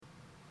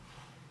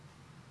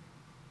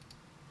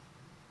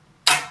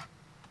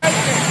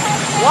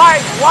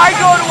Why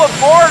go to a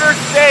border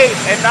state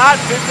and not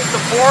visit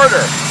the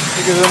border?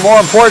 Because there's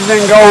more important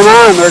thing going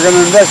on. They're going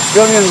to invest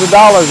billions of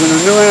dollars in a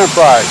new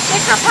enterprise.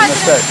 Mr.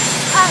 President,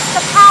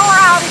 the power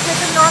outages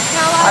in North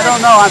Carolina. I don't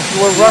know.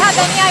 Do you have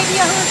any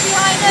idea who's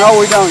behind it? No,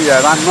 we don't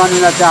yet. I'm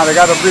running that down. I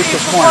got to brief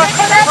this morning.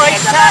 Because you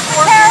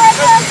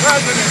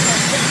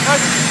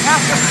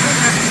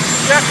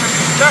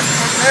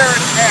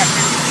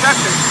have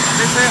to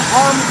they say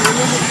harm the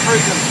illegal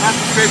prison. That's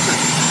sufficient.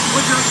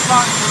 What's your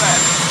response to that?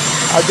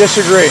 I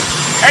disagree.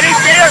 And he's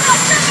here.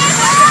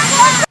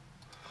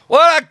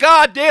 What a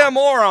goddamn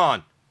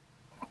moron.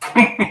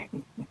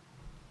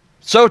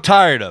 So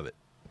tired of it.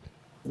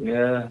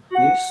 Yeah,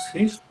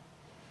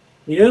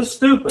 he is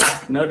stupid,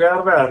 no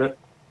doubt about it.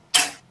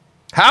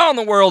 How in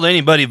the world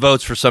anybody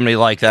votes for somebody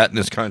like that in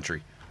this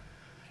country?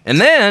 And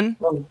then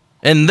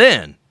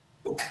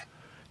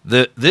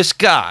this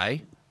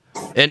guy,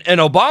 and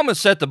Obama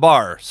set the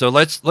bar. So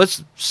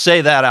let's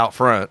say that out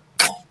front.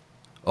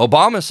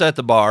 Obama set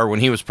the bar when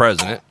he was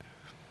president.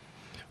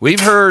 We've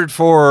heard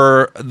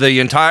for the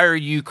entire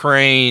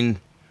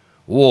Ukraine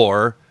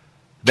war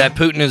that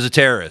Putin is a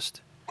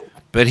terrorist.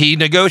 But he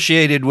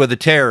negotiated with a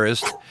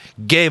terrorist,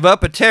 gave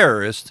up a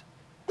terrorist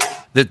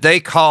that they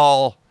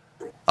call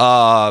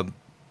the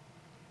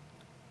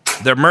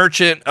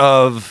merchant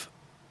of,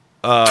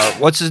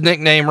 what's his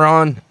nickname,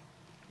 Ron?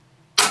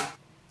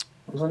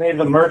 Wasn't he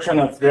the merchant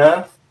of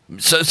death?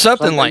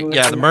 Something like,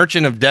 the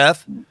merchant of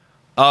death,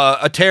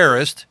 a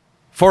terrorist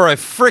for a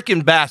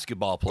freaking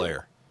basketball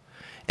player,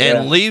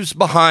 and leaves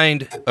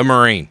behind a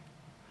Marine.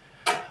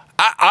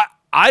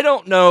 I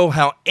don't know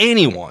how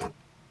anyone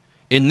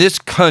in this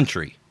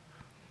country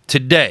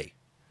today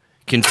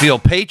can feel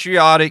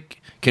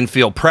patriotic, can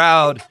feel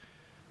proud,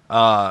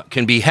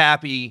 can be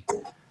happy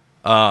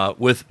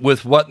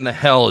with what in the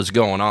hell is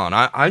going on.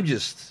 I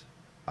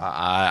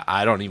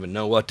don't even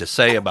know what to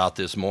say about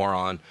this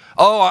moron.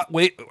 Oh,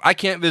 wait, I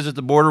can't visit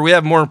the border. We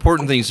have more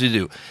important things to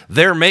do.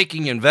 They're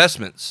making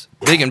investments.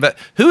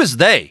 Who is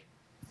they?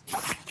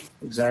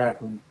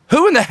 Exactly.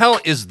 Who in the hell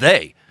is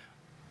they?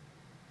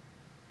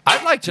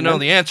 I'd like to know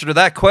the answer to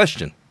that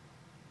question.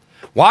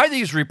 Why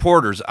these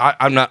reporters,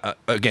 I'm not,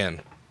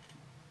 again,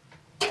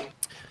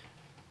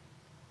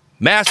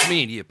 mass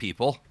media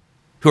people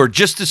who are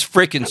just as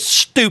freaking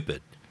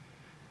stupid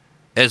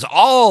as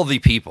all the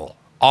people,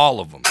 all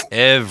of them,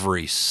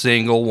 every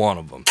single one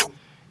of them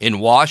in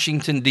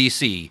Washington,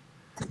 D.C.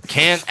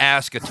 can't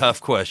ask a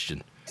tough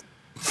question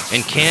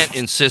and can't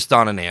insist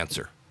on an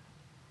answer.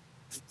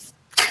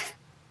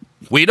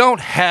 We don't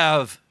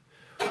have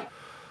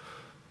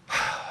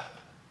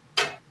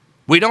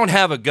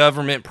a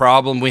government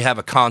problem. We have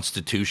a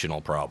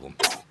constitutional problem.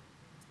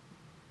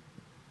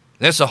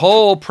 That's the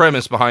whole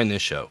premise behind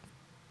this show.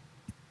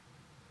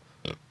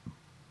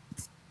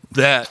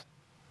 That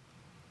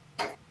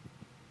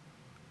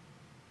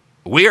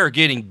we are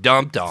getting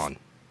dumped on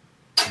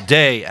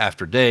day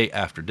after day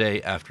after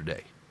day after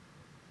day.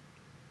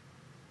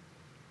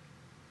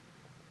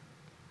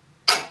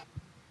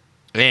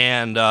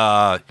 And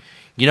I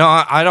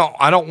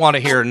don't want to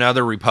hear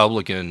another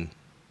Republican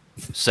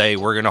say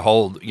we're going to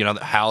hold,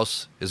 the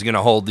House is going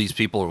to hold these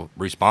people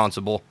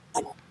responsible.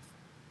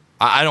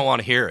 I don't want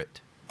to hear it.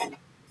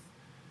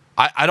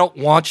 I don't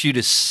want you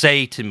to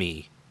say to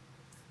me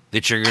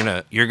that you're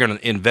gonna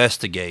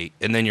investigate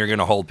and then you're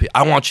gonna hold people.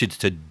 I want you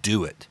to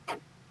do it.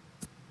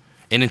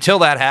 And until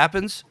that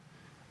happens,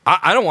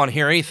 I don't want to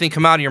hear anything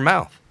come out of your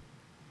mouth.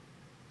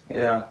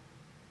 Yeah.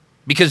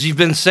 Because you've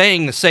been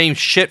saying the same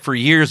shit for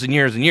years and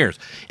years and years.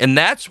 And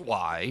that's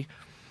why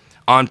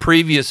on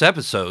previous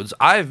episodes,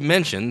 I've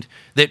mentioned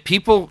that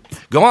people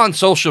go on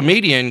social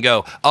media and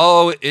go,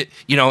 oh,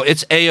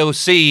 it's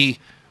AOC.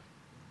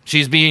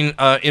 She's being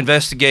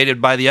investigated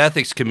by the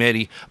ethics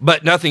committee,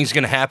 but nothing's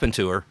going to happen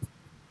to her.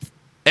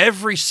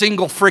 Every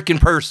single freaking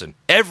person,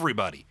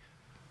 everybody.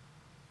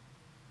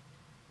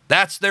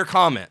 That's their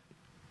comment.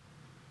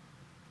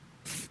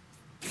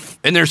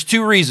 And there's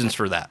two reasons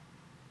for that.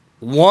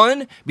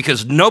 One,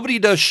 because nobody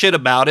does shit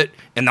about it,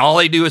 and all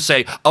they do is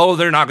say, oh,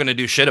 they're not going to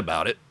do shit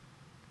about it.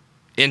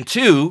 And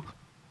two,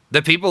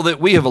 the people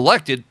that we have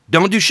elected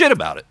don't do shit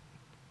about it.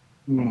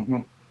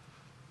 Mm-hmm.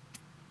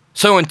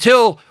 So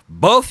until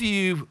both of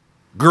you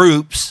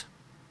groups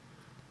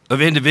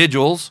of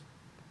individuals,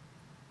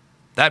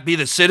 that be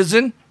the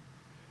citizen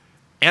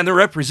and the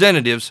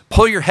representatives,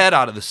 pull your head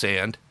out of the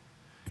sand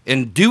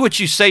and do what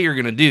you say you're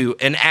going to do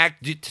and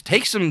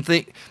take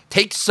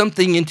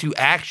something into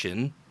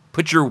action,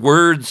 put your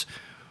words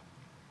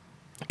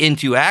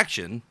into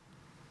action,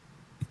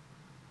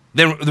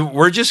 then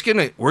we're just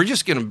going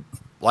to,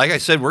 like I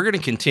said, we're going to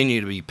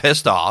continue to be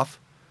pissed off,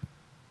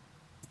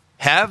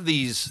 have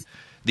these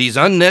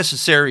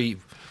unnecessary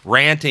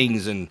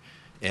rantings and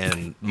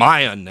my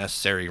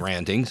unnecessary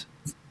rantings,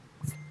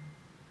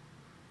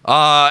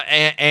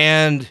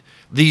 and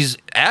these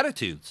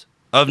attitudes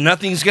of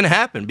nothing's going to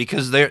happen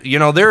because they're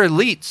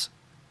elites.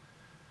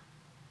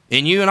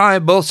 And you and I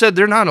have both said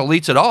they're not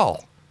elites at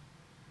all.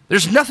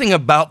 There's nothing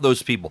about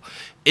those people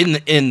in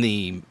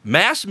the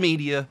mass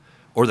media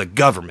or the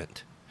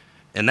government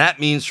And that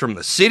means from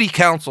the city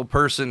council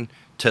person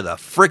to the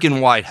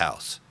freaking White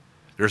House.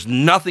 There's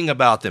nothing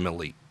about them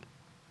elite.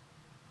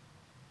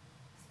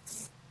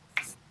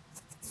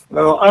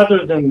 Well,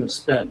 other than the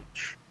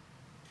stench,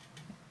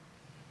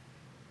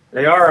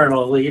 they are an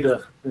elite.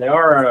 They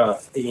are an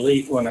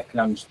elite when it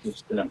comes to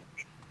stench.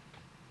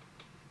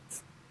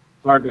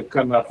 Hard to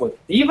come up with.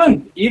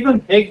 Even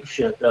pig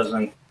shit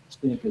doesn't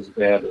stink as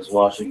bad as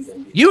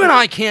Washington. You and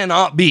I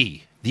cannot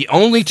be the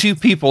only two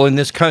people in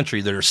this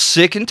country that are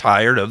sick and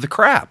tired of the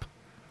crap.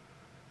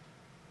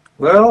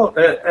 Well,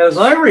 as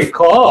I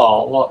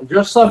recall,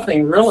 just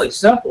something really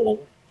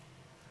simple,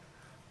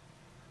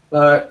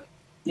 but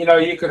you know,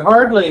 you could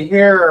hardly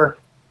hear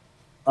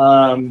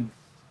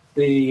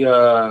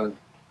the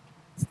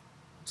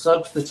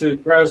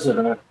substitute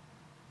president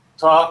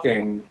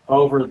talking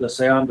over the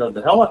sound of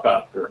the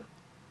helicopter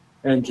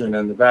engine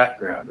in the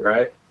background,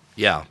 right?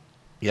 Yeah,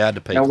 you had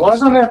to pay. Now,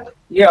 wasn't it?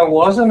 Yeah,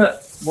 wasn't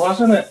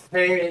it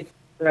pay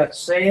that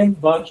same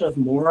bunch of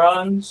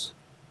morons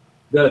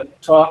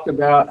that talked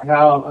about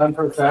how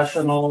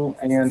unprofessional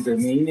and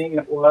demeaning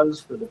it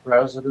was for the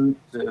president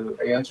to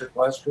answer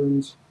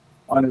questions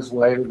on his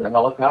way to the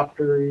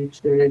helicopter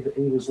each day that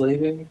he was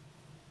leaving?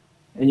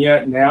 And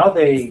yet now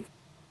they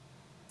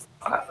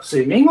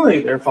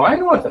seemingly they're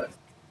fine with it.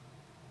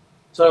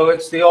 So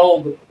it's the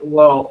old,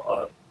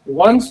 well,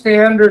 one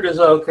standard is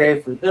okay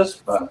for this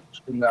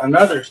bunch, and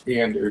another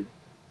standard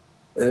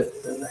it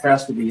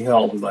has to be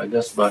held by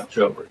this bunch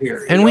over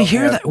here. And we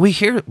hear that, we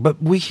hear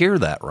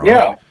that, right?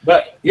 Yeah,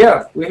 but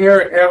yeah, we hear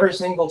it every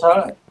single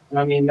time.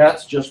 I mean,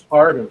 that's just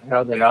part of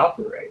how they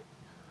operate.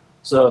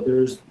 So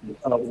there's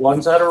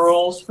one set of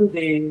rules for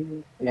these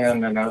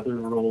and another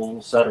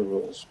set of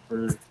rules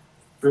for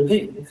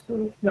these. So,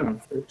 you know,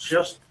 it's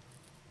just,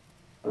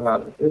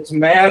 it's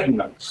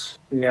madness.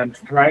 And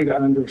trying to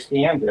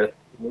understand it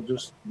will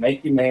just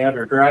make you mad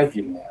or drive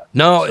you mad.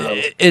 No, So,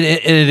 it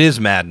is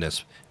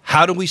madness.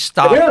 How do we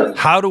stop? It is.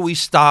 How do we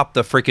stop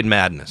the freaking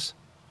madness?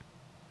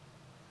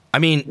 I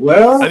mean,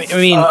 well, it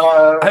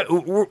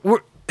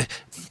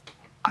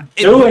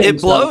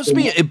blows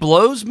me. It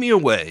blows me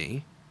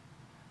away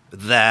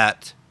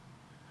that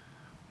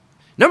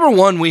number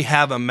one, we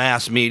have a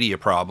mass media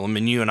problem,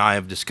 and you and I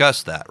have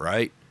discussed that,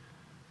 right?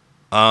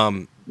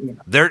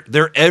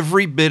 They're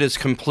every bit as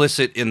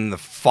complicit in the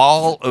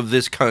fall of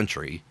this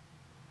country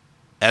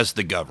as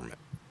the government.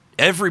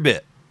 Every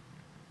bit.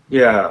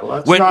 Yeah,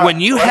 let's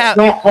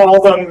not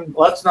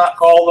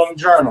call them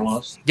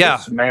journalists. Yeah.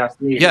 It's mass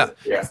media.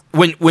 Yeah.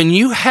 When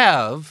you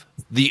have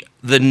the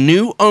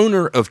new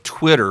owner of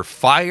Twitter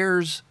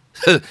fires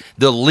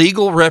the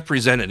legal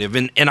representative,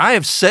 and I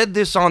have said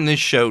this on this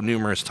show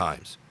numerous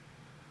times.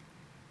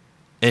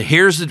 And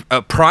here's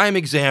a prime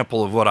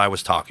example of what I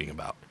was talking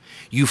about.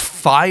 You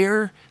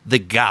fire the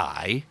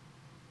guy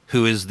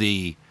who is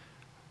the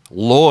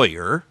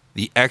lawyer,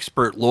 the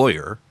expert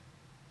lawyer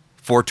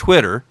for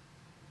Twitter,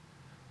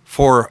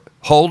 for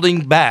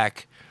holding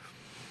back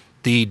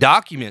the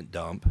document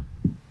dump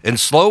and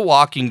slow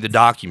walking the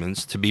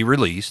documents to be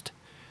released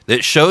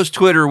that shows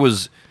Twitter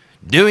was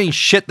doing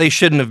shit they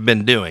shouldn't have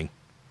been doing.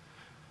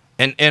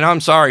 And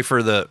I'm sorry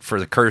for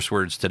the curse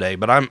words today,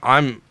 but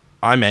I'm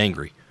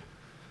angry.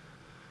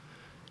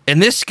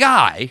 And this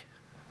guy,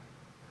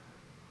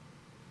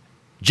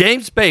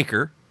 James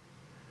Baker,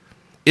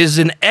 is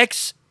an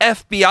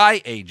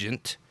ex-FBI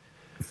agent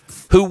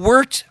who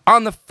worked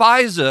on the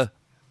FISA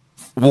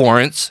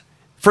warrants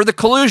for the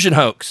collusion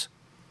hoax.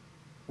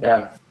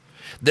 Yeah.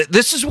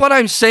 This is what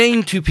I'm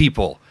saying to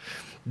people.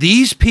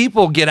 These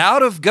people get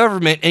out of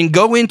government and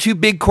go into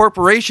big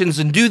corporations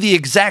and do the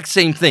exact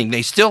same thing.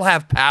 They still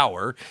have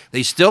power,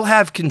 they still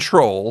have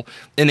control,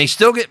 and they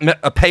still get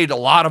paid a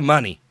lot of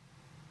money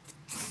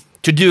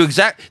to do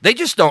they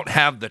just don't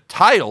have the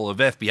title of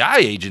FBI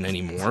agent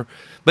anymore,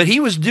 but he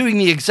was doing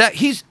the exact,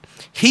 he's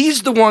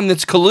the one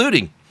that's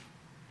colluding.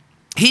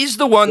 He's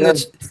the one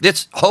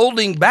that's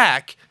holding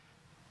back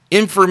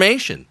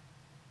information.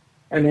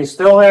 And he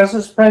still has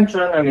his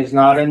pension and he's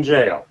not in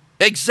jail.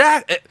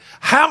 Exactly.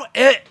 How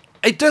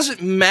it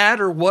doesn't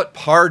matter what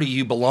party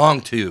you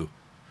belong to.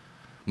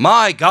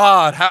 My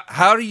God,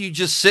 how do you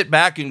just sit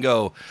back and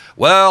go,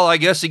 well, I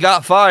guess he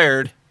got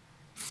fired?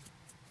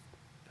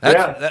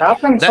 How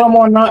can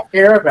someone not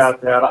care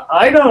about that?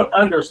 I don't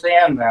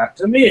understand that.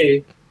 To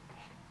me,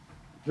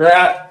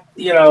 that,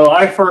 you know,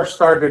 I first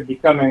started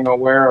becoming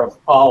aware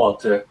of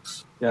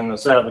politics in the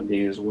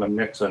 70s when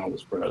Nixon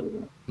was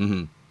president.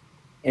 Mm-hmm.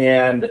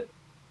 And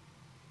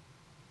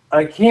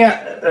I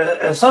can't,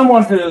 as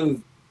someone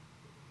who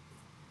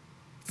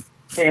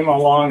came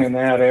along in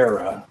that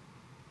era,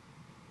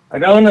 I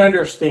don't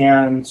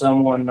understand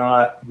someone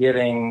not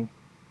getting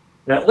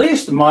at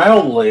least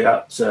mildly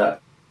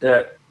upset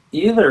that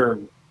either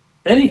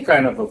any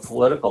kind of a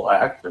political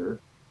actor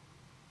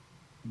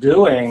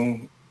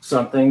doing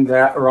something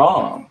that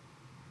wrong,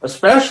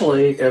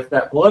 especially if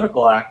that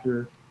political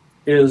actor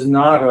is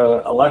not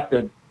an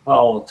elected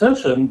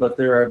politician, but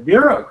they're a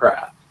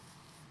bureaucrat.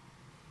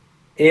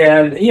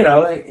 And, you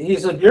know,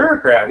 he's a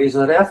bureaucrat. He's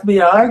an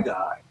FBI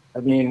guy. I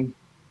mean,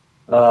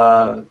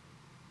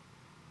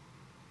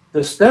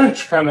 the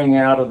stench coming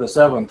out of the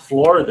 7th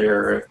floor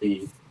there at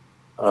the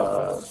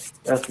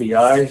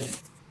FBI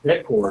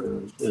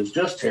headquarters is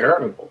just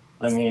terrible.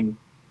 I mean,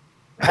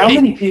 how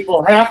many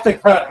people have to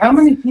cut? How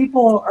many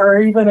people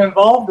are even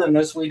involved in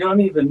this? We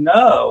don't even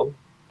know.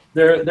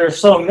 There's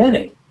so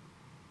many.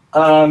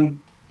 And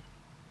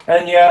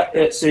yet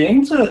it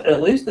seems,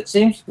 at least it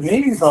seems to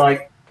me,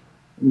 like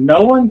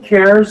no one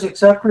cares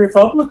except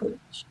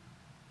Republicans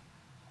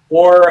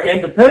or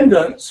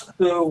independents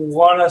who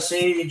want to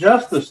see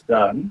justice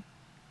done.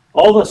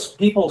 All those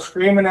people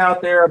screaming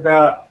out there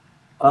about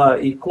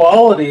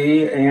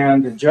equality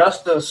and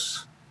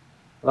justice,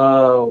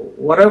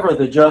 whatever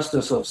the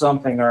justice of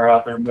something or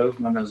other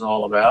movement is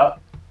all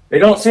about, they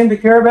don't seem to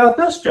care about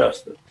this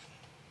justice.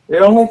 They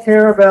only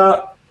care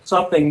about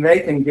something they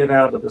can get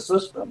out of the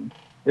system.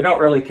 They don't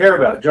really care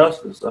about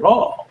justice at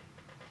all.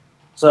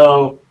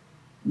 So,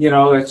 you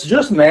know, it's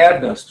just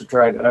madness to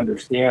try to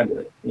understand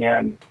it.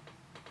 And,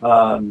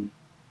 you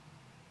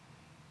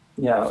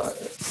know,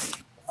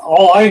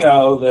 all I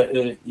know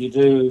that you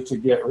do to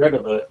get rid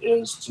of it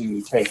is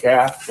to take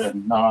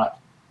action, not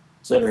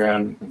sit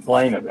around and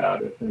complain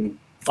about it. And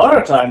a lot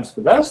of times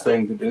the best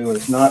thing to do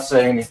is not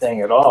say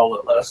anything at all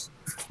unless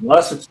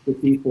it's the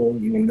people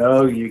you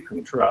know you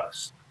can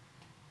trust.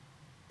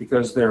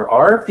 Because there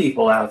are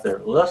people out there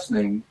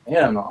listening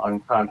in on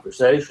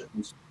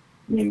conversations.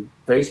 I mean,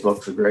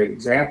 Facebook's a great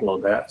example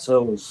of that.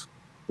 So is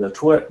the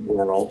Twit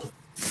world.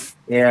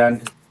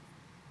 And,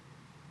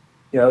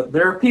 you know,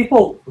 there are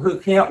people who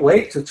can't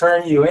wait to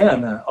turn you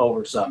in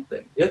over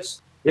something. It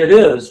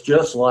is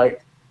just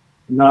like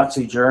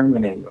Nazi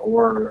Germany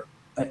or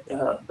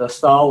the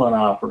Stalin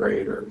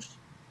operators,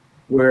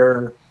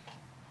 where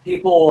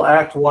people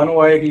act one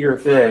way to your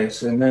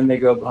face and then they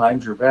go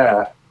behind your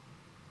back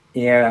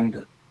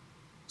and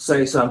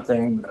say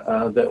something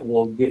that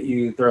will get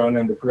you thrown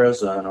into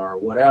prison or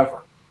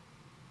whatever.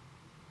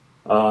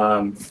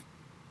 Well,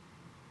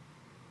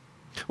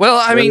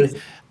 I mean,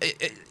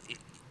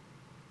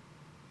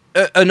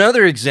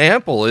 another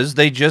example is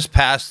they just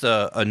passed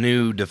a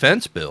new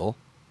defense bill.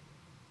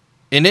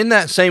 And in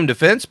that same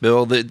defense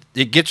bill, that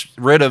it gets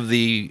rid of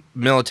the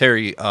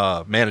military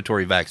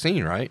mandatory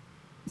vaccine, right?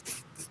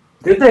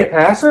 Did they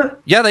pass it?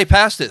 Yeah, they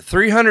passed it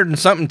 300 and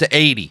something to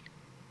 80.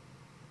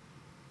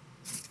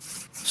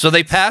 So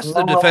they passed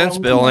the defense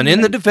bill, and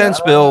in the defense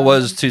bill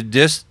was to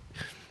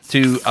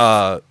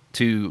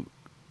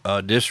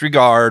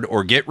disregard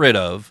or get rid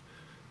of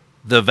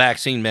the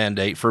vaccine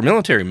mandate for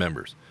military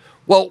members.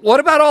 Well, what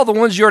about all the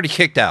ones you already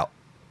kicked out?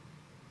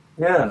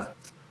 Yeah.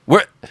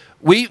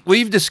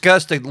 We've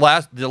discussed the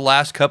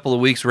last couple of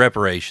weeks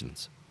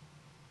reparations.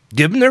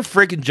 Give them their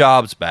freaking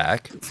jobs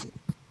back.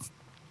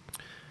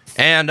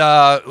 And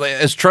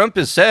as Trump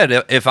has said,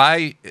 if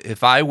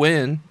I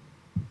win,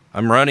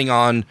 I'm running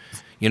on,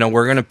 you know,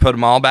 we're going to put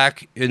them all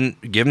back and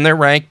give them their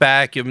rank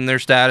back, give them their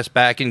status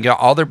back, and get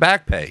all their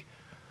back pay.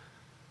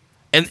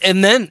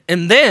 And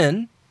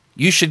then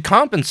you should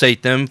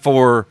compensate them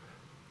for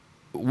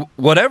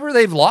whatever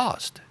they've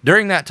lost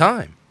during that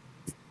time,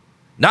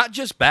 not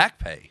just back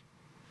pay.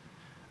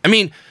 I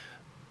mean,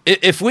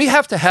 if we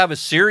have to have a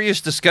serious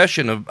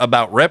discussion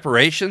about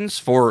reparations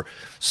for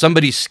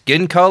somebody's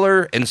skin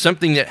color and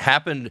something that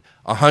happened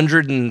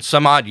 100 and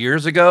some odd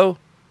years ago,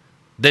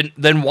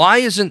 then why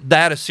isn't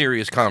that a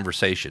serious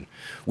conversation?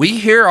 We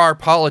hear our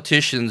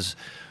politicians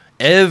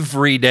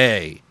every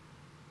day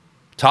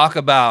talk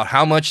about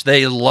how much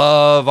they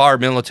love our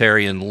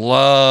military and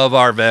love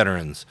our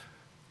veterans.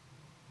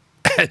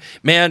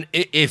 Man,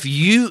 if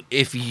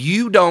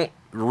you don't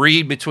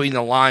read between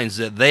the lines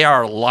that they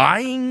are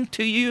lying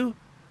to you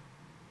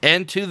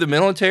and to the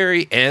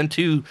military and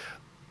to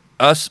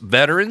us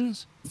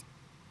veterans,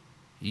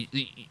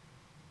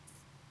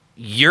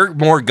 you're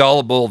more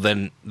gullible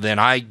than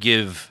I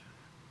give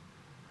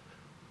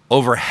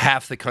over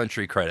half the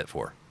country credit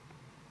for.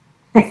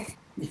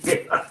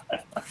 Yeah.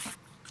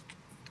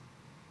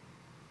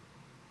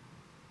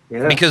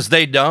 Yeah. Because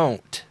they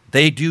don't.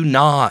 They do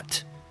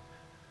not.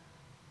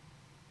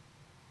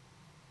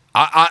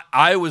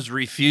 I was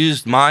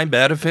refused my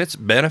benefits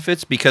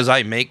because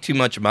I make too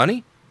much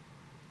money.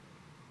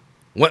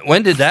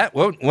 When did that?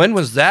 When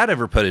was that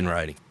ever put in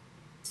writing?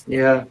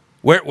 Yeah.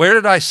 Where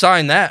did I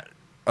sign that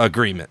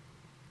agreement?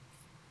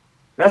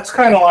 That's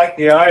kind of like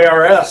the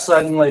IRS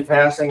suddenly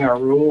passing a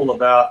rule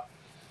about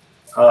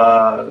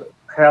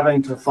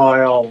having to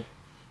file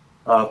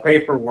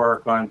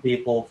paperwork on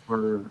people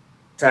for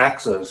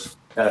taxes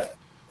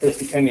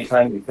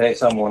anytime you pay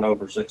someone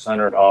over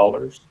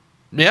 $600.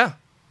 Yeah.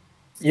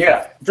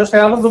 Yeah, just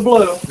out of the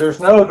blue. There's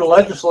no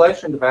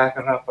legislation to back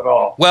it up at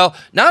all. Well,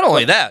 not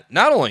only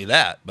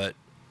that, but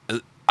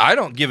I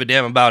don't give a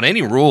damn about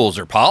any rules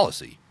or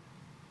policy.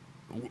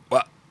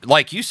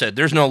 Like you said,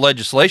 there's no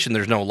legislation,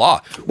 there's no law.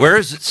 Where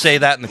does it say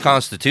that in the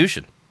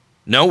Constitution?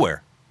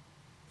 Nowhere.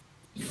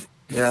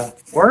 Yeah.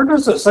 Where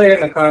does it say in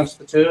the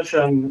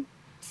Constitution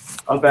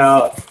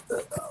about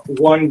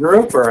one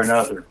group or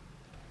another?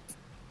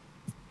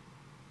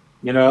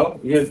 You know,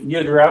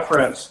 you'd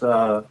referenced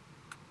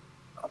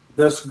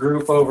this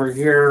group over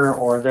here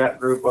or that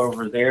group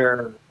over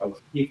there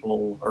of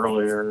people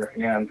earlier,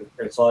 and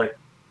it's like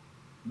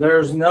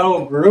there's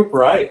no group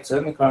rights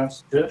in the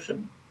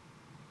Constitution.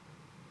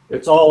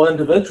 It's all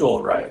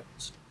individual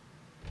rights.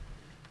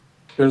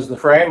 Because the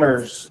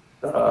framers'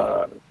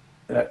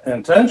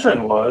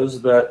 intention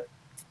was that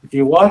if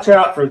you watch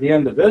out for the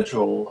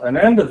individual, an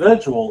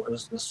individual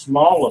is the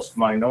smallest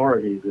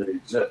minority that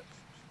exists.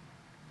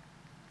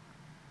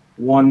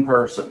 One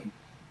person.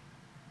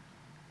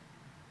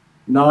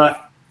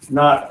 Not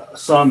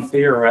some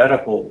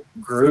theoretical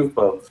group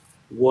of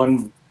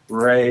one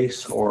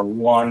race or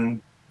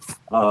one,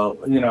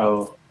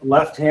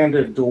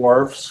 left-handed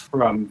dwarfs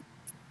from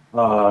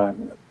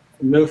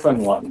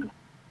Newfoundland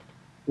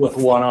with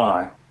one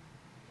eye.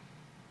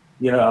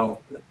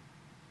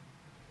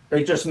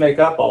 They just make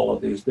up all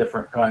of these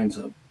different kinds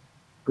of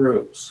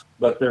groups,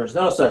 but there's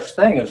no such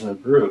thing as a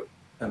group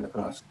in the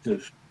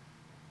Constitution.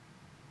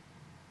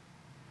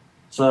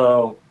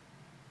 So,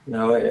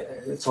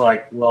 it's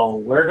like,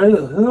 well,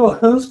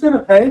 who's going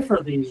to pay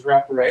for these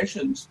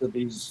reparations to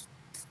these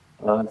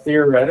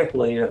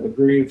theoretically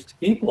aggrieved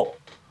people?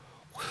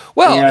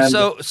 Well, and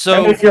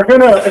if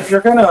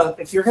you're gonna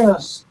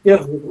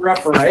give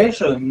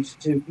reparations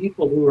to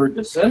people who are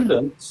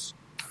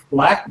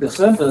black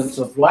descendants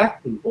of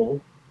black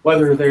people,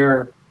 whether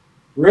they're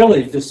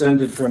really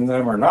descended from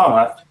them or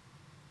not,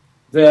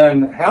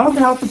 then how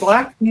about the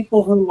black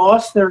people who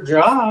lost their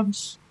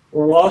jobs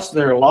or lost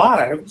their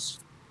lives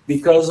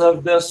because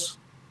of this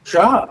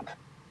shot?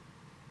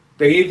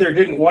 They either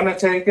didn't want to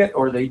take it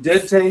or they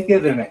did take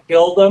it and it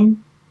killed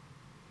them.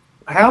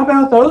 How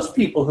about those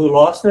people who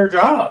lost their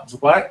jobs?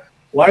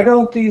 Why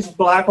don't these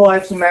Black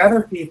Lives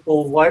Matter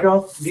people, why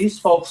don't these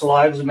folks'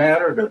 lives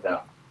matter to them?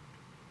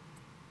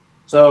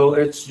 So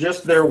it's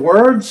just their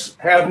words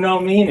have no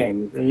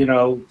meaning.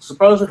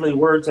 Supposedly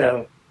words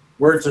have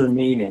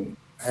meaning,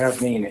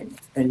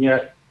 and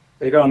yet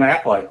they don't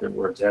act like their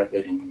words have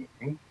any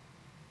meaning.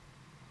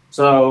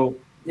 So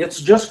it's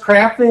just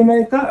crap they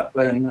make up,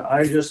 and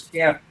I just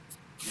can't.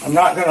 I'm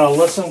not going to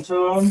listen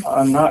to them.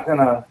 I'm not going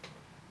to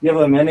give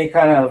them any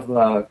kind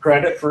of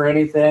credit for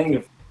anything.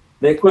 If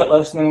they quit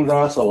listening to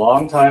us a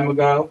long time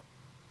ago,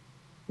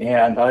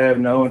 and I have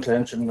no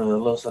intention to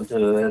listen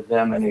to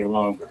them any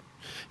longer.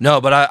 No,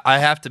 but I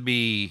have to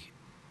be,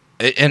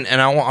 and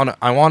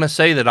I want to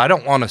say that I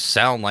don't want to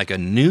sound like a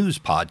news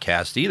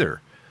podcast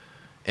either,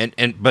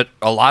 but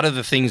a lot of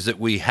the things that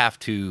we have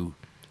to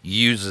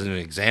use as an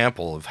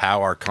example of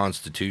how our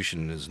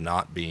Constitution is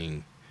not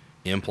being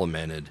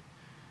implemented,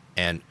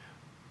 and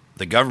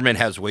the government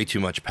has way too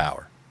much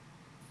power.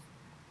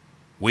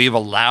 We've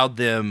allowed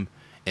them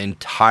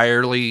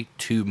entirely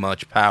too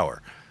much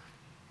power.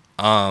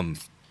 I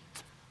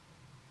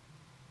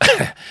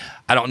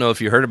don't know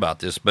if you heard about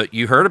this, but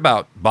you heard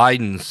about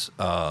Biden's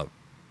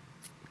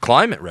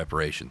climate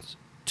reparations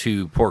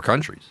to poor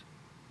countries.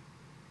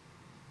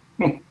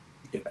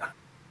 Yeah.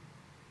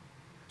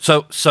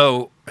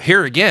 So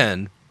here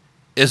again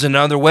is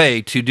another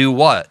way to do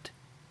what?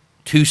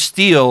 To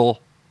steal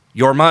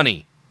your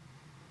money.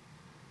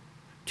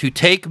 To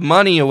take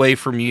money away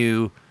from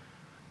you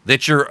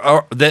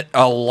that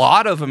a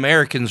lot of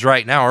Americans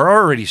right now are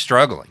already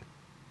struggling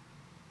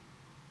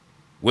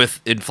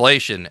with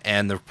inflation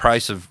and the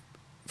price of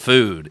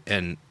food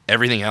and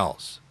everything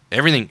else.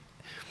 Everything.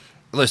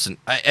 Listen,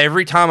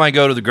 every time I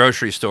go to the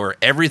grocery store,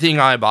 everything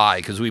I buy,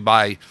 because we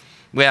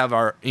have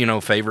our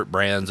favorite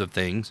brands of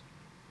things.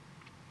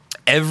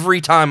 Every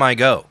time I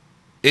go,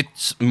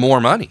 it's more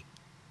money.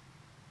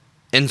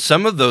 And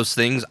some of those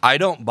things I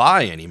don't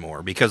buy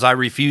anymore because I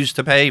refuse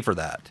to pay for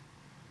that.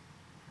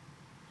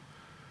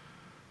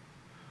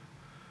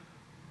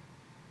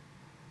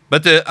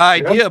 But the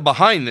idea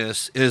behind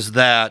this is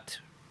that,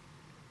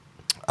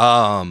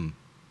 us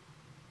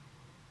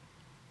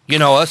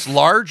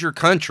larger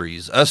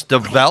countries, us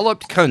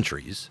developed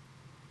countries,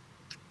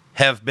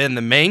 have been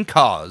the main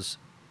cause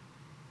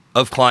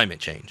of climate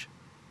change.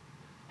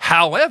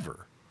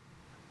 However,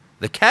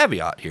 the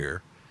caveat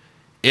here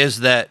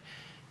is that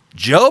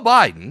Joe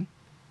Biden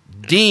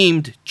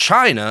deemed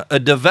China a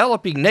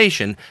developing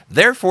nation,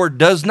 therefore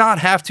does not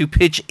have to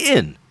pitch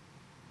in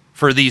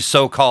for these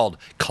so-called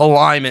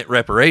climate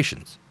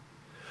reparations,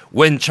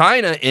 when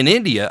China and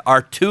India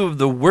are two of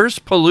the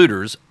worst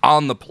polluters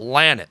on the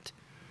planet.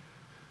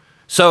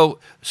 So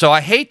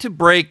I hate to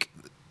break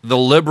the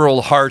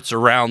liberal hearts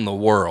around the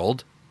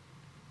world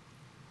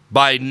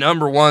by,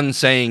 number one,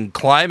 saying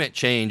climate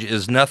change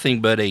is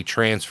nothing but a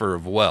transfer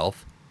of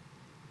wealth.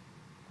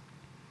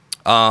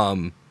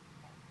 And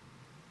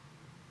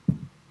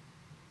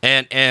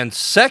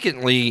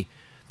secondly,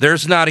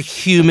 there's not a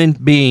human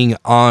being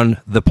on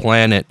the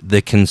planet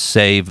that can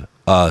save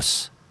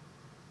us.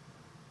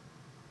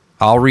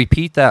 I'll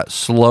repeat that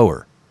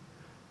slower.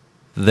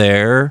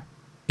 There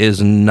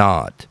is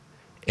not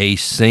a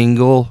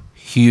single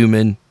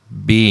human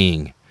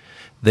being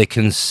that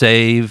can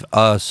save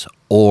us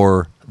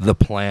or the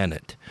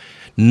planet.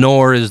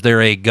 Nor is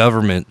there a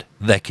government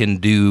that can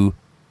do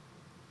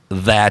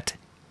that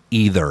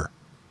either.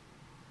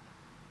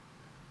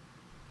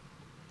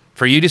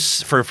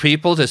 for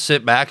people to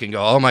sit back and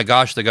go, "Oh my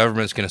gosh, the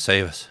government's going to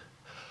save us."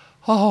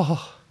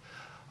 Oh,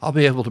 I'll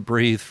be able to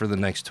breathe for the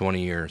next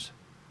 20 years.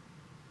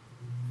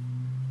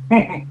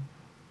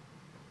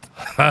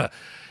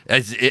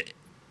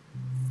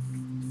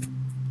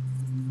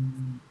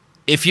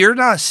 If you're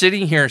not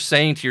sitting here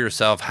saying to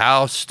yourself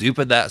how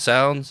stupid that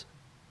sounds,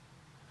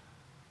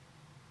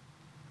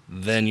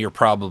 then you're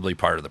probably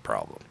part of the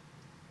problem.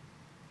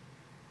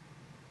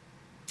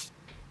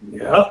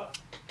 Yeah.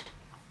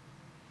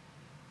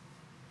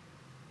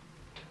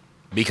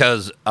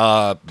 Because,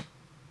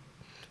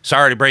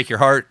 sorry to break your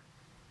heart,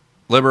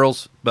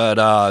 liberals,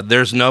 but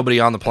there's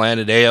nobody on the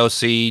planet,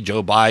 AOC,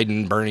 Joe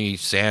Biden, Bernie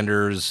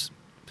Sanders,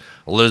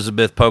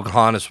 Elizabeth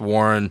Pocahontas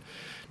Warren,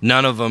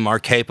 none of them are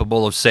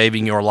capable of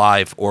saving your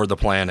life or the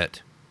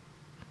planet.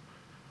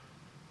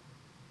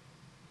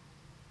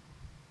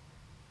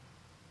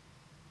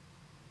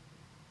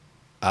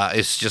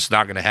 It's just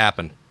not going to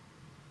happen.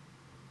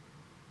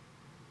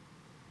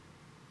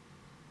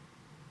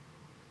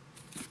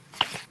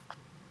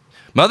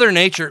 Mother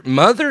Nature,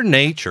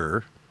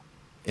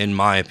 in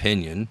my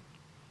opinion,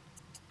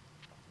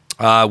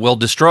 will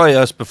destroy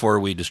us before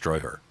we destroy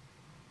her.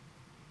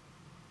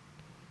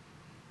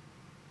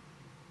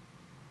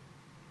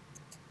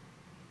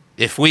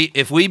 If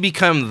we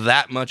become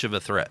that much of a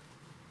threat,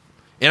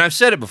 and I've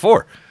said it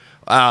before,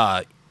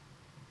 the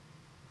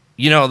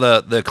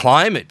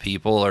climate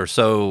people are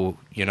so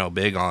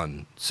big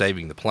on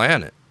saving the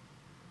planet.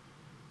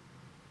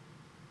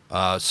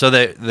 So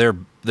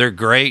they're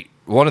great.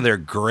 One of their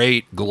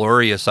great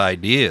glorious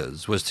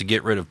ideas was to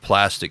get rid of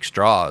plastic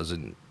straws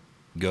and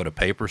go to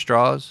paper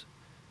straws.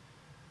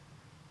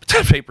 But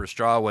that paper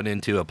straw went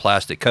into a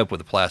plastic cup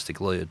with a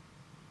plastic lid.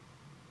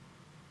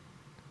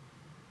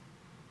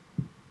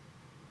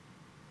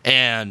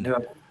 And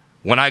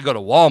when I go to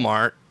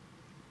Walmart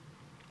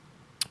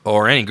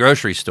or any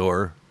grocery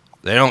store,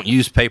 they don't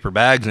use paper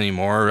bags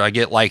anymore. I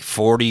get like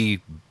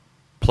 40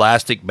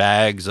 plastic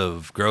bags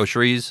of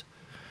groceries.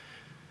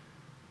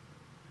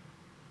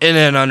 And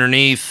then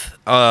underneath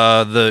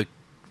the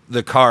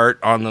cart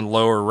on the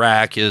lower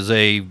rack is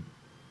a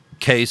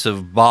case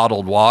of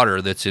bottled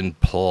water that's in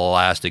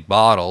plastic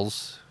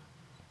bottles.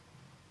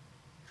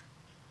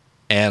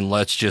 And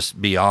let's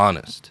just be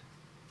honest.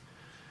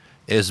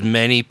 As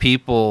many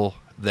people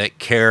that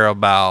care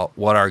about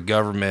what our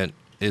government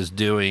is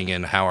doing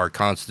and how our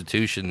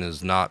Constitution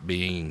is not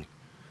being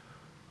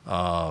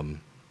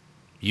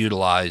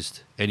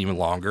utilized any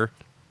longer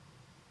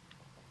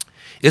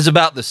is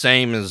about the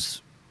same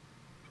as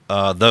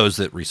those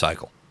that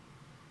recycle,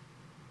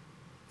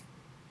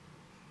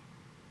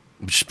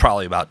 which is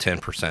probably about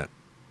 10%.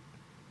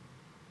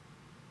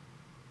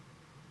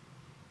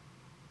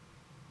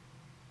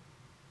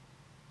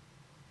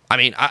 I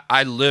mean,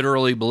 I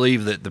literally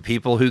believe that the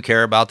people who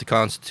care about the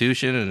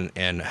Constitution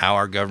and how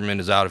our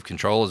government is out of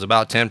control is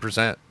about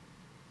 10%.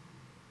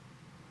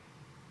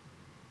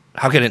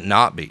 How can it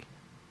not be?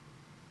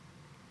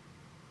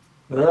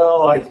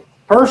 Well, I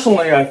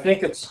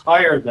think it's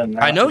higher than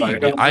that. I know you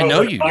do. I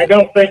know you do. I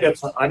don't think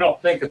it's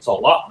a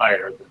lot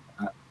higher than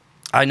that.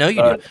 I know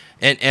you do.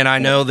 And I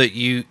know that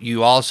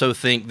you also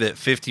think that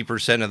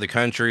 50% of the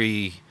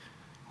country,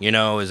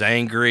 is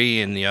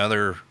angry, and the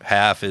other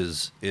half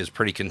is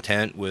pretty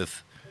content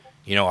with,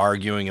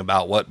 arguing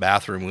about what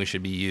bathroom we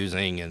should be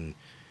using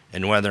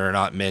and whether or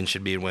not men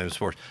should be in women's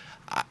sports.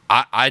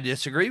 I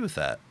disagree with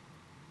that.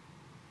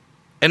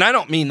 And I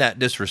don't mean that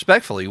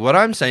disrespectfully. What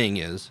I'm saying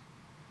is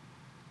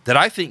that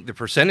I think the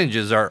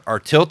percentages are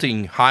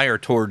tilting higher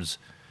towards,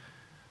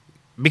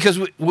 because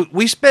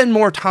we spend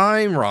more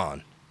time,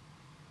 Ron,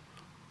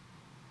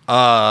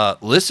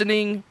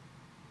 listening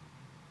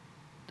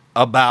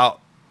about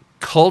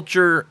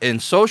culture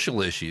and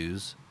social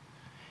issues.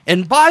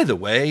 And by the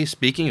way,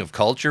 speaking of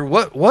culture,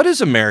 what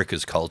is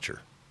America's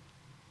culture?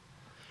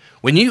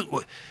 When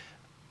you've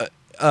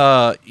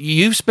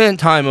spent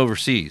time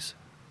overseas,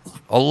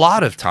 a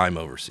lot of time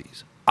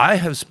overseas. I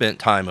have spent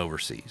time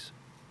overseas.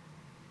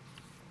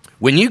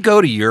 When you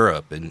go to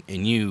Europe and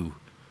you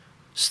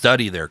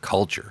study their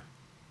culture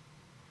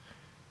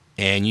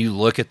and you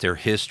look at their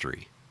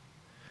history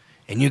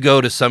and you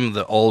go to some of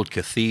the old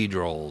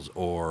cathedrals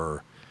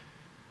or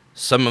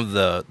some of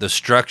the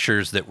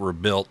structures that were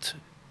built,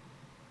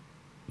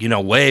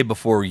 way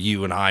before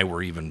you and I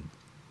were even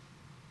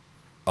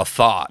a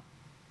thought.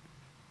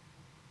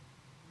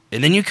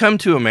 And then you come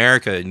to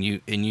America and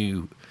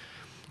you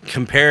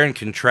compare and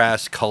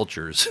contrast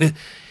cultures.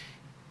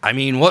 I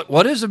mean,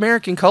 what is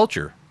American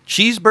culture?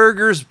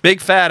 Cheeseburgers,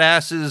 big fat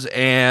asses,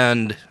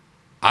 and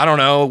I don't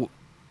know,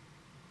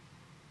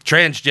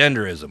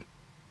 transgenderism.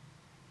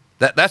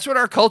 That's what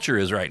our culture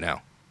is right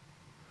now.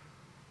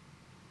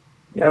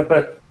 Yeah,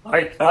 but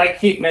I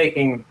keep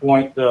making the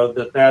point though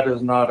that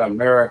is not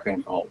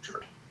American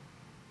culture.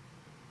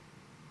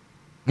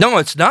 No,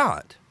 it's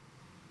not.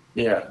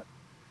 Yeah.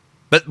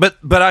 But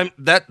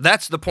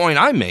that's the point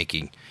I'm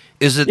making.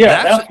 Is that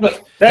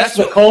that's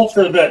the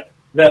culture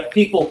that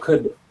people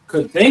could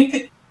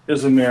think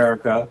is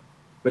America,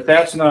 but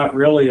that's not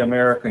really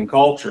American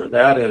culture.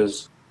 That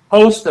is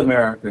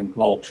post-American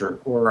culture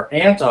or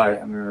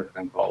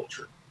anti-American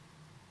culture.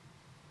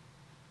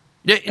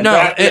 Yeah, And no,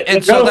 that- and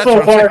it so goes that's so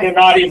what I'm far saying. to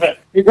not even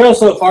it goes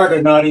so far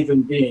to not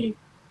even being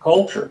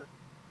culture.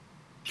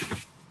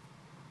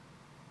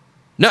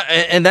 No,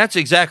 and that's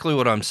exactly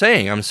what I'm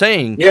saying. I'm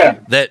saying Yeah.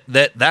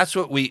 that's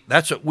what we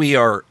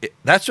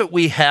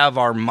have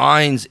our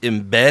minds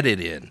embedded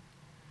in,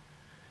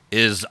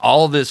 is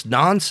all this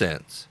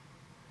nonsense,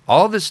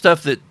 all this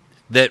stuff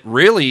that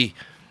really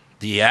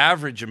the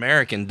average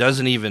American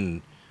doesn't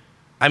even,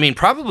 I mean,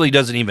 probably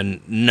doesn't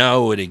even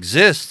know it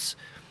exists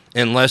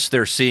unless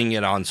they're seeing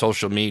it on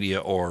social media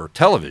or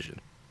television.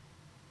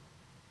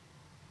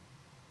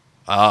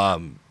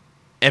 And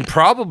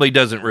probably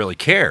doesn't really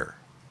care.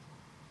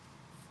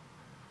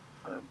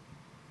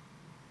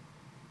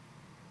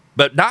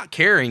 But not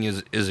caring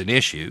is an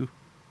issue.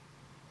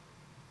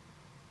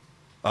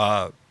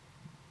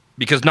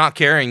 Because not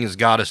caring has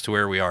got us to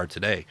where we are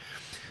today.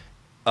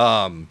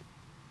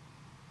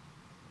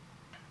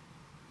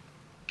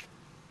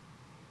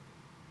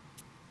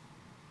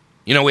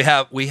 You know, we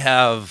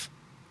have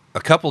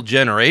a couple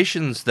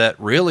generations that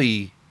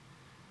really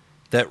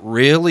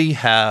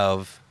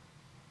have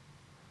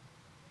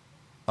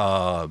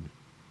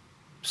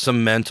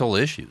some mental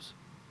issues.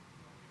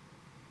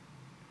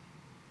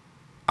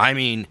 I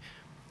mean,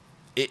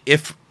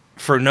 if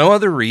for no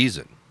other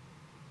reason,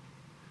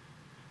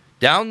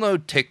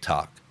 download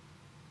TikTok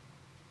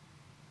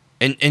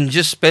and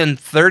just spend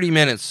 30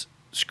 minutes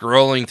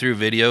scrolling through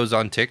videos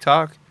on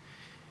TikTok,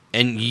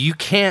 and you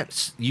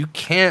can't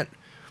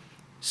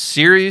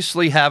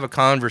seriously have a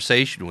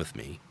conversation with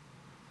me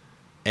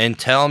and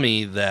tell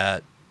me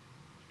that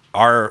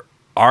our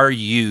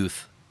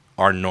youth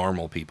are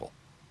normal people.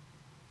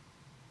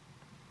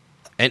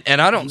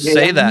 And I don't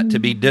say that to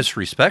be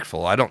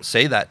disrespectful. I don't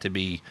say that to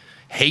be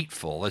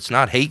hateful. It's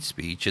not hate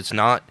speech. It's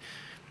not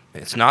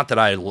that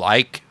I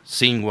like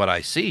seeing what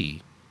I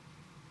see.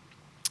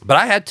 But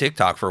I had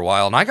TikTok for a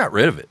while and I got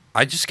rid of it.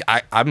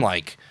 I'm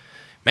like,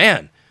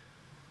 man,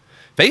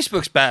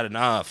 Facebook's bad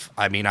enough.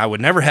 I mean, I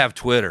would never have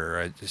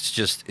Twitter.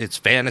 It's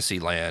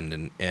fantasy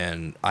land,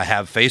 and I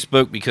have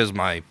Facebook because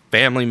my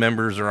family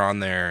members are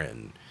on there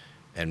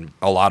and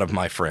a lot of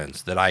my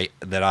friends that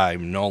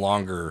I'm no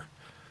longer,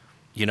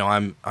 you know,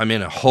 I'm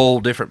in a whole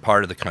different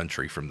part of the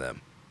country from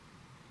them.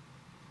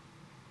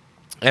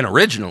 And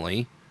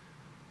originally,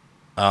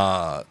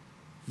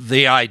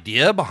 the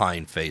idea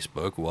behind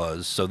Facebook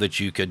was so that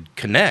you could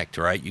connect,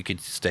 right? You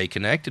could stay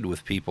connected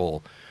with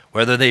people,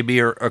 whether they be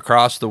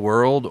across the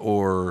world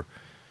or,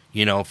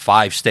 you know,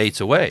 5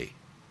 states away.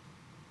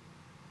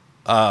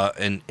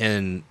 And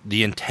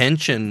the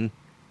intention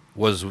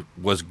was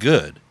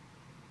good.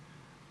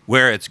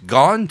 Where it's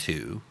gone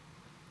to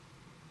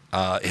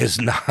is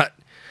not.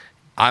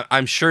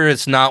 I'm sure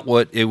it's not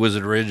what it was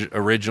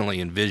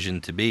originally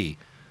envisioned to be.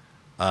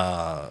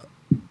 But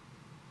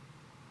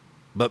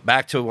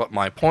back to what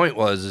my point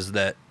was, is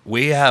that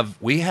we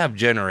have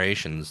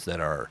generations that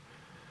are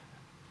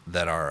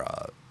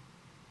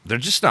they're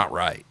just not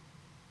right,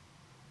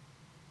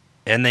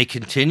 and they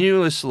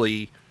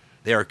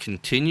are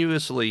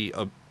continuously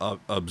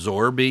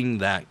absorbing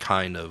that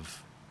kind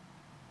of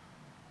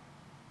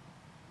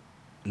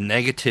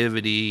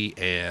negativity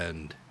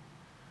and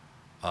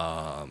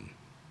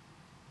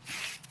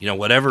you know,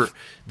 whatever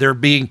they're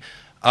being.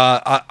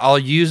 I'll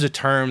use a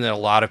term that a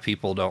lot of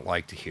people don't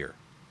like to hear.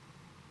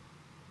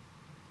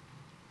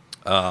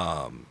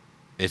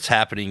 It's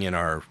happening in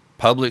our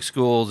public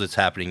schools, it's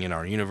happening in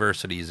our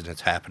universities, and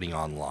it's happening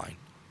online.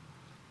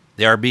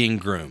 They are being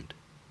groomed.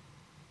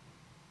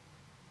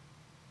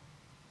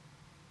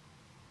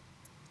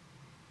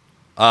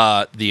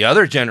 The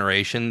other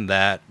generation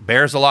that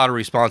bears a lot of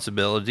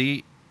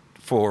responsibility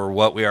for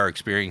what we are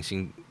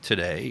experiencing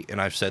today,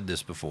 and I've said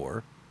this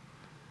before,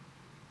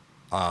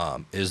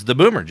 is the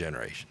boomer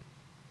generation.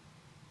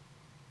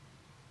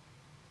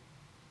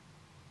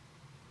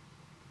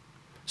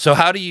 So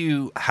how do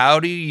you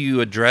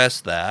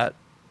address that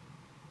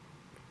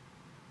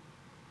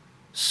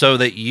so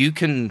that you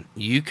can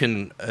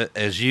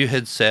as you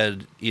had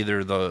said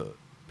either the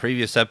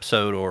previous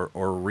episode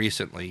or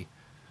recently,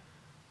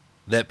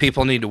 that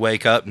people need to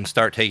wake up and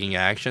start taking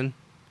action?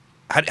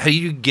 How do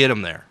you get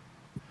them there?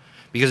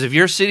 Because if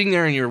you're sitting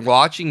there and you're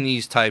watching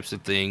these types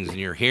of things and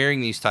you're hearing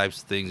these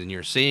types of things and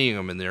you're seeing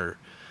them and they're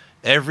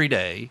every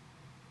day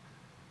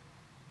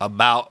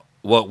about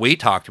what we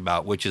talked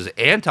about, which is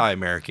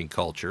anti-American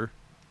culture,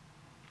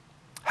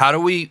 how do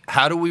we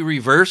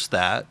reverse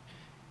that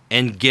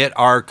and get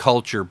our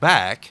culture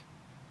back?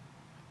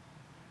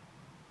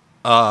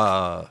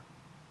 And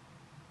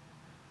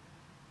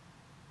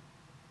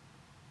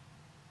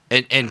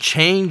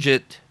change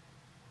it.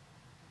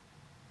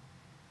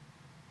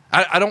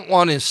 I don't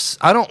want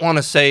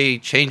to say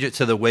change it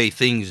to the way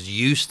things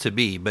used to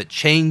be, but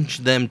change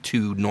them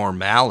to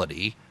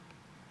normality.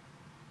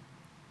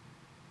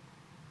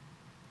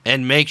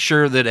 And make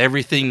sure that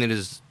everything that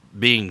is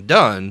being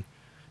done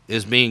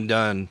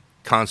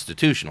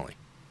constitutionally.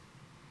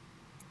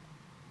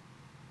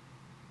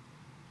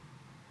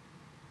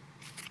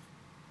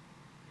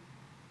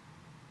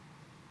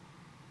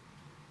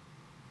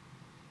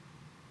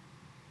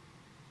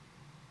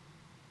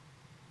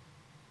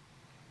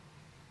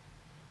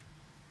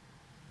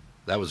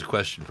 That was a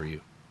question for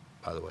you,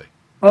 by the way.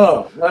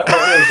 Oh,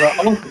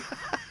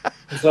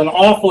 it's an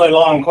awfully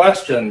long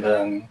question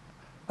then.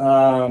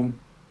 The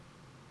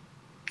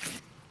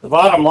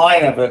bottom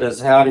line of it is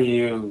how do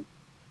you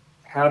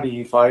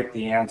fight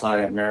the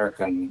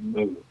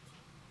anti-American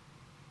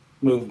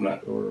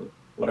movement, or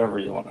whatever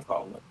you want to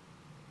call it,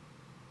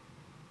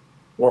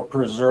 or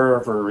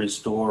preserve or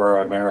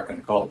restore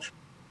American culture?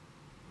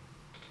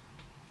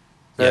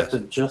 Yes.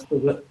 That's just a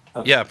bit.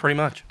 Yeah, pretty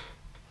much.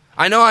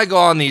 I know I go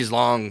on these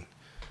long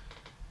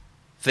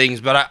things,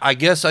 but I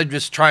guess I'm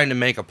just trying to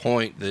make a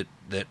point that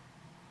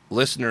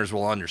listeners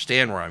will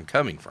understand where I'm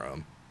coming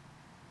from.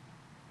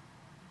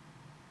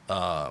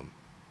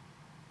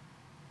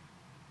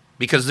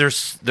 Because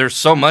there's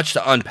so much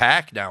to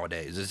unpack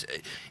nowadays.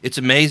 It's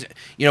amazing.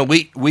 You know,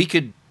 we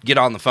could get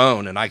on the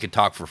phone and I could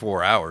talk for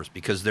 4 hours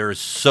because there is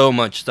so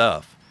much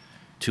stuff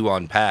to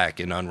unpack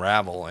and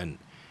unravel and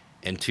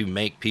to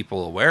make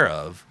people aware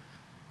of,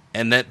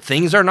 and that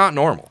things are not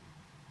normal.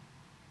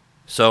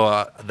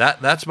 So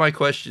that's my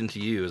question to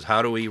you: is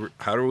how do we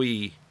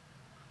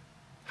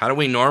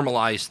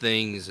normalize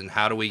things, and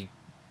how do we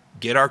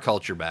get our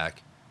culture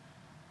back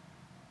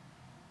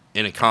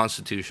in a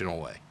constitutional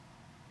way?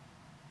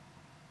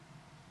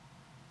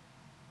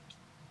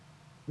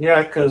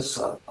 Yeah,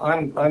 because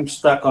I'm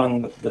stuck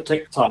on the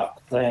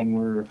TikTok thing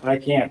where I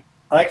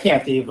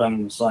can't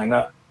even sign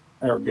up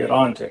or get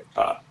on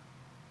TikTok.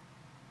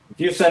 If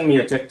you send me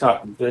a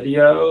TikTok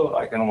video,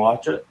 I can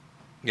watch it.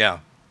 Yeah.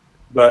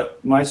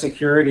 But my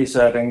security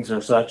settings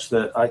are such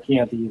that I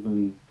can't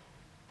even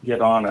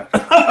get on it.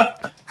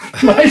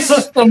 My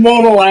system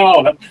won't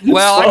allow it.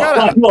 Well, so I just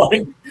have to tell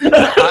you.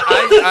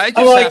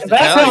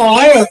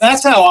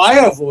 That's how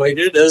I avoid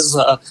it.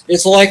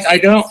 It's like I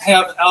don't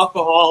have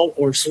alcohol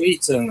or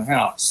sweets in the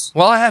house.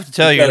 Well, I have to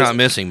tell you, you're not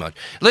missing much.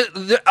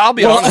 I'll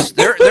be honest.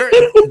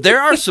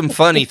 There are some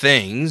funny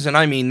things, and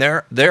I mean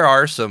there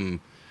are some,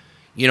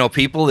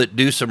 people that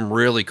do some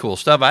really cool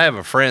stuff. I have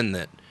a friend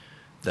that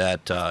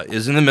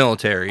is in the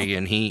military,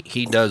 and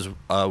he does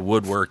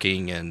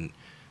woodworking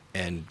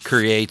and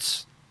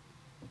creates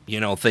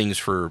things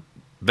for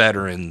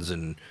veterans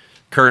and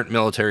current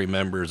military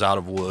members out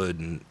of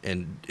wood,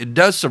 and it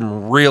does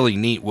some really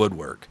neat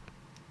woodwork.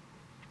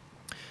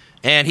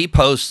 And he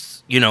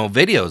posts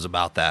videos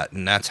about that,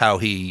 and that's how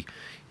he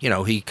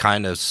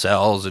kind of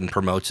sells and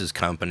promotes his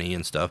company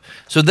and stuff.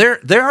 So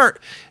there are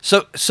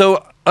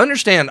so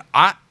understand,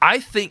 I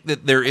think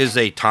that there is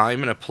a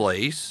time and a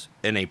place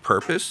and a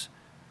purpose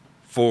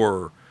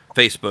for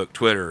Facebook,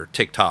 Twitter,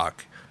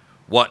 TikTok,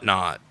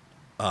 whatnot,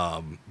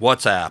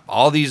 WhatsApp,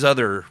 all these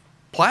other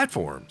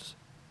platforms.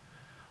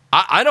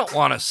 I don't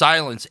want to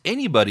silence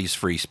anybody's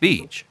free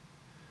speech,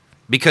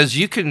 because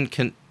you can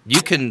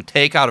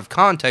take out of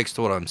context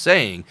what I'm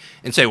saying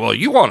and say, well,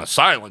 you want to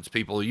silence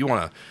people, you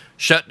want to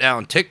shut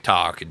down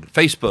TikTok and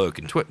Facebook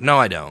and Twitter. No,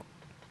 I don't.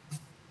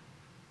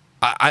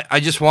 I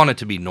just want it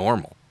to be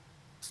normal.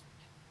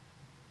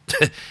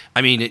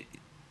 I mean,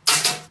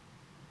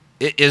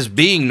 is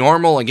being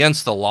normal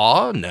against the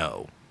law?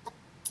 No.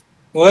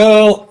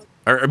 Well,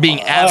 or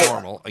being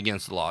abnormal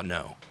against the law?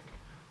 No.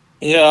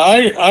 Yeah,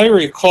 I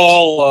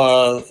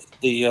recall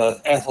the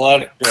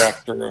athletic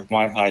director of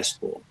my high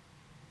school.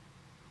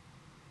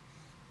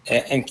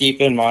 And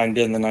keep in mind,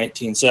 in the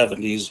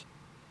 1970s,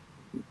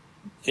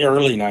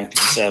 early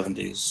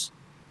 1970s,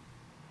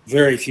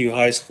 very few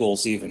high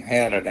schools even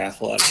had an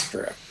athletic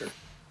director.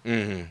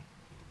 Mm-hmm.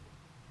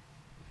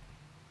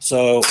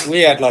 So we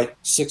had like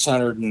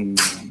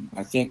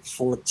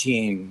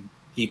 614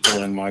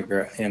 people in my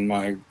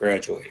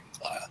graduating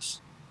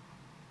class.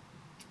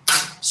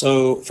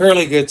 So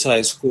fairly good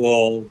sized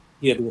school.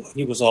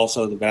 He was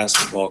also the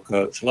basketball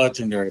coach,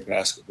 legendary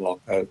basketball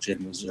coach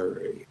in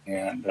Missouri,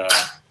 and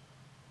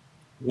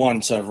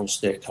won several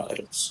state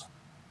titles.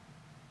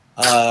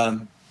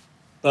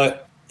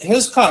 But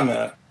his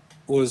comment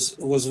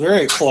was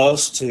very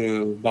close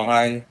to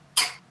my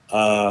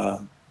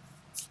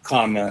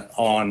comment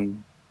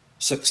on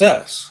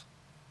success.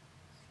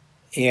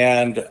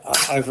 And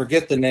I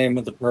forget the name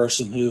of the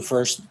person who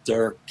first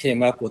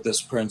came up with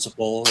this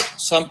principle.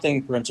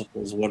 Something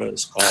principle is what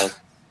it's called.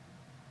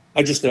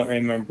 I just don't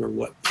remember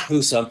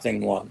who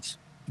something was.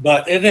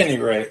 But at any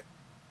rate,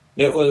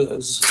 it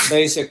was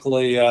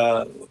basically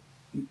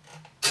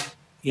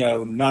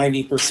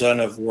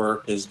 90% of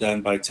work is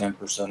done by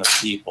 10% of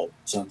people,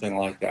 something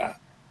like that.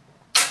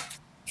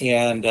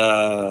 And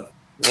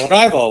what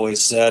I've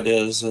always said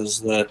is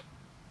that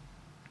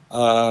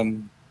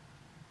 5%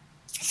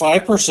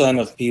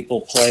 of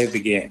people play the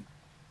game.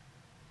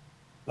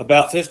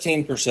 About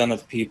 15%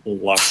 of people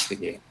watch the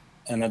game.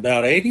 And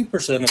about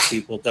 80% of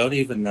people don't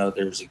even know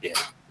there's a game.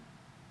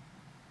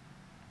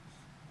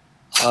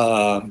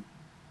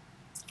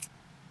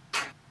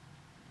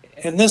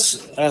 And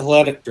this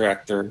athletic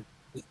director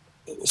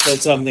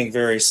said something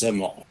very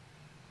similar.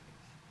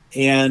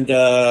 And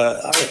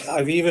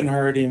I've even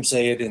heard him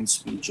say it in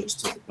speeches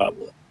to the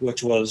public,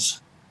 which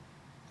was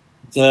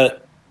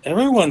that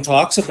everyone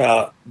talks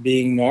about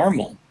being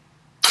normal,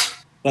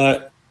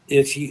 but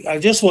I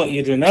just want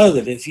you to know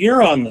that if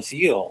you're on the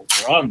field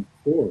or on the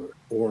court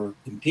or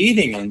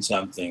competing in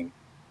something,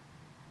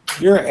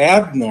 you're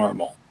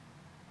abnormal.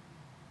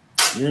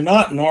 You're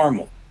not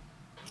normal.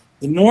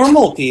 The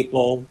normal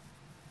people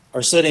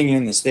are sitting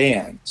in the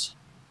stands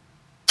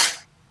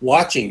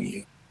watching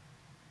you.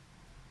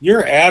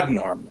 You're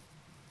abnormal.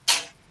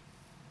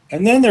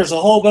 And then there's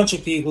a whole bunch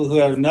of people who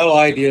have no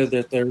idea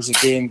that there's a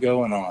game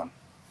going on.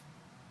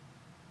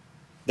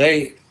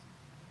 They're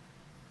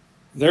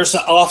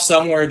off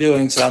somewhere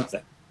doing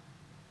something.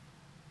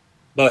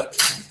 But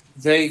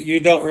you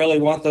don't really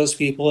want those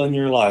people in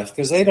your life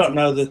because they don't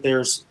know that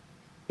there's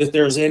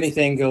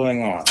anything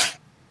going on.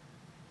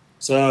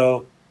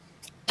 So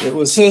it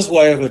was his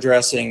way of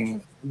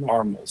addressing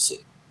normalcy,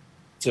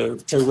 to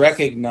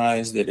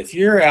recognize that if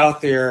you're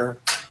out there,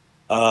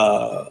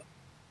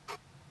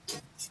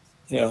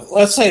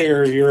 let's say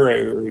you're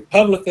a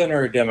Republican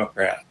or a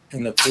Democrat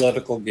in the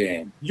political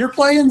game, you're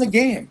playing the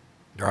game.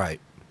 Right.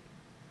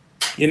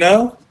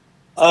 There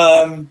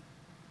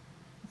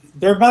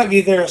might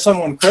be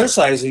someone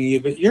criticizing you,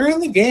 but you're in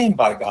the game,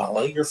 by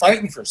golly. You're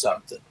fighting for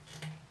something.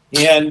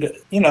 And,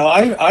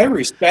 I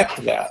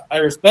respect that. I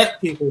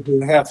respect people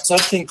who have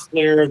something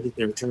clear that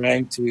they're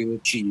trying to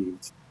achieve.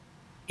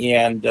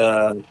 And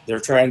they're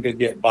trying to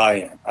get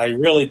buy-in. I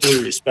really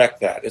do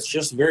respect that. It's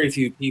just very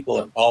few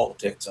people in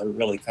politics are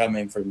really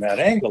coming from that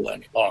angle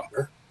any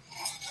longer.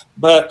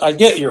 But I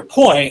get your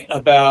point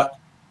about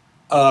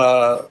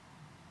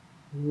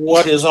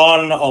what is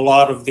on a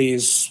lot of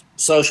these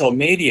social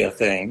media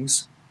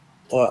things,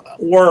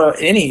 or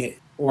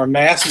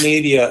mass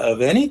media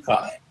of any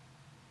kind,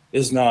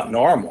 is not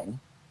normal,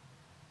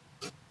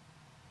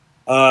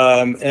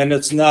 and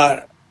it's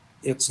not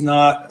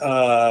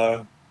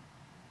a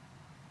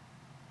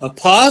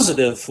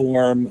positive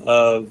form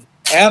of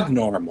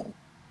abnormal.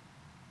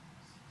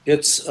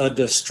 It's a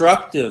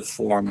destructive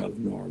form of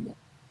normal.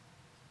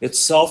 It's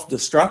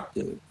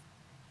self-destructive.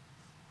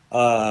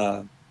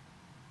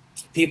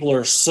 People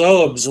are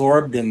so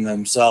absorbed in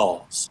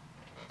themselves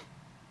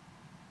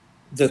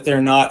that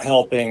they're not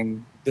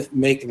helping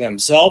make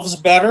themselves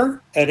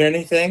better at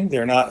anything.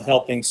 They're not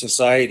helping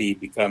society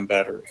become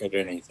better at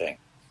anything.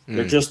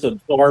 They're just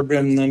absorbed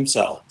in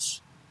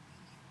themselves.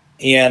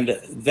 And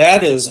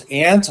that is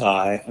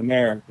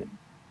anti-American.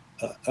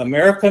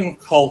 American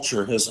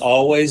culture has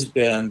always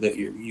been that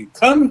you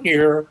come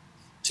here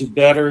to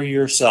better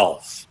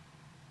yourself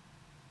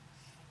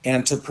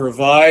and to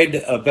provide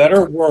a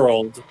better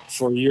world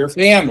for your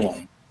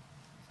family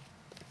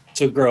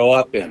to grow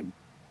up in.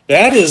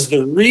 That is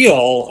the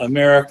real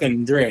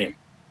American dream.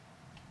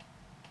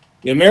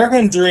 The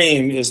American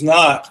dream is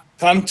not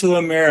come to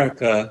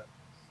America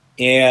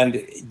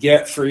and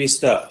get free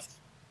stuff.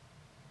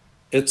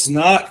 It's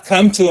not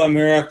come to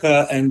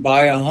America and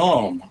buy a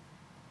home,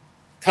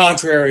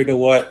 contrary to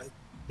what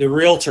the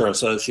realtor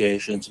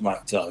associations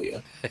might tell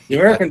you. The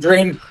American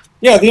dream,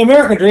 the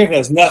American dream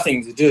has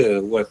nothing to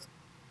do with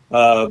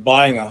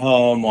buying a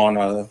home on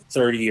a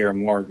 30-year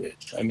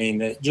mortgage. I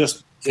mean, it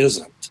just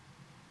isn't.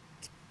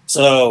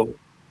 So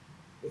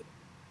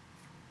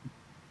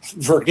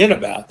forget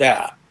about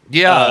that.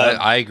 Yeah,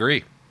 I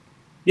agree.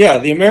 Yeah,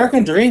 the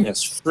American dream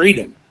is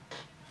freedom.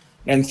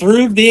 And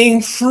through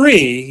being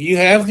free, you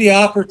have the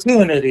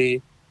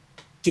opportunity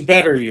to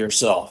better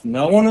yourself.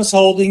 No one is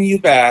holding you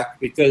back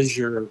because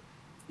you're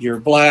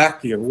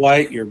black, you're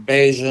white, you're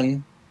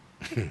Bayesian,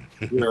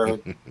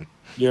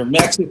 you're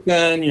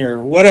Mexican, you're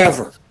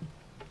whatever.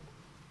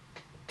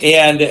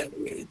 And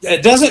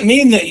it doesn't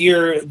mean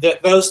that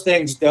those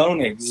things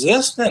don't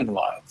exist in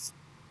life.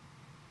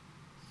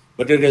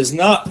 But it is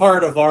not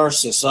part of our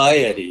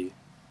society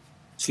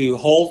to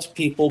hold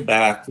people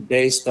back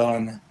based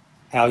on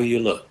how you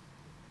look.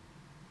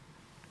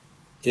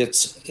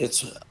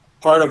 It's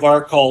part of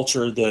our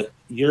culture that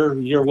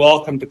you're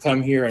welcome to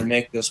come here and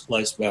make this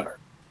place better.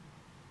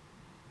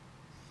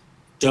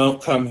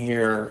 Don't come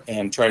here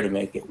and try to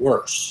make it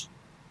worse.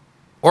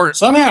 Or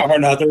somehow or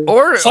another.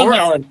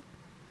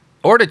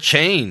 Or to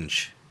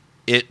change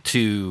it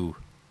to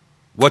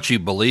what you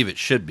believe it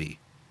should be.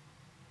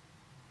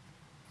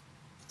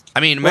 I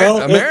mean,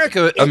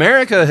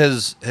 America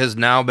has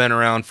now been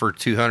around for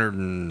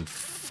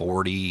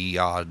 240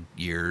 odd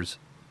years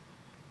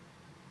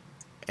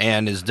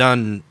and has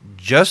done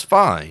just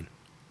fine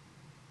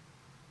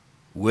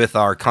with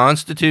our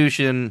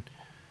Constitution,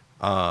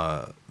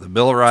 the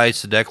Bill of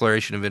Rights, the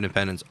Declaration of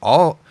Independence.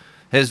 All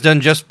has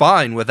done just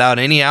fine without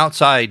any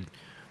outside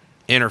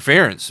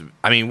interference.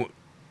 I mean,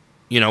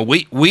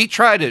 we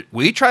tried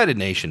a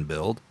nation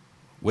build,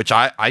 which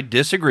I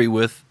disagree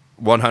with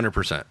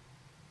 100%.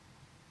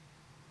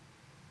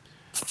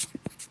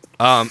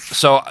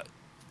 So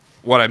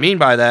what I mean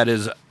by that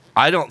is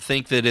I don't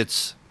think that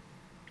it's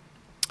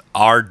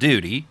our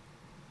duty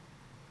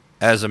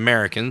as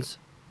Americans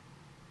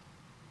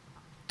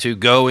to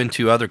go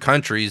into other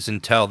countries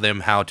and tell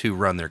them how to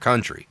run their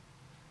country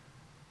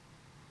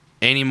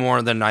any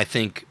more than I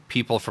think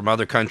people from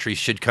other countries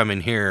should come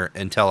in here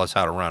and tell us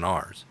how to run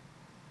ours.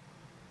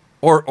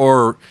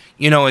 Or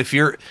if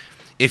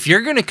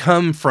you're going to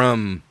come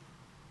from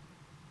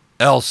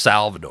El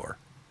Salvador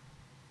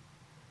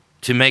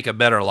to make a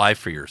better life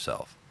for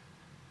yourself.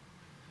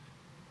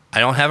 I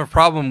don't have a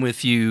problem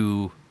with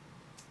you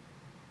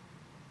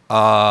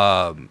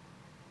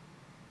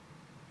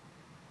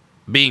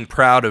being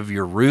proud of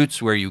your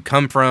roots, where you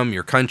come from,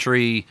 your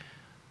country,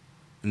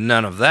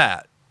 none of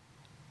that.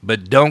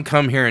 But don't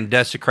come here and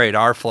desecrate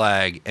our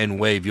flag and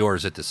wave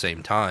yours at the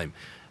same time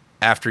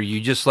after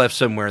you just left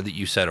somewhere that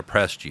you said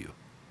oppressed you.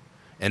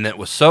 And that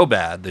was so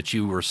bad that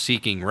you were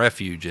seeking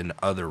refuge in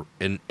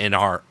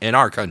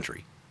our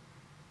country.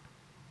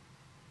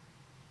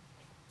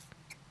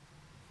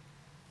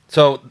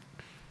 So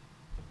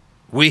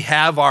we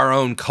have our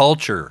own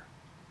culture.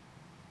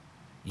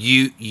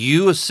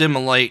 You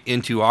assimilate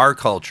into our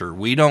culture.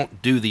 We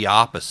don't do the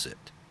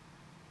opposite.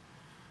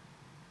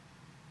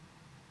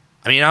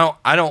 I mean,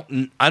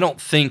 I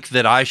don't think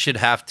that I should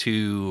have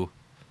to,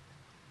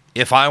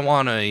 if I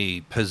want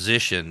a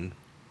position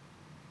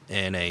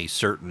in a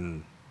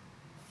certain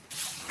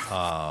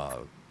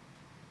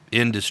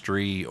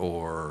industry,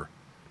 or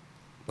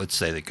let's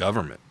say the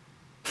government,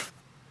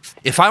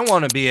 if I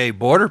want to be a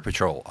border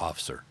patrol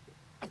officer,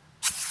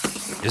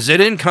 is it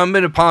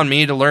incumbent upon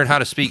me to learn how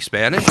to speak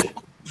Spanish?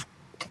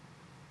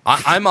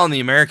 I'm on the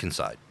American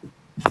side.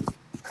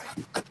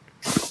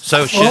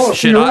 So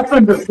should you're I? up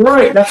in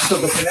Detroit next to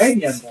the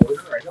Canadian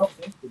border. I don't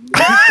think you need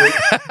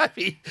to. I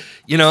mean,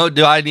 you know,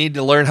 do I need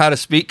to learn how to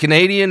speak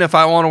Canadian if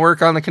I want to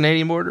work on the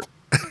Canadian border?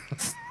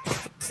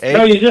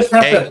 No, you just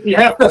have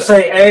to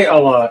say a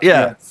lot.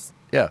 Yeah.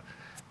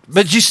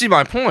 But you see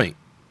my point.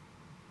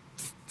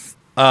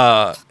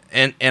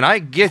 And I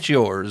get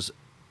yours,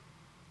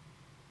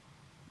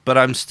 but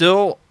I'm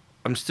still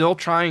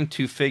trying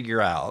to figure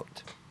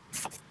out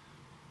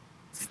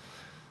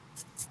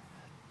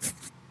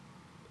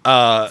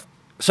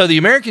so the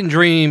American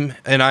dream,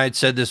 and I had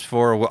said this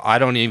before, I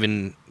don't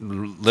even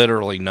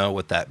literally know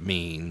what that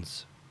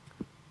means.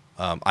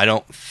 I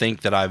don't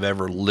think that I've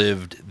ever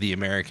lived the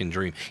American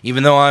dream.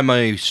 Even though I'm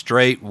a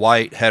straight,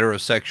 white,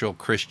 heterosexual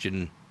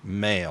Christian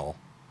male,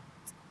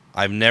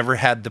 I've never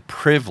had the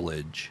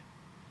privilege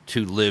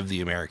to live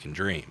the American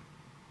dream.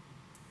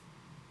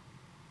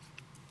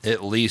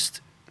 At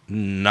least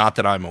not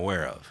that I'm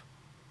aware of.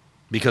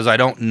 Because I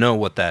don't know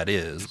what that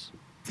is.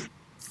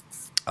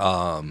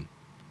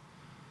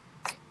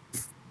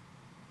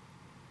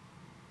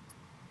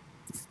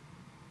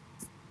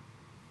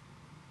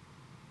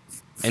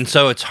 And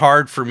so it's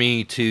hard for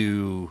me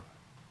to,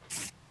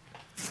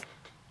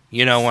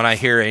 you know, when I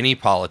hear any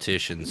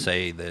politician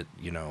say that,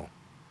 you know,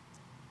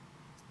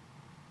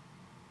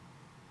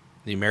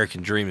 the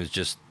American dream is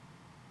just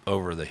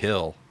over the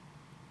hill.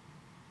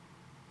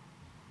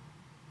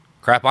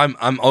 Crap,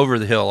 I'm over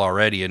the hill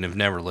already and have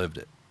never lived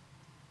it.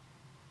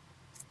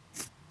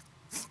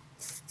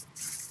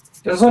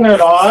 Isn't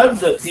it odd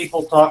that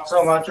people talk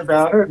so much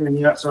about it and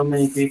yet so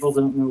many people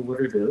don't know what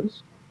it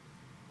is?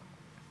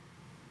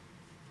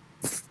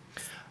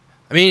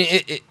 I mean,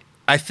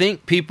 I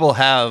think people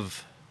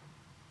have,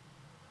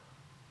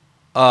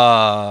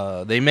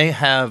 they may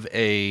have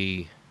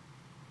a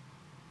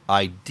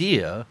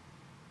idea,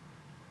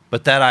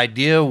 but that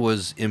idea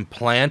was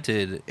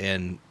implanted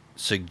and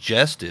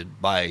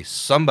suggested by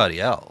somebody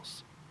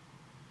else.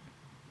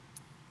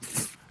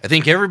 I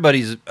think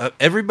everybody's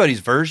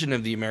version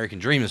of the American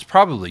dream is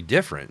probably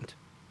different.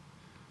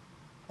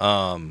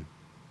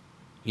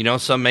 You know,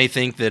 some may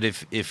think that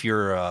if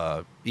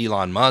you're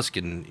Elon Musk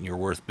and you're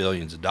worth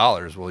billions of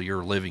dollars, well,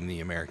 you're living the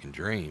American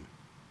dream.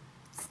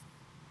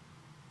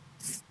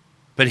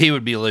 But he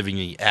would be living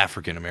the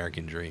African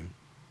American dream.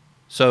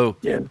 So,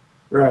 yeah,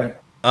 right.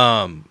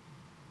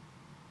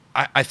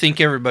 I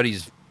think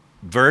everybody's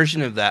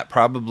version of that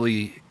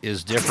probably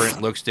is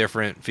different, looks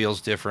different,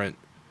 feels different.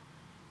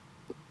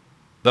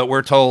 But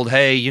we're told,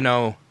 hey, you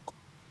know,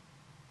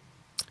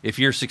 if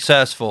you're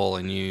successful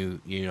and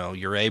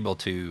you're able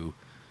to,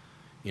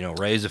 you know,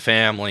 raise a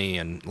family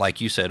and, like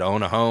you said,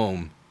 own a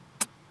home,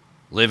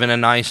 live in a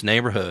nice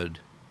neighborhood,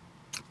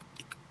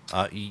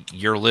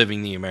 you're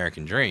living the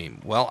American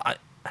dream. Well,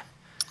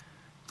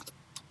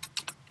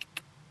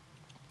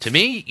 to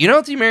me, you know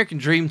what the American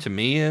dream to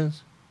me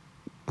is?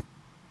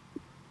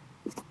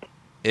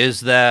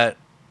 Is that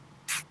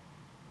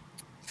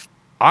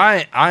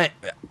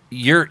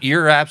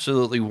you're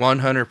absolutely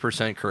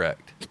 100%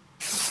 correct.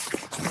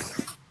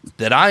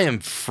 That I am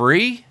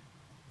free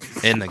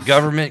and the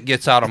government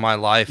gets out of my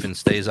life and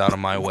stays out of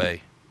my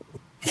way.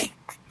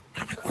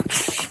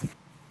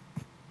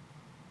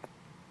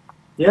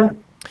 Yeah.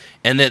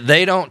 And that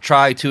they don't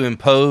try to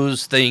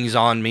impose things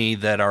on me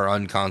that are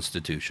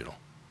unconstitutional.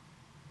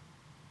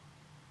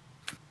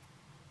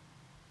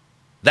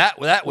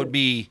 That would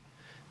be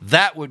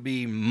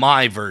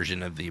my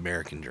version of the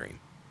American dream.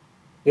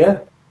 Yeah.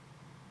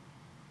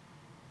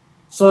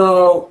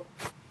 So,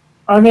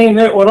 I mean,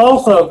 it would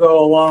also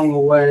go a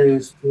long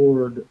ways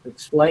toward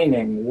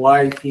explaining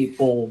why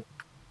people,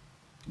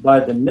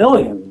 by the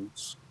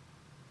millions,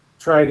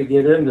 try to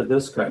get into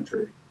this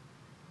country.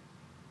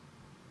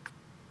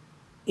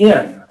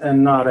 In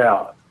and not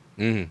out.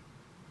 Mm-hmm.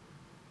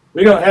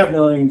 We don't have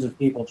millions of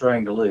people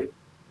trying to leave.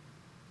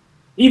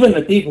 Even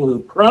the people who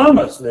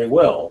promise they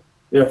will,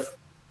 if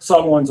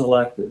someone's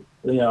elected,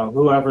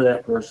 whoever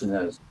that person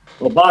is.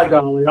 Well, by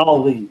golly,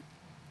 I'll leave.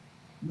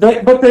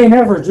 But they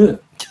never do.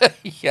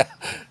 Yeah.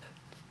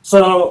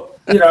 So,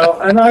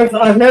 and I've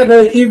had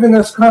even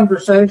this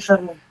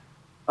conversation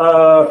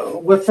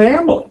with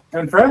family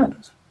and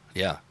friends.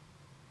 Yeah.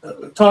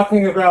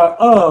 Talking about,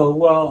 oh,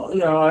 well,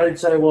 I'd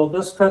say, well,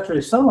 this country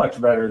is so much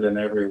better than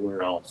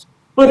everywhere else.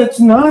 But it's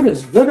not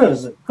as good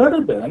as it could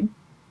have been.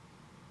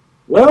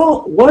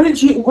 Well, what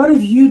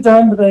have you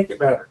done to make it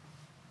better?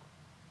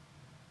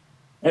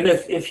 And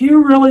if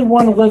you really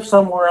want to live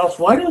somewhere else,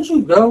 why don't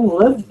you go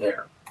live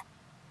there?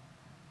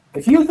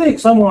 If you think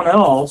someone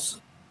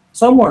else,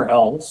 somewhere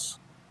else,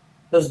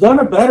 has done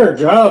a better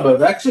job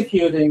of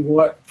executing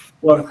what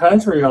a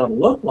country ought to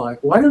look like,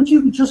 why don't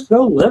you just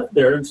go live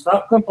there and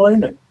stop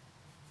complaining?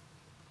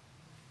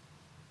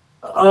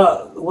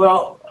 I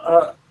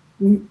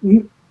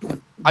mean,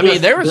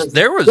 there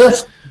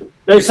was.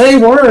 They say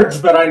words,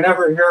 but I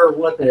never hear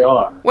what they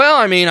are. Well,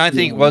 I mean, I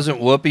think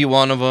wasn't Whoopi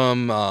one of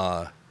them?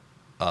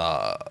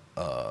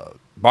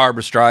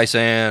 Barbara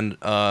Streisand,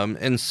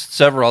 and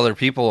several other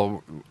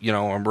people.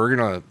 And we're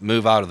gonna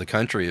move out of the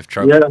country if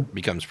Trump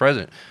becomes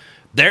president.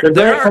 The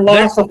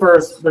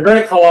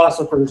great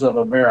philosophers of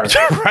America,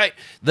 right?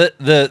 The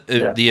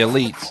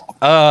elites.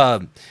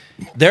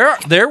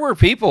 There were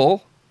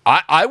people.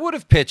 I would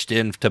have pitched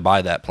in to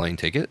buy that plane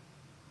ticket.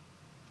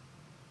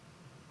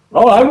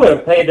 Oh, I would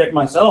have paid it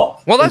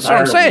myself. Well, that's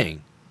entirely. What I'm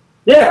saying.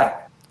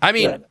 Yeah. I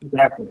mean,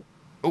 exactly.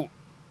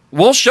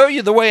 We'll show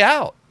you the way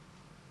out.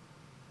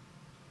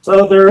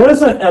 So there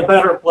isn't a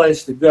better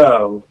place to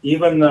go,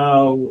 even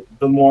though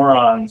the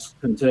morons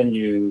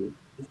continue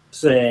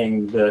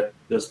saying that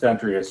this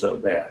country is so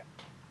bad.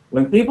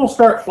 When people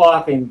start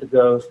flocking to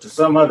go to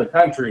some other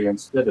country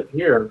instead of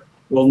here,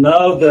 we'll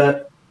know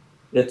that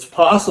it's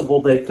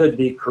possible they could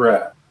be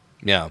correct.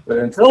 Yeah. But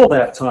until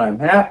that time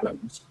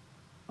happens,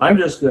 I'm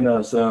just going to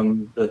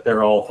assume that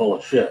they're all full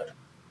of shit.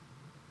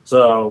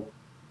 So,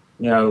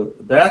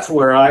 that's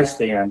where I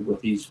stand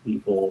with these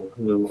people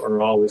who are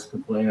always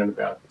complaining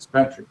about this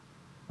country.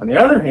 On the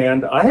other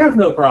hand, I have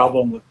no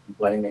problem with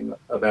complaining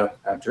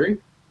about the country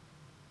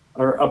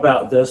or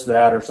about this,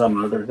 that, or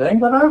some other thing,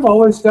 but I've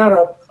always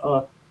got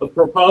a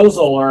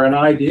proposal or an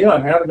idea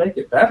on how to make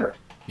it better.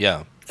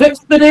 Yeah. Fix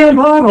the damn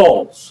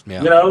potholes.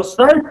 Yeah.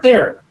 Start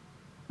there.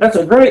 That's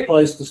a great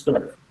place to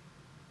start.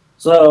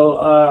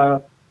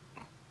 So,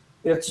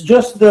 it's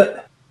just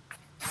that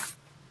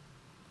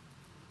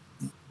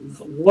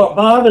what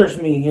bothers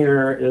me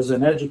here is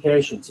an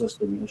education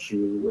system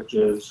issue, which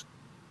is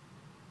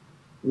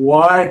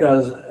why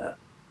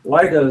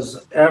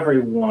does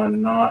everyone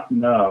not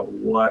know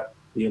what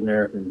the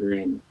American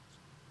dream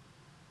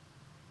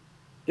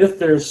is? If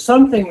there's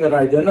something that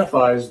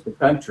identifies the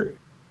country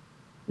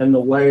in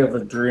the way of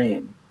a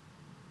dream,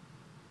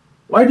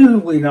 why do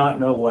we not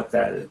know what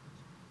that is?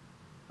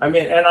 I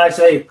mean, and I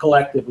say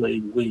collectively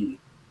we,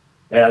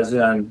 as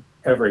in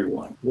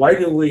everyone. Why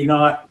do we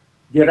not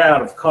get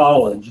out of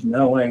college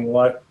knowing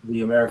what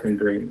the American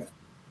dream is?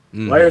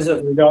 Why is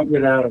it we don't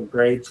get out of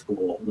grade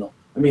school? No.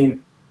 I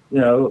mean,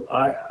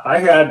 I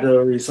had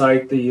to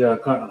recite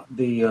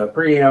the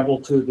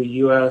preamble to the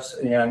U.S.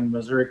 and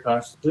Missouri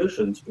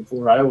Constitutions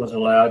before I was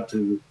allowed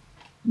to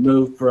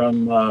move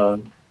from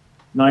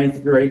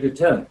 9th grade to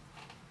 10th.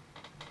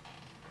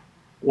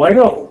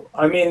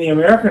 The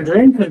American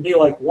dream can be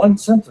like one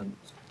sentence.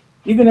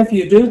 Even if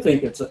you do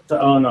think it's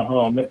to own a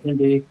home, it can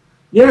be,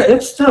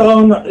 it's to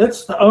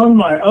own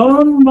my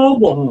own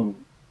mobile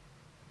home.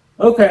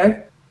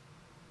 Okay,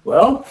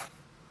 well,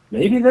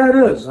 maybe that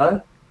is.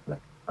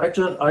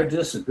 I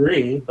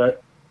disagree,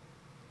 but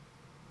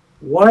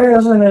why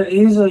isn't it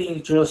easy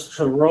just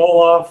to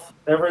roll off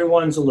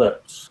everyone's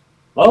lips?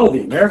 Oh,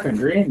 the American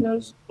dream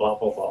is blah,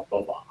 blah, blah,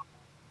 blah, blah.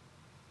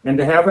 And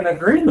to have an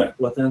agreement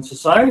within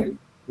society,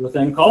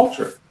 within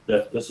culture,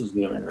 that this is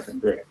the American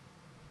dream.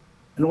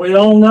 And we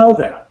all know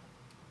that.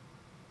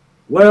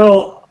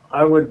 Well,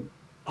 I would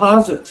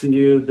posit to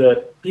you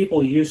that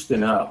people used to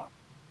know.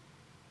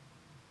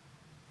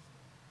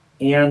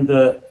 And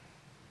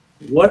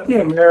what the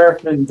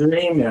American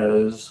dream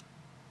is,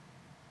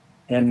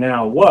 and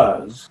now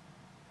was,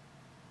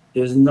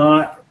 is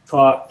not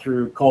taught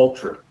through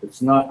culture.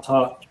 It's not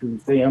taught through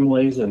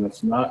families, and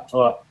it's not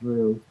taught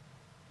through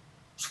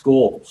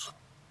schools.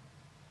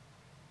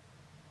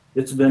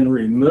 It's been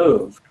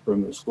removed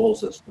from the school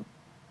system.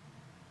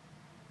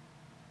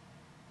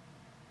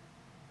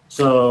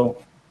 So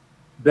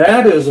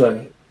that is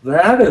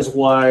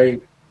why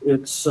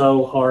it's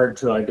so hard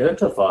to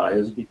identify,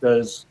 is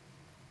because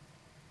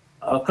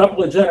a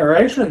couple of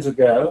generations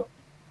ago,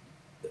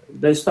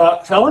 they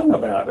stopped telling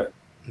about it.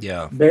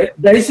 Yeah.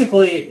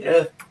 Basically,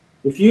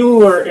 if you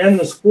were in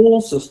the school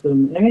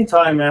system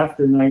anytime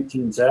after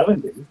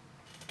 1970,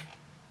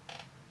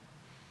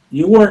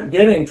 you weren't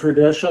getting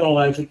traditional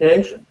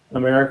education,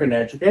 American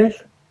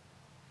education.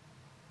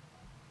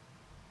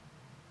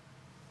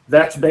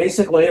 That's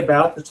basically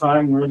about the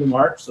time where the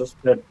Marxists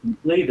had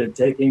completed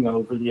taking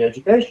over the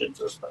education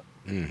system.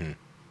 Mm-hmm.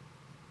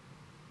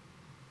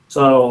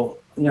 So,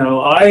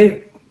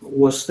 I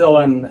was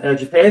still in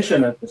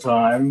education at the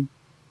time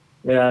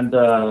and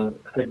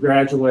had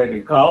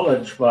graduated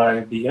college by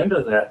the end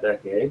of that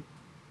decade.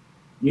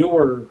 You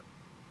were,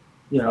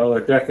 a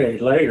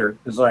decade later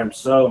because I'm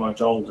so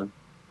much older.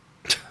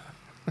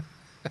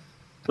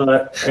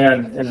 But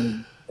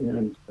and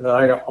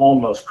I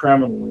almost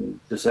criminally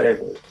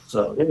disabled.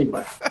 So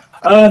anyway,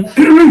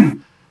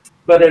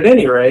 but at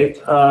any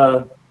rate,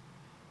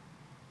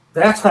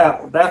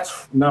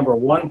 that's number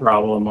one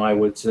problem I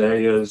would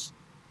say is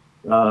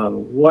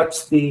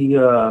what's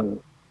the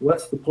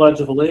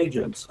Pledge of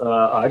Allegiance?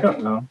 I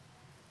don't know.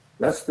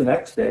 That's the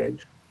next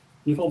stage.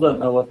 People don't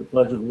know what the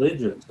Pledge of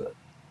Allegiance is.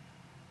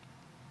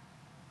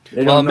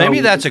 Well,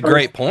 maybe that's a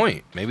great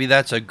point. Maybe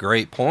that's a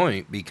great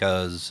point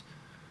because,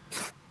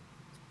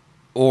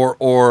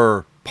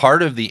 or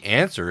part of the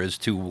answer as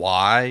to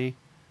why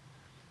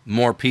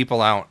more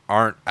people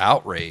aren't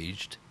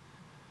outraged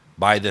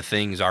by the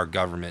things our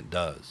government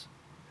does,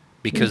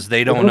 because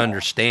they don't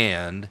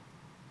understand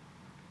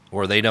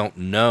or they don't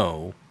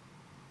know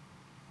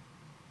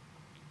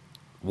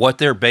what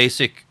their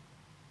basic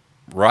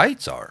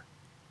rights are.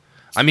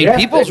 I mean,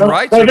 people's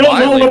rights are violated. They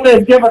don't know what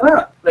they've given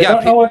up. They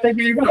don't know what they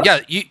gave up. Yeah,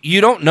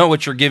 you don't know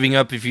what you're giving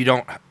up if you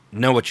don't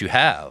know what you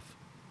have.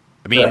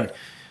 I mean,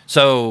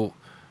 so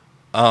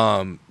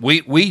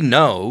we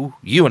know,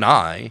 you and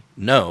I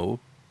know,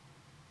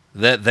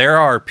 that there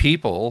are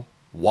people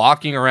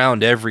walking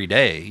around every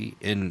day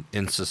in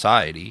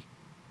society,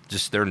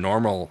 just their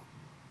normal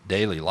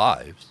daily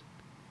lives,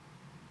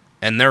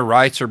 and their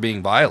rights are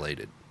being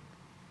violated.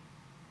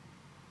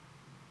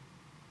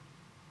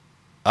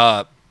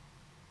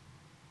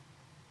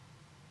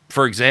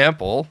 For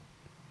example,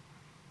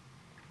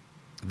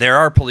 there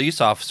are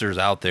police officers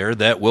out there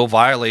that will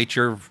violate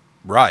your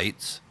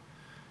rights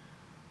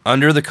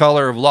under the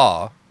color of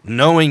law,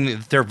 knowing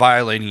that they're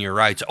violating your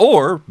rights,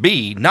 or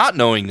B, not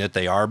knowing that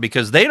they are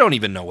because they don't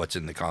even know what's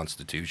in the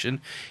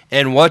Constitution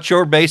and what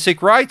your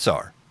basic rights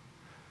are.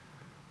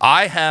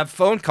 I have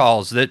phone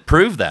calls that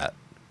prove that.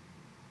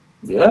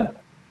 Yeah.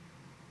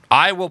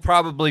 I will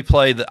probably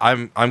play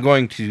I'm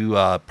going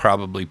to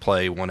probably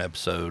play one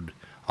episode.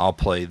 I'll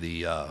play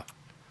the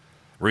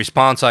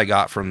response I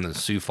got from the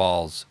Sioux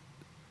Falls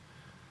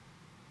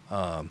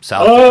South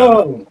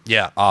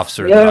Dakota,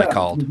 officer that I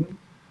called.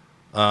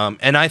 Mm-hmm.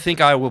 And I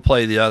think I will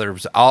play the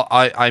others.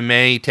 I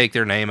may take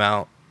their name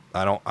out.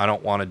 I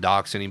don't want to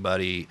dox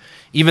anybody,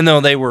 even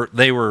though they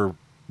were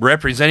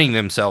representing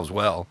themselves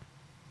well.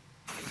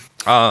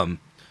 And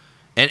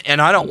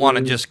I don't want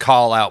to just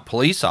call out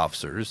police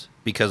officers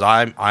because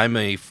I'm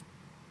a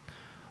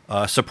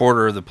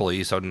supporter of the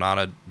police. I'm not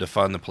a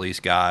defund the police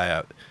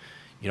guy.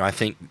 I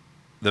think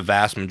the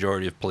vast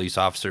majority of police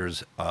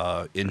officers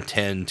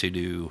intend to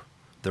do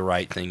the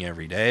right thing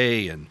every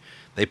day, and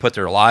they put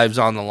their lives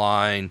on the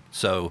line.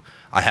 So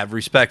I have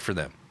respect for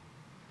them.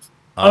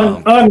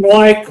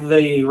 Unlike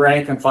the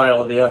rank and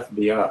file of the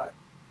FBI.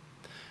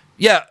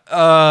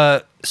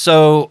 Yeah.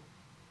 So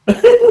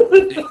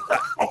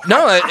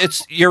no,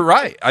 you're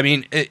right. I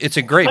mean, it's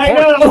a great point.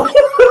 I know.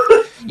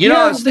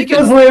 I was thinking,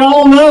 because we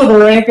all know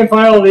the rank and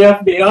file of the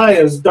FBI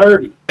is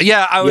dirty.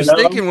 Yeah, I was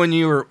thinking when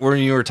you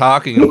were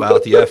talking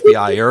about the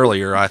FBI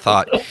earlier, I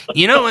thought,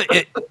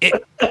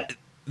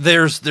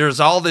 there's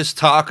all this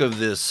talk of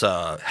this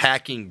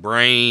hacking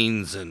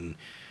brains and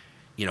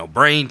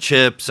brain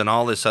chips and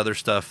all this other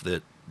stuff,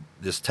 that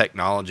this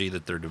technology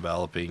that they're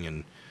developing,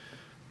 and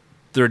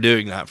they're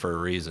doing that for a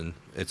reason.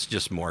 It's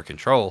just more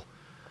control.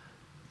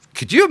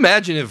 Could you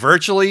imagine if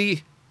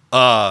virtually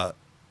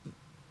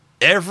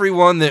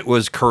everyone that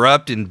was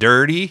corrupt and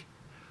dirty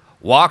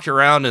walked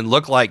around and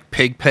looked like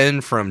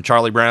Pigpen from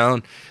Charlie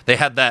Brown? They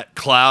had that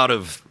cloud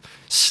of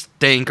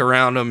stink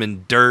around them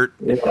and dirt.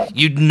 Yeah.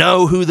 You'd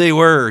know who they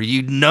were.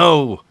 You'd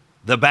know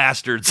the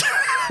bastards.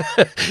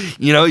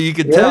 You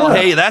could tell,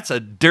 hey, that's a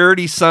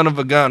dirty son of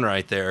a gun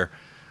right there.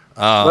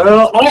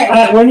 Well,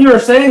 when you were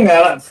saying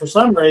that, for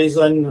some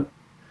reason,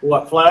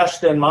 what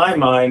flashed in my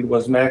mind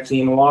was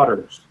Maxine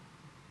Waters.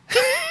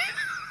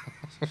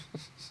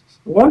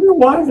 Wonder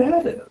why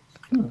that is.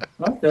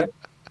 Okay.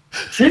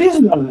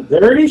 She's not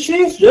dirty.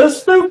 She's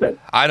just stupid.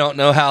 I don't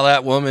know how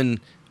that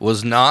woman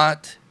was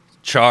not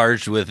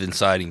charged with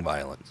inciting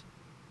violence.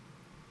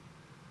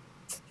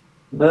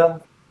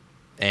 Well,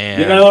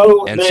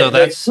 and so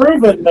that's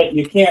proven that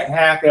you can't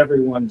hack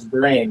everyone's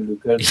brain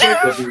because they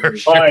could be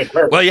fired.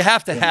 Well, you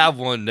have to have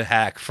one to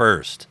hack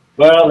first.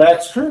 Well,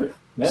 that's true.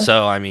 Yeah.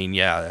 So I mean,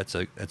 that's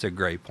a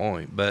great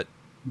point. But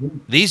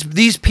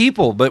these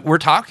people, but we're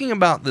talking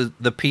about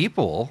the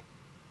people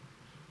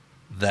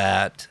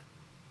that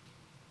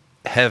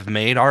have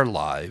made our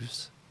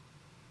lives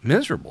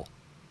miserable.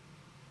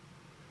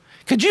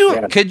 Could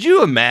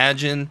you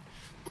imagine?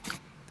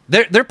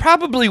 There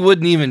probably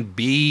wouldn't even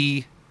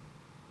be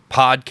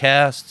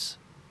podcasts.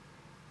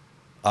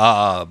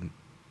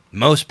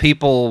 Most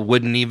people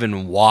wouldn't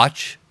even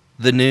watch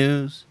the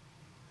news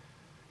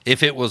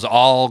if it was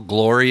all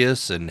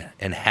glorious and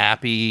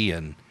happy,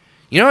 and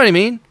you know what I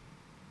mean?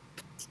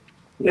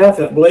 Yeah, if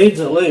it bleeds,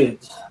 it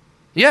leads.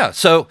 Yeah,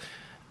 so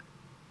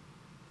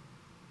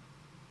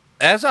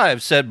as I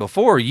have said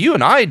before, you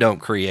and I don't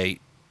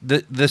create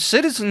the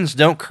citizens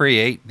don't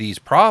create these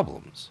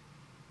problems.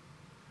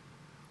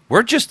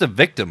 We're just a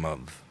victim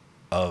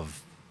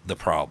of the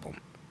problem.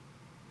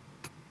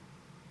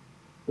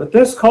 But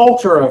this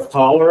culture of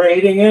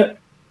tolerating it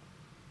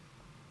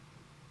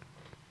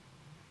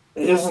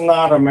is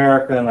not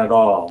American at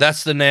all.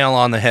 That's the nail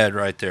on the head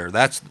right there.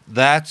 That's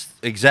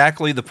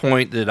exactly the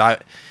point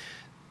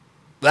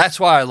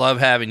that's why I love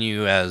having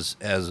you as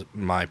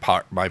my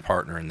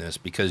partner in this,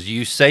 because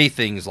you say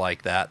things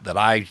like that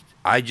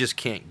I just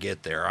can't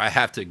get there. I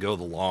have to go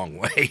the long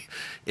way,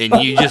 and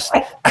you just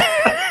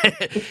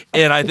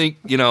and I think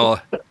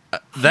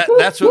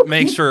that's what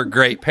makes her a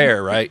great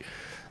pair, right?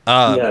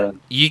 Yeah.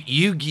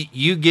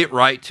 You get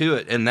right to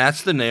it, and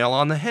that's the nail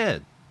on the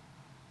head.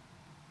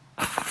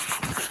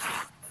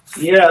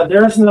 Yeah,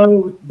 there's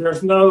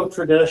no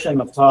tradition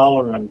of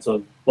tolerance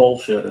of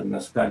bullshit in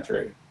this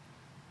country.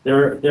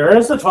 There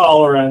is a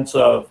tolerance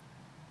of,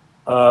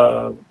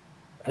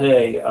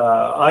 hey,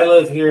 I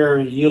live here,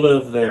 you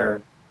live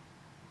there.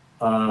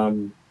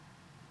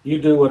 You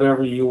do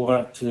whatever you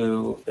want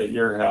to at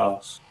your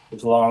house,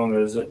 as long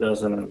as it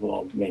doesn't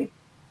involve me.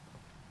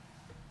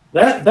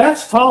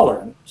 That's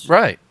tolerance,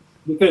 Right.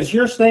 because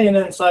you're staying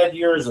inside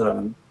your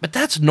zone. But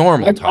that's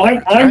normal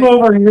tolerance, I'm right?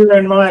 over here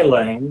in my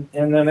lane,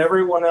 and then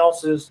everyone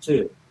else is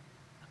too.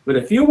 But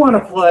if you want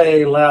to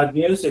play loud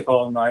music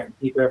all night and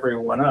keep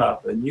everyone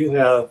up, and you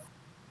have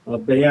a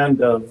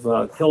band of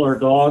killer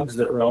dogs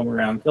that roam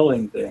around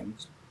killing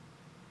things,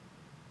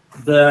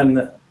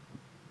 then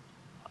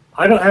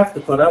I don't have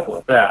to put up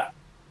with that.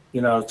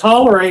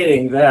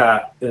 Tolerating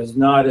that is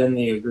not in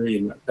the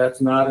agreement.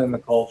 That's not in the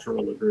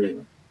cultural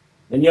agreement.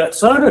 And yet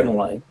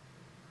suddenly,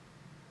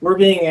 we're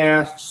being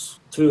asked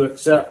to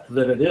accept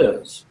that it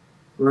is.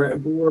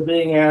 We're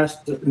being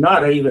asked,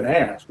 not even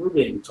asked, we're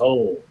being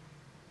told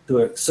to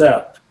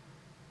accept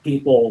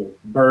people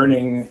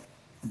burning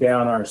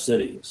down our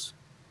cities,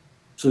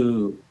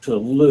 to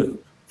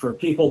loot, for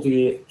people to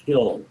get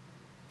killed,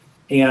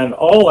 and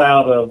all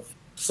out of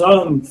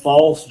some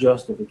false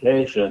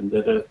justification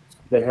that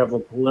they have a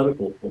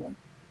political point.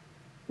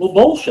 Well,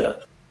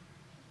 bullshit.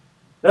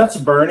 That's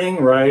burning,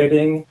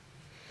 rioting,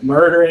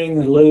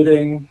 murdering,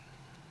 looting.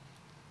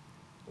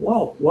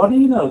 Well, what do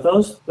you know?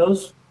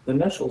 Those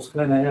initials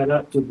kind of add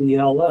up to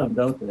BLM,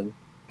 don't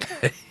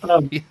they?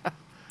 Yeah.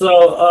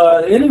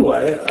 So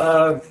anyway,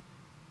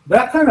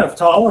 that kind of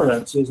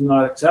tolerance is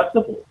not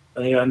acceptable,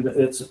 and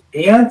it's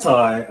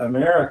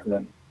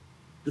anti-American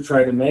to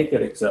try to make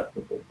it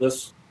acceptable.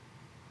 Is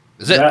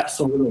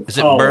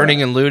it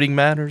burning and looting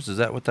matters? Is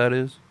that what that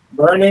is?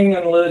 Burning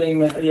and looting,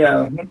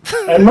 yeah,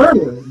 and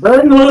murder.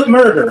 Burn, loot,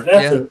 murder.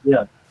 That's it.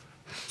 Yeah.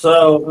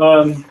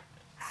 So,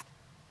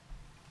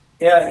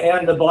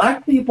 and the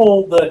black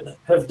people that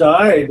have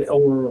died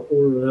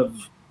or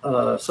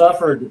have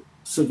suffered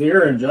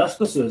severe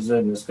injustices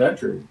in this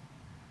country,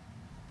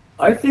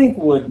 I think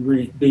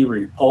would be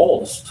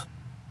repulsed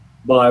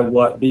by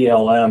what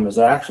BLM is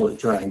actually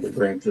trying to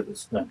bring to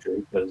this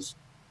country, because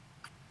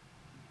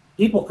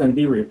people can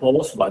be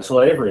repulsed by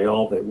slavery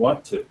all they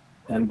want to,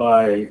 and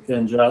by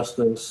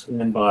injustice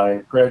and by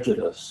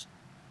prejudice.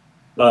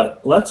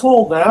 But let's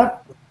hold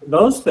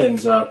those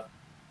things up,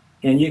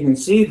 and you can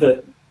see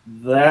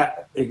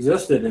that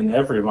existed in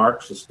every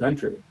Marxist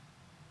country.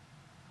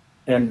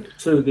 And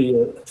to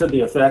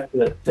the effect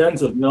that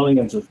tens of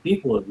millions of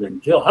people have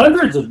been killed,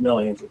 hundreds of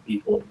millions of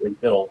people have been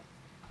killed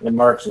in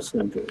Marxist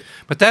countries.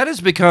 But that has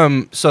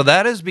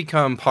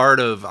become part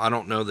of. I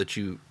don't know that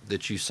you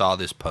saw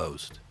this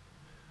post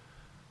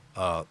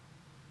of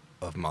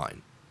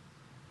mine.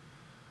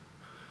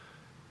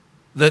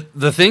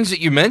 The things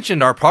that you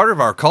mentioned are part of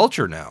our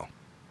culture now.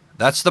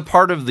 That's the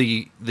part of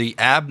the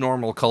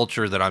abnormal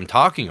culture that I'm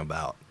talking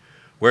about,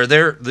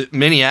 where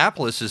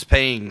Minneapolis is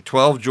paying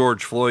 12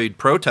 George Floyd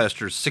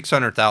protesters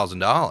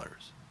 $600,000.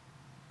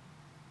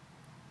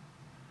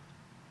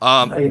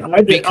 I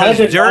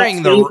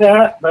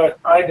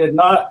did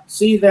not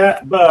see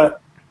that,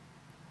 but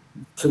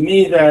to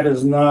me, that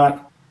is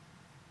not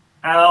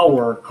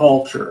our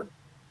culture.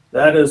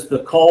 That is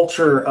the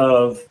culture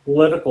of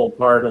political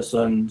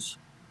partisans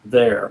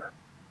there.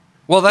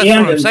 Well, that's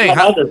and what I'm saying.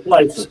 Other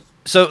places.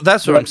 So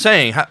that's what I'm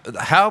saying.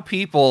 How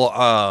people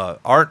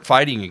aren't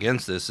fighting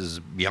against this is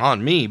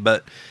beyond me.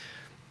 But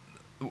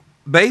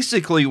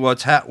basically, what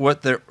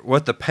the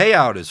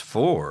payout is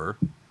for,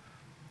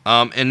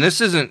 and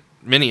this isn't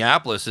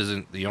Minneapolis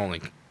isn't the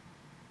only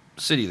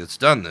city that's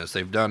done this.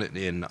 They've done it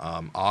in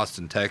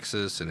Austin,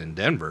 Texas, and in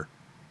Denver.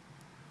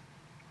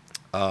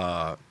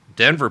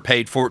 Denver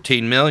paid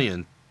 $14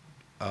 million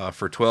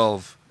for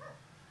 12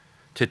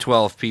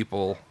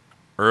 people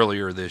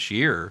earlier this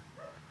year.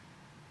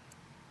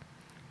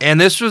 And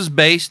this was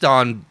based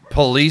on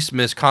police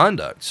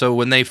misconduct. So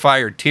when they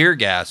fired tear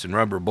gas and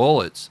rubber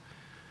bullets,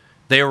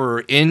 they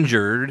were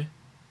injured.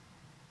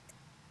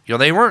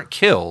 They weren't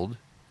killed.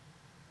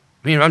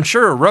 I mean, I'm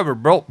sure a rubber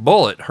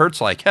bullet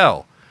hurts like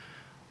hell.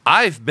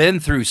 I've been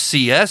through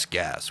CS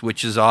gas,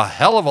 which is a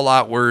hell of a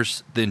lot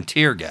worse than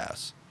tear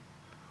gas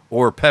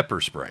or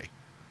pepper spray.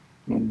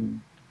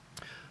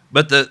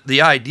 But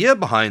the idea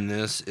behind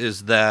this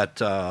is that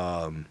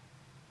so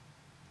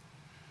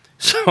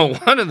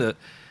one of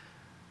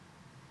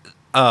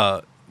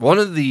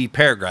the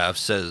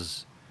paragraphs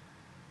says,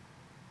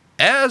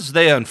 as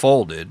they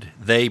unfolded,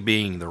 they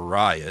being the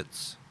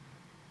riots,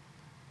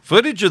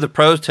 footage of the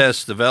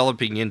protests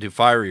developing into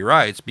fiery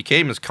riots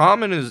became as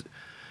common as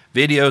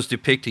videos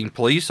depicting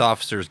police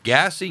officers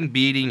gassing,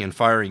 beating, and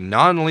firing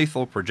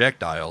non-lethal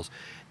projectiles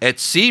at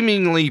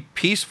seemingly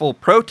peaceful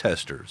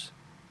protesters.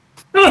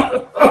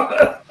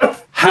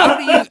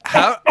 How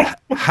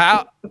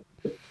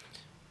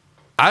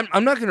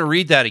I'm not going to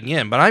read that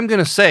again, but I'm going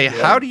to say,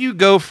 how do you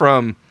go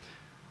from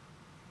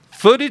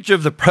footage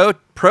of the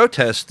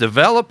protests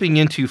developing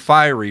into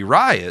fiery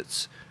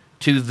riots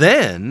to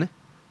then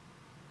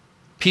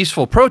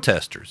peaceful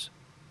protesters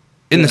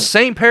in the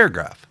same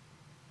paragraph?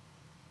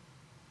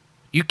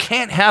 You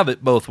can't have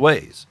it both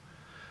ways.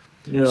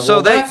 Yeah,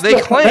 So they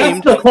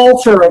claimed that's the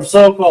culture of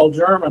so-called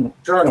German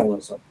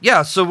journalism.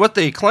 Yeah, so what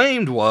they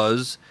claimed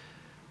was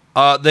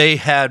they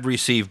had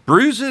received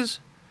bruises,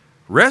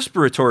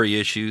 respiratory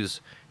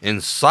issues,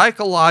 and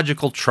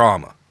psychological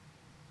trauma.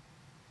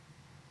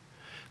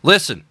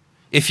 Listen,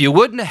 if you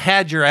wouldn't have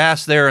had your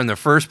ass there in the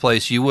first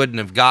place, you wouldn't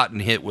have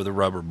gotten hit with a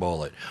rubber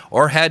bullet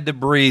or had to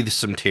breathe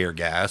some tear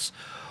gas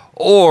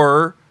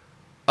or,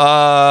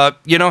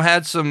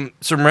 had some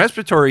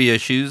respiratory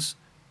issues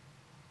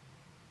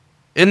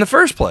in the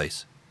first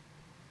place.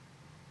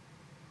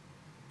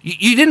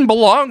 You didn't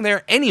belong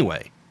there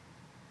anyway.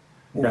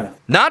 Yeah.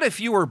 Not if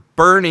you were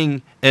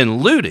burning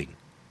and looting.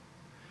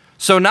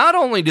 So not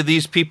only do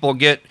these people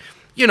get,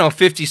 $50,000,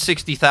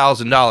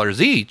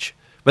 $60,000 each,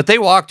 but they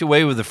walked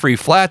away with a free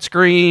flat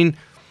screen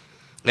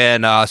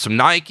and some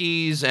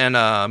Nikes and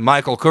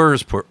Michael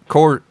Kors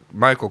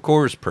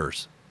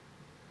purse.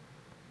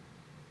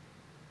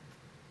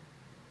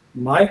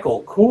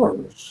 Michael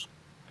Kors.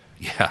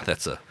 Yeah,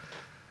 it's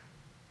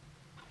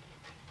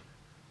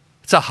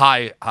a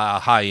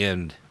high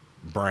end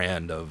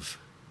brand of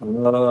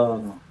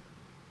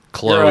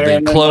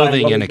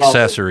clothing and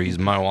accessories.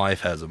 My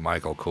wife has a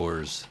Michael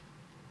Kors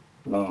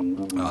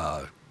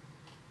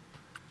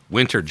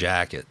winter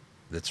jacket.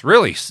 It's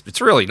really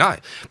nice.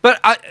 But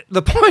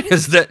the point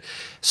is that,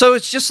 so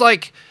it's just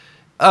like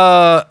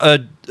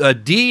a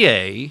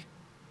DA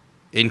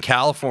in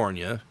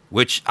California,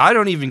 which I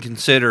don't even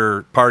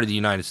consider part of the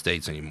United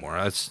States anymore.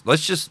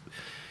 Let's just,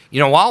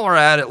 while we're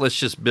at it, let's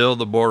just build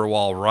the border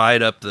wall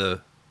right up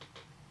the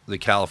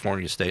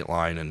California state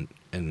line.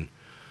 And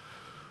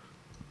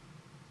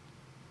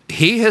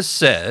he has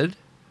said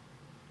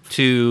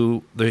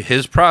to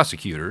his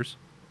prosecutors,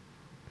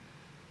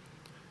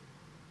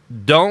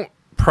 don't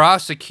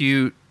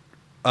prosecute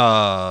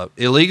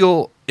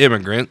illegal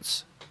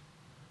immigrants.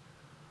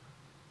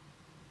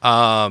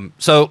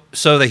 So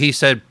that he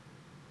said,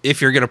 if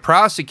you're going to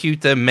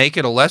prosecute them, make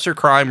it a lesser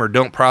crime or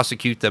don't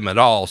prosecute them at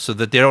all, so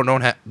that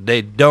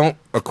they don't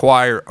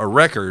acquire a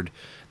record,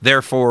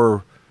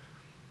 therefore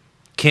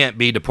can't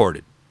be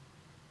deported.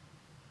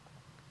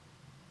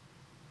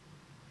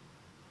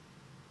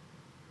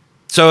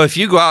 So if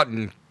you go out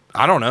and,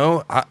 I don't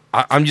know,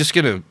 I'm just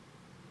going to,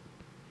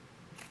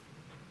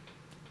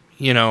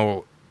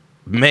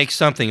 make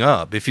something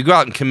up. If you go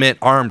out and commit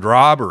armed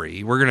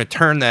robbery, we're going to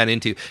turn that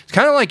into, it's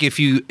kind of like if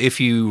you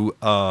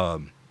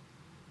run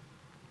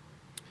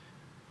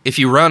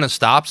a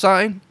stop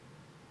sign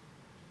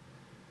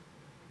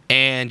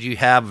and you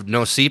have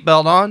no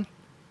seatbelt on,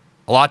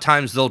 a lot of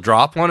times they'll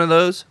drop one of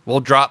those. We'll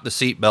drop the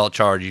seatbelt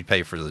charge you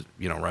pay for the,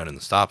 running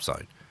the stop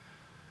sign.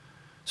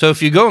 So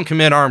if you go and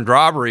commit armed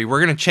robbery,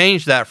 we're going to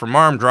change that from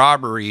armed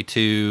robbery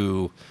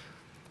to,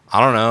 I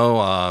don't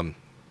know,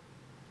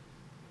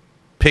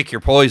 pick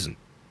your poison.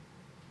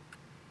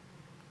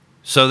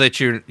 So that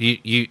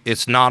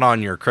it's not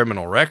on your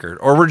criminal record,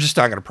 or we're just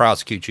not going to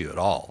prosecute you at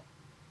all.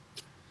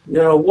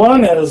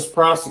 One is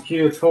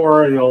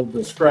prosecutorial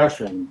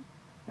discretion,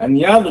 and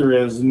the other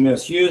is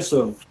misuse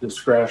of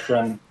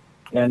discretion,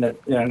 and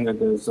it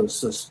is a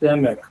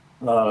systemic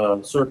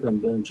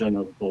circumvention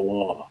of the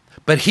law.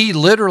 But he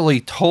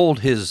literally told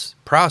his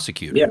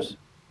prosecutors.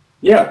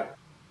 Yeah.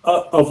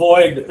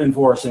 Avoid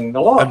enforcing the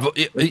law.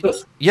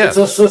 Yes. It's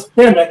a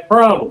systemic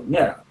problem,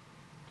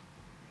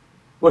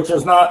 which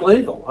is not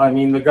legal. I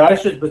mean, the guy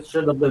should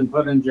have been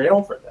put in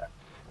jail for that.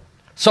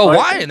 So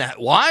why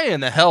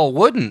in the hell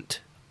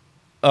wouldn't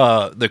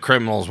the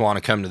criminals want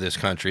to come to this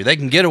country? They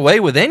can get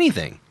away with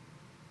anything.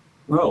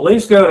 Well, at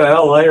least go to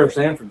L.A. or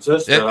San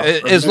Francisco.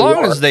 As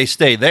long as they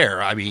stay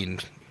there, I mean,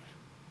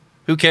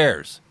 who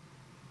cares?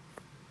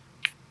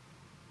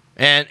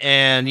 And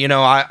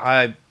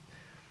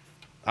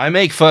I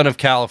make fun of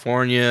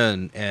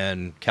California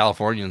and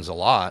Californians a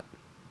lot.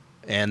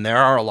 And there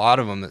are a lot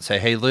of them that say,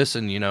 hey,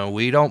 listen,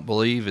 we don't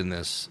believe in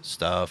this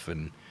stuff.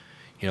 And,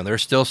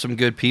 there's still some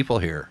good people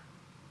here.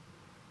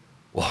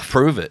 Well,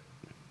 prove it.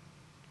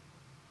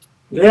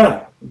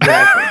 Yeah,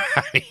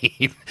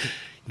 exactly.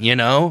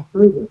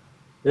 Prove it.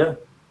 Yeah.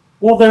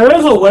 Well, there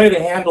is a way to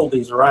handle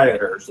these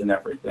rioters and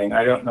everything.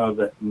 I don't know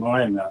that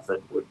my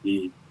method would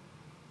be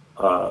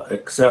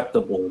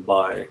acceptable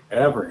by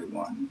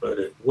everyone, but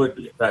it would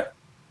be effective.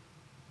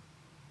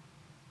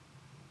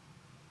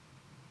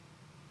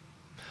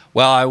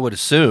 Well, I would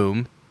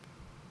assume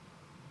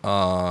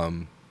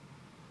that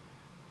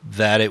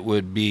it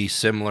would be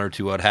similar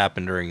to what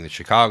happened during the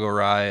Chicago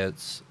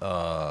riots,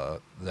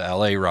 the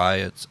LA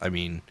riots. I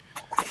mean,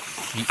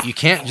 you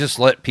can't just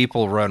let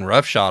people run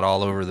roughshod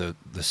all over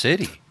the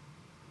city.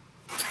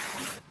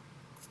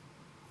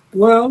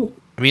 Well,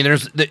 I mean,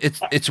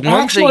 it's one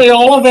actually, thing.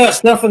 all of that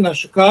stuff in the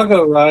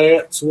Chicago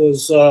riots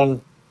was,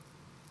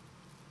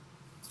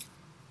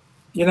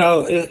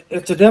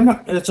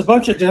 it's a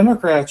bunch of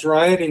Democrats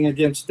rioting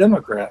against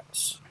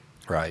Democrats,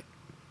 Right.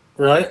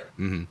 right?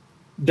 Mm-hmm.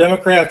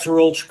 Democrats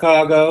ruled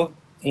Chicago,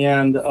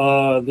 and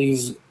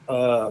these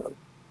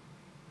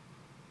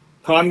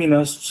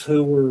communists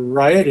who were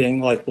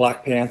rioting, like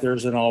Black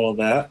Panthers and all of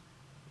that,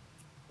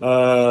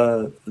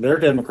 they're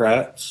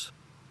Democrats.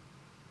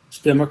 It's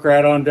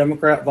Democrat on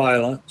Democrat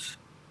violence.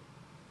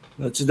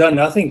 It's done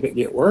nothing but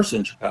get worse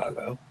in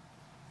Chicago.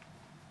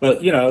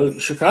 But,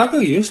 Chicago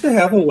used to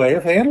have a way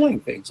of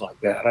handling things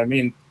like that. I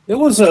mean, it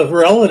was a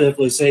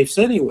relatively safe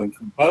city when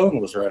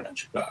Capone was running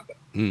Chicago.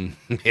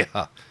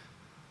 Yeah.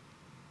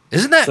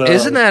 Isn't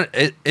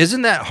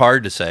that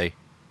hard to say?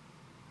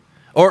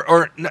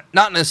 Or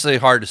not necessarily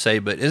hard to say,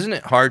 but isn't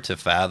it hard to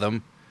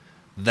fathom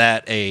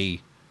that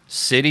a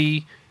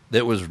city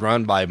that was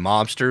run by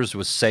mobsters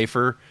was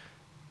safer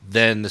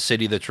than the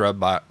city that's run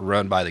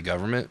by the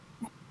government,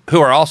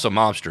 who are also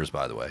mobsters,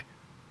 by the way?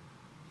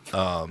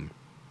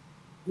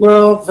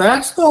 Well,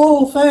 that's the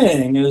whole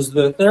thing, is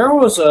that there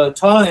was a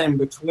time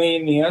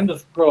between the end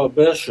of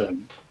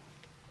Prohibition,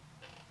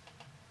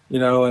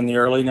 in the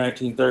early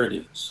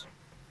 1930s,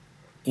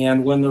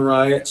 and when the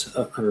riots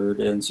occurred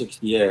in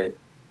 68.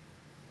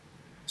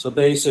 So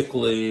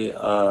basically,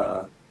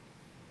 30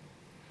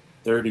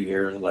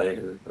 years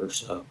later or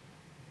so,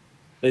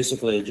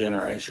 basically a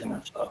generation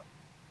or so.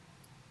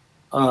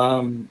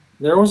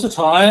 There was a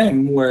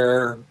time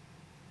where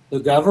the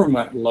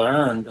government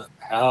learned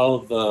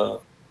how the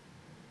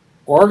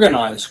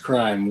organized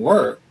crime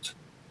worked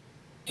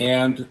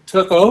and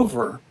took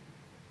over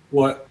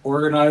what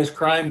organized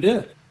crime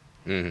did.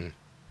 Mm-hmm.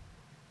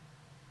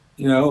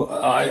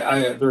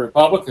 The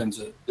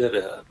Republicans did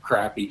a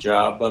crappy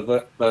job of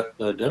it, but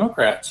the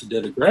Democrats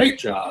did a great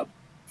job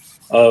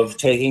of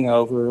taking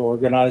over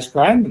organized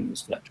crime in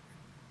this country.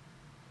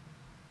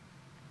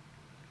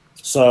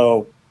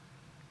 So,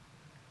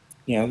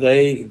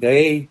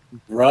 they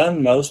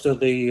run most of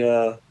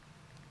the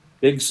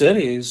big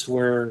cities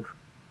where,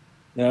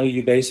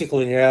 you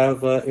basically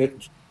have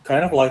it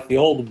kind of like the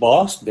old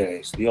boss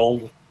days, the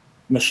old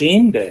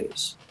machine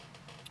days,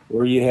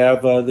 where you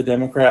have the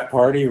Democrat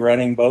Party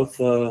running both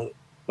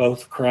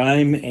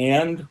crime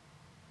and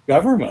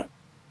government.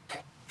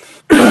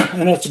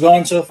 And it's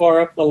gone so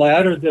far up the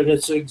ladder that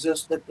it's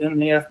existed in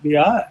the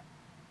FBI.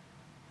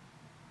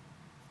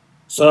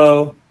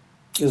 So,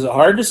 is it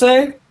hard to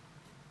say?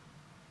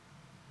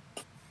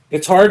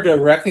 It's hard to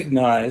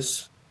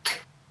recognize.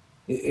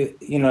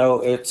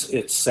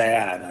 It's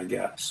sad, I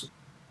guess,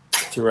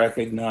 to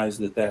recognize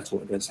that that's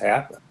what has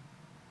happened.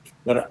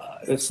 But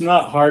it's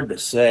not hard to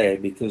say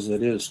because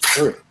it is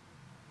true.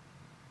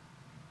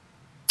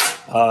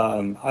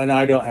 And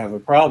I don't have a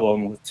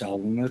problem with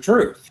telling the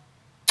truth.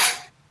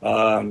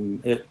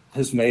 It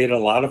has made a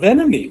lot of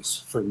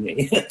enemies for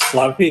me. A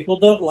lot of people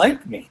don't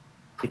like me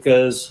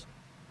because,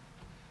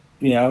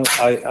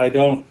 I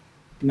don't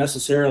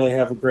necessarily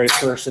have a great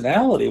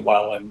personality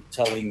while I'm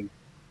telling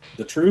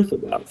the truth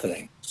about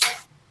things.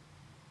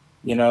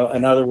 In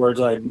other words,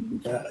 I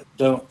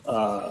don't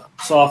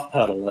soft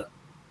pedal it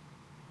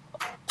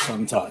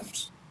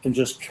sometimes and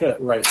just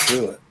cut right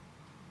through it.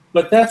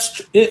 But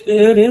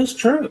it is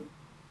true.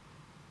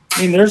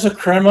 I mean, there's a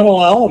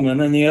criminal element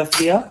in the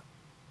FBI,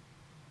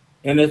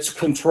 and it's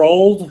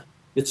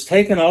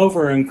taken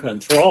over and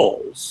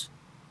controls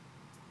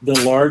the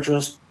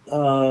largest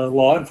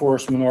law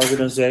enforcement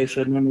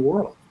organization in the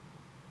world.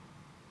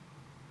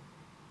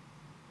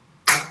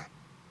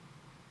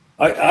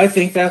 I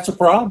think that's a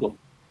problem.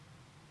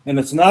 And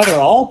it's not at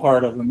all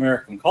part of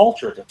American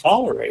culture to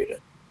tolerate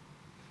it.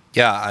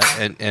 Yeah,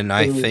 and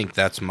I think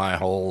that's my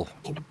whole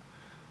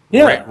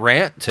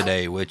rant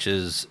today, which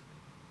is,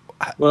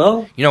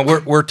 well,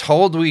 we're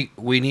told we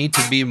need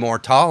to be more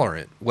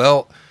tolerant.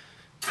 Well,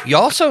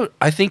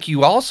 I think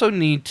you also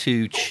need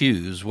to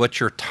choose what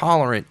you're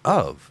tolerant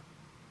of.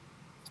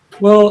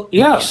 Well,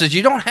 yeah. So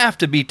you don't have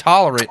to be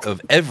tolerant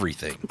of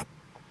everything.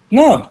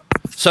 No.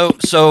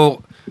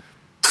 So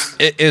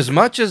as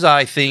much as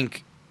I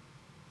think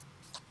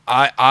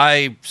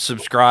I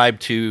subscribe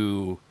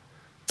to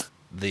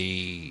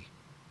the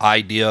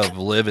idea of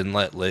live and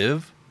let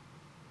live,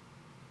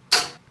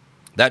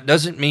 that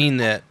doesn't mean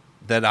that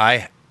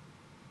I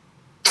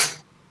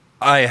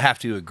have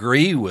to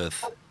agree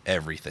with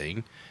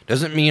everything.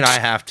 Doesn't mean I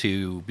have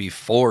to be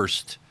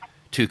forced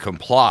to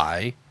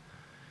comply.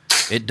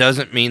 It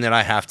doesn't mean that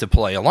I have to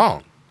play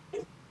along.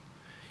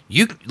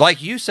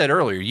 Like you said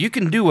earlier, you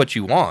can do what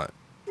you want.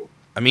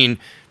 I mean,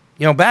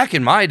 back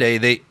in my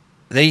day,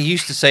 they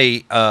used to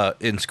say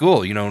in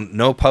school, you know,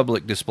 no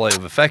public display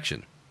of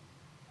affection.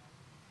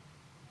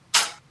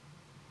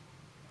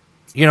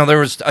 You know, there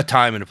was a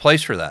time and a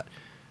place for that.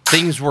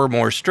 Things were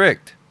more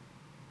strict.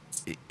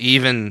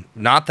 Even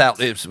not that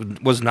it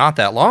was not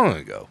that long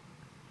ago.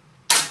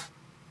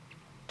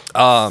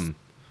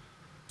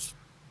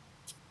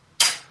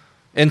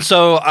 And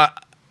so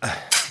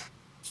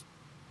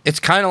it's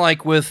kind of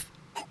like with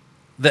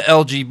the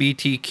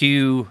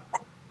LGBTQ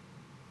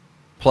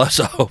plus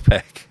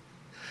OPEC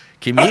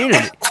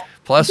community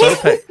plus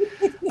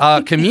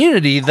OPEC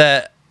community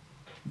that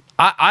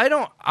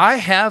I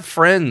have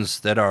friends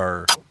that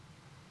are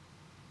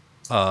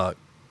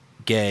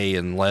gay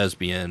and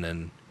lesbian,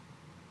 and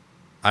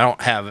I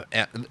don't have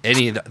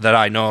any that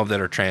I know of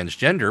that are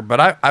transgender,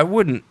 but I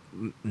wouldn't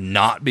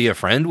not be a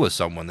friend with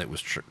someone that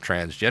was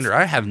transgender.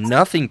 I have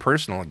nothing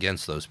personal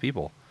against those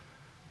people.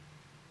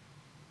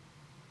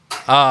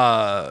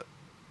 But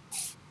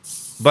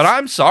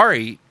I'm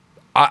sorry.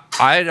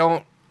 I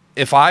don't,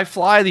 if I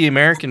fly the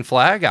American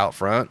flag out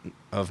front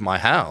of my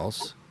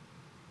house,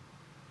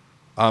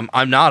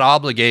 I'm not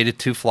obligated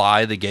to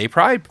fly the gay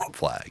pride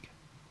flag.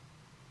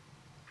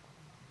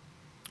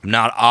 I'm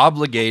not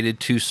obligated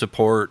to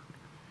support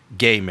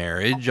gay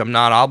marriage. I'm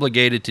not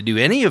obligated to do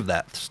any of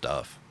that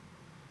stuff.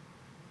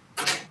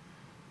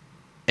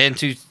 And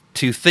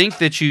to think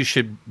that you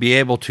should be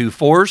able to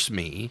force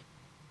me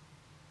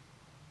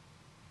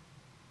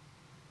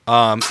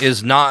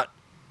is not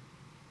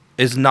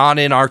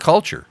in our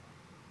culture.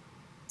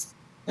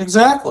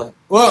 Exactly.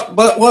 Well,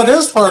 but what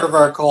is part of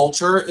our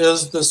culture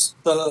is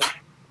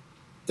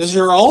is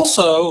you're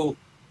also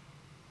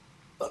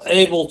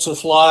able to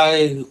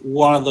fly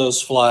one of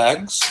those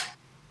flags.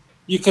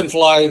 You can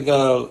fly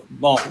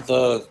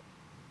the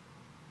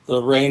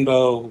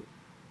rainbow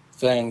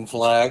thing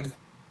flag.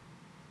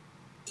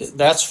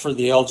 That's for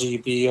the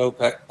LGBT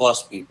OPEC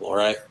plus people,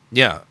 right?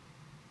 Yeah.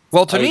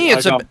 Well, to me,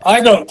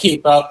 I don't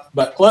keep up,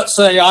 but let's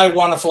say I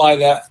want to fly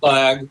that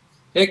flag,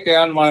 take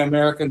down my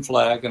American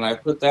flag, and I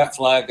put that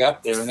flag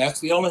up there, and that's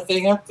the only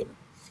thing up there.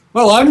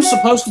 Well, I'm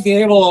supposed to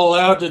be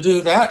allowed to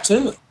do that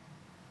too.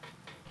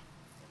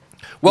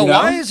 Well, you know?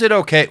 why is it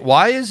okay?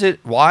 Why is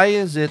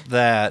it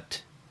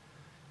that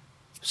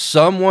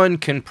someone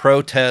can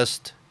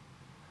protest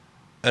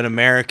an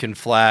American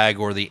flag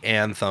or the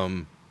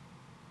anthem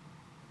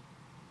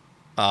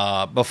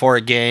before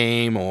a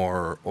game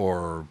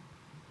or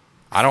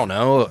I don't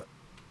know.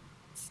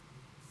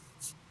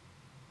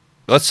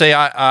 Let's say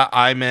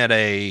I'm at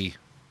a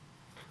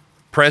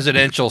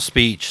presidential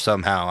speech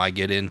somehow. I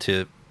get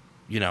into,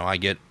 I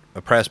get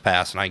a press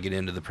pass and I get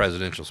into the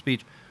presidential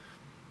speech.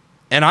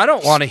 And I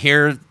don't want to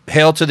hear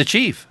 "Hail to the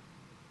Chief."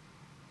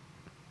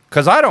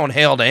 Because I don't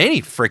hail to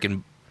any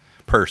freaking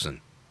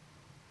person.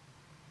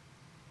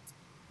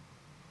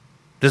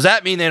 Does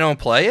that mean they don't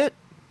play it?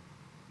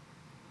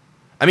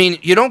 I mean,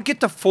 you don't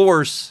get to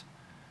force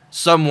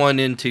someone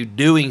into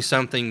doing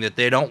something that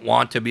they don't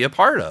want to be a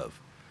part of.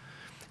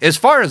 As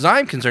far as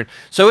I'm concerned.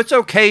 So it's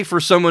okay for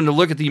someone to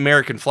look at the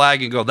American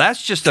flag and go,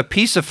 that's just a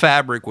piece of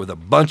fabric with a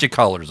bunch of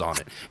colors on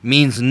it.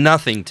 Means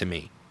nothing to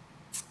me.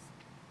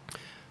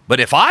 But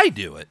if I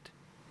do it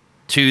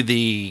to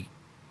the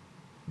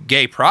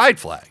gay pride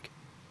flag,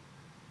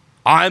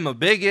 I'm a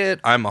bigot,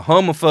 I'm a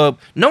homophobe.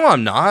 No,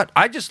 I'm not.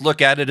 I just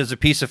look at it as a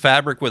piece of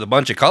fabric with a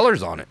bunch of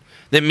colors on it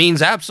that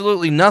means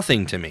absolutely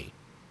nothing to me.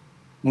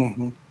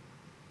 Mm-hmm.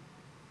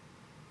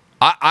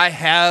 I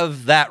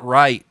have that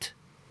right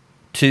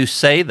to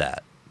say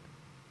that.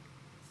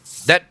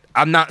 That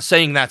I'm not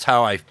saying that's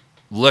how I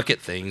look at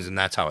things and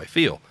that's how I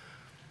feel.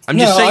 I'm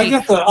just saying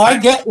I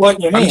get what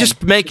you mean. I'm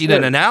just making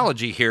an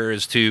analogy here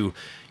as to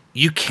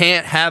you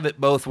can't have it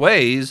both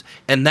ways,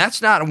 and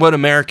that's not what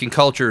American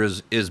culture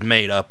is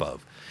made up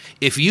of.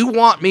 If you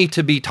want me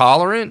to be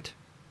tolerant,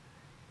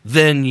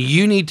 then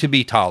you need to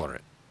be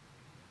tolerant.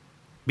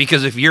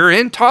 Because if you're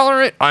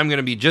intolerant, I'm going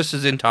to be just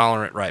as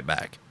intolerant right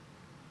back.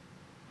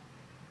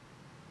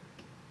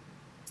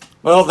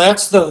 Well,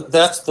 that's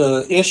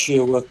the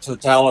issue with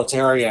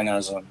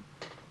totalitarianism,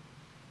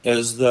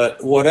 is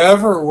that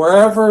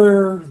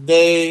whatever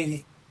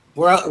they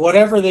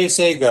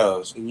say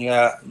goes, and you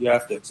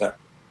have to accept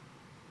it.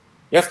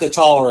 You have to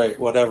tolerate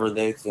whatever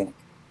they think,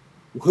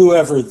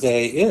 whoever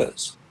they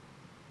is.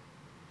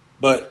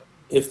 But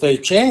if they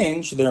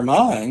change their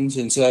minds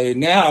and say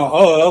now,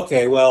 oh,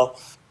 okay, well,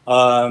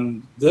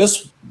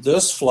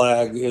 this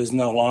flag is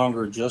no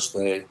longer just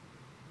a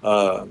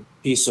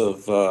piece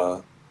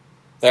of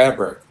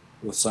fabric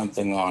with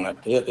something on it.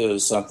 It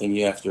is something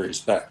you have to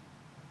respect.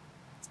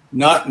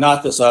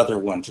 Not this other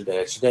one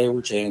today. Today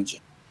we're changing.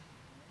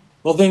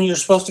 Well, then you're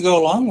supposed to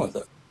go along with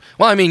it.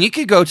 Well, I mean, you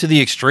could go to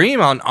the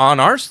extreme on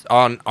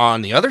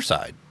the other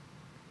side.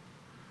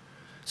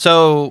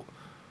 So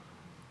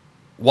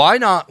why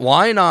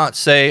not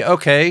say,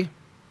 okay,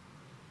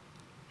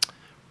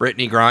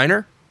 Brittany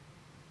Griner,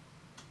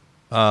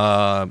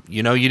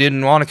 you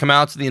didn't want to come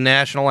out to the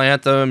national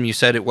anthem. You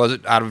said it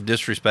wasn't out of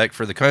disrespect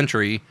for the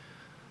country,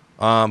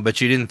 but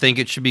you didn't think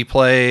it should be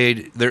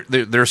played.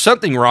 There's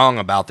something wrong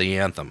about the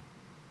anthem.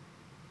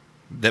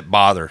 that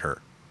bothered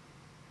her.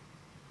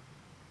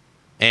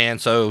 And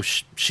so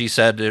she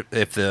said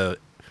if the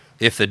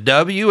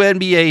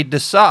WNBA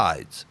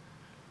decides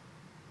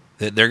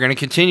that they're going to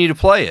continue to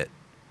play it,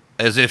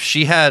 as if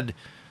she had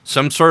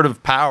some sort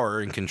of power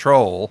and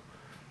control,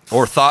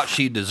 or thought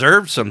she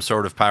deserved some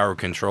sort of power and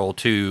control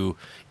to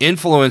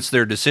influence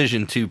their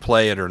decision to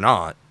play it or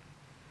not.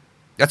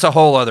 That's a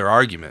whole other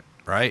argument,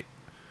 right?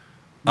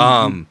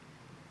 Mm-hmm.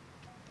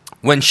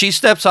 When she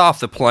steps off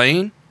the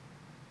plane,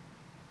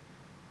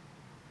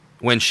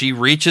 when she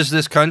reaches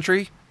this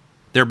country,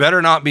 there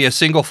better not be a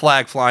single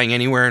flag flying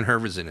anywhere in her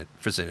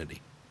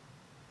vicinity.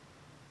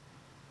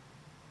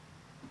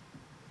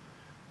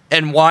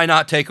 And why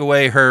not take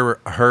away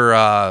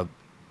her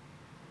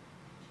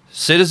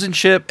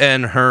citizenship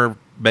and her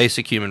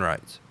basic human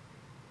rights?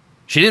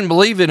 She didn't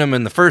believe in them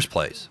in the first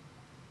place.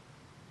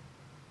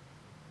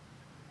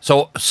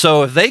 So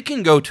if they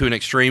can go to an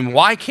extreme,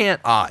 why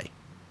can't I?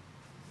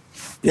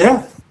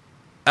 Yeah.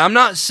 I'm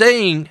not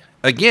saying,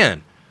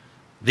 again,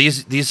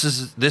 this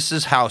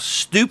is how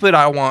stupid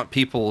I want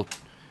people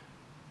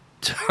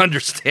to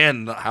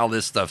understand how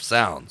this stuff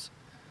sounds.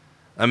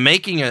 I'm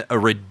making a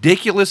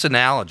ridiculous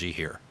analogy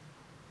here.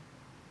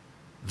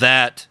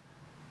 That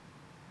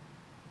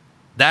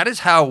is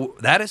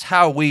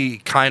how we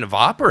kind of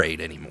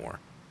operate anymore.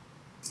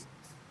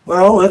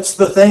 Well, it's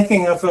the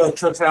thinking of a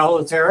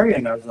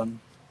totalitarianism.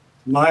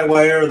 My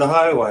way or the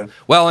highway.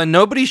 Well, and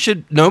nobody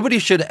should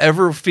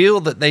ever feel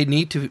that they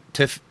need to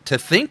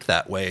think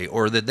that way,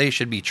 or that they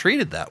should be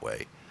treated that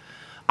way.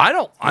 I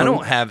don't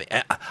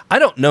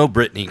know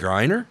Brittany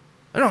Griner.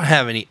 I don't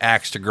have any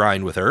axe to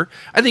grind with her.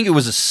 I think it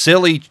was a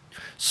silly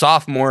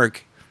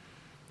sophomoric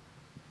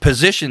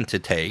position to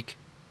take,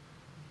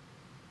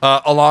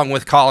 along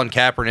with Colin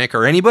Kaepernick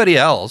or anybody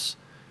else,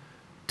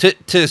 to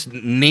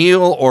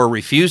kneel or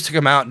refuse to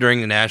come out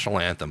during the national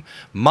anthem.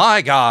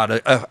 My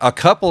God, a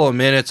couple of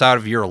minutes out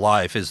of your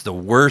life is the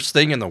worst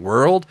thing in the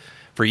world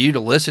for you to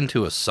listen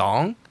to a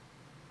song?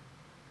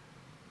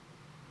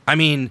 I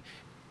mean,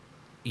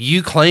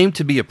 you claim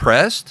to be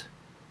oppressed?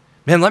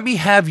 Man, let me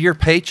have your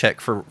paycheck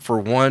for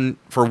one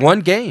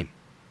game.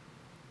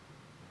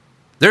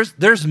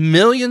 There's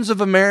millions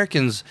of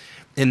Americans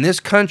in this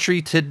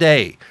country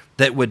today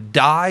that would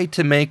die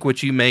to make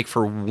what you make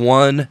for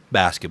one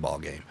basketball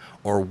game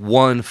or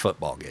one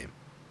football game.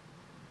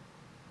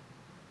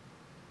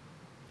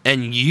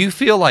 And you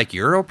feel like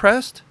you're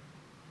oppressed?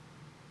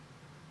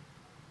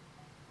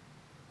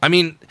 I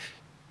mean,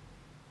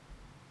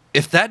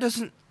 if that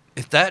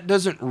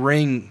doesn't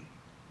ring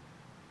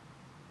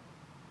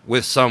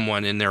with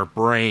someone in their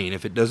brain,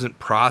 if it doesn't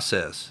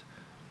process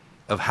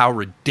of how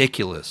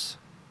ridiculous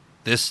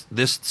this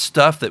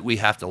stuff that we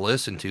have to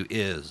listen to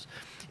is,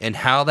 and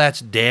how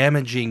that's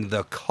damaging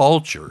the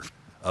culture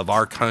of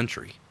our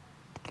country.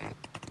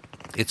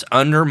 It's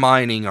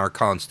undermining our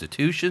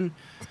Constitution,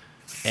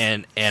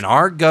 and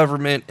our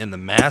government and the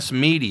mass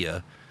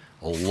media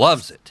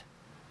loves it.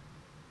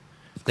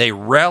 They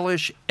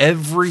relish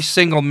every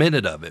single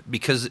minute of it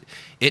because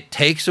it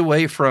takes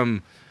away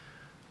from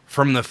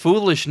the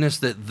foolishness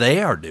that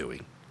they are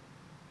doing,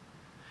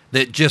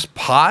 that just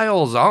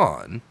piles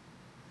on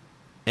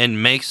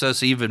and makes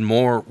us even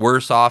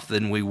worse off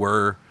than we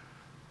were,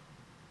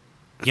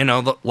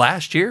 the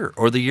last year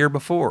or the year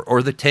before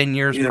or the 10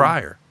 years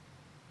prior.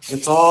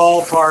 It's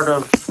all part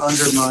of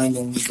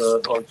undermining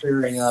or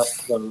tearing up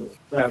the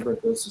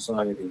fabric of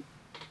society.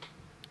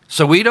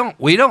 So we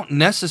don't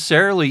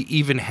necessarily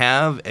even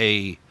have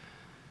we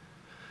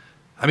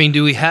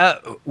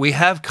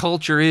have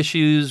culture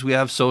issues, we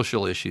have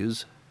social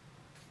issues.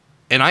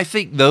 And I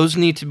think those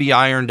need to be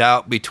ironed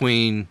out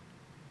between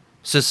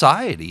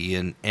society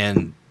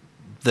and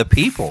the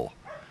people.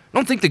 I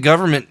don't think the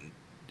government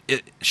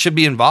should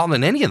be involved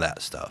in any of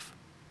that stuff.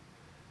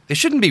 They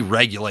shouldn't be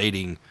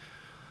regulating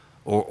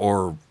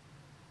or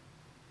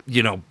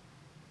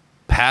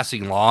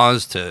passing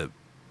laws to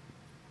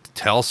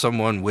tell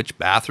someone which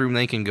bathroom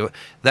they can go.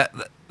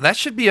 That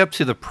should be up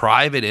to the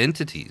private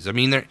entities. I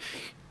mean, they're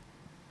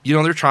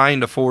trying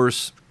to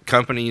force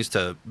companies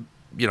to,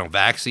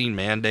 vaccine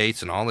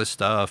mandates and all this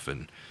stuff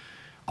and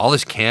all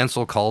this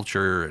cancel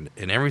culture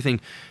and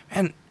everything.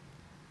 Man,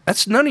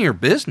 that's none of your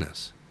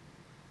business.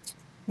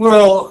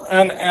 Well,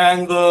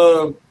 and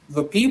the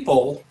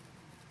people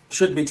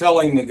should be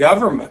telling the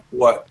government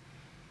what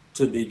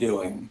to be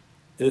doing.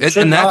 It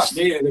should not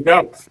be the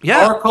government.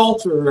 Yeah. Our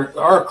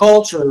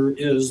culture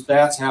is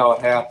that's how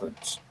it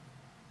happens.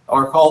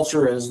 Our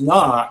culture is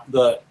not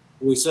that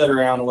we sit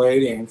around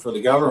waiting for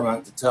the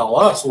government to tell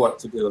us what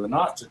to do and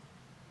not to do.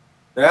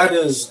 That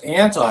is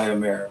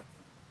anti-American.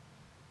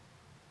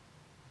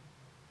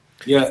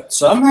 Yet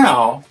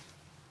somehow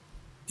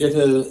it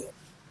is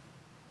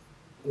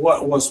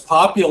what was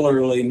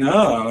popularly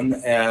known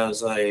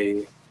as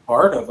a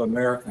part of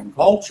American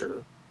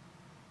culture.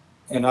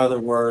 In other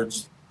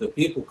words, the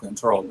people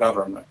control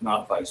government,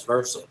 not vice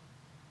versa.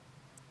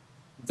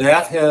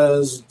 That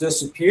has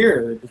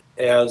disappeared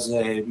as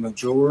a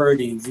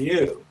majority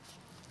view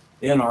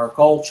in our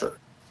culture.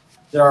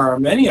 There are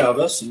many of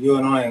us, you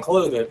and I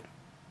included,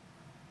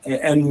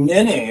 and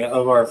many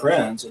of our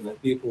friends and the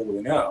people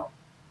we know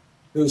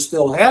who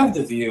still have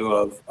the view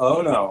of,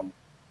 oh no,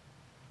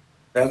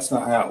 that's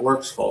not how it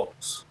works,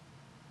 folks.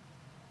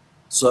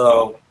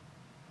 So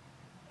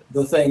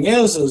the thing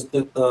is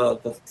that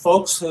the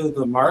folks who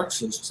the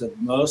Marxists have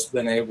most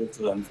been able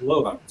to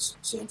influence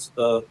since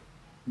the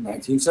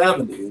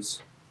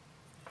 1970s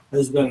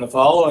has been the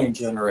following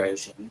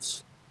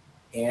generations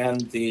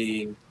and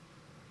the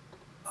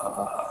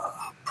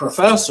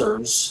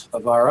professors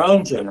of our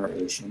own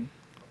generation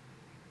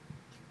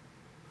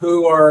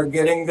who are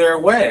getting their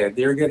way.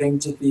 They're getting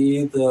to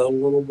be the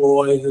little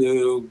boy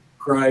who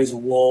cries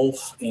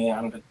wolf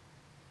and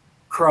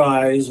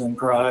cries and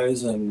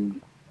cries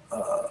and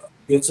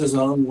gets his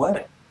own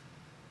way,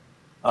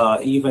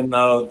 even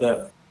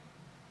though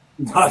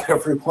not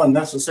everyone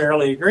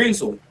necessarily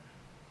agrees with it.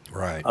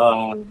 Right.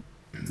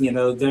 You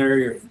know,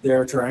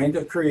 they're trying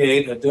to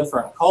create a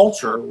different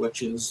culture,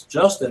 which is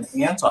just an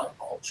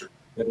anti-culture.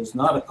 It is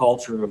not a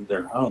culture of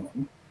their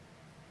own.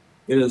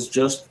 It is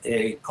just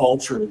a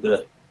culture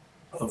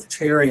of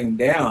tearing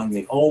down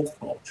the old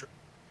culture.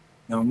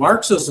 Now,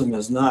 Marxism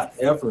is not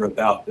ever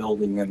about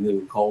building a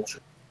new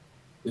culture.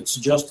 It's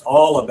just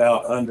all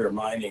about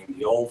undermining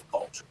the old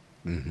culture.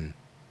 Mm-hmm.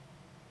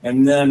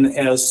 And then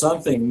as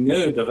something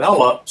new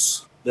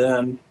develops,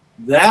 then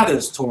that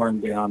is torn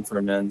down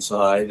from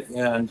inside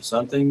and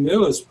something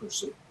new is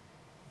pursued.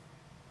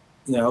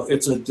 You know,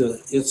 it's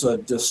a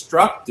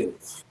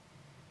destructive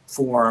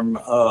form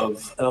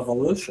of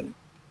evolution.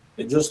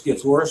 It just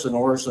gets worse and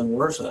worse and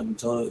worse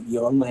until you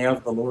only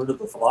have the Lord of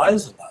the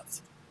Flies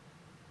left.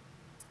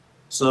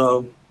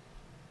 So,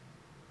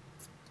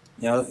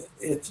 you know,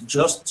 it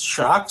just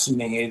shocks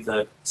me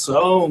that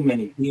so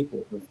many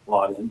people have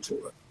bought into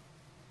it.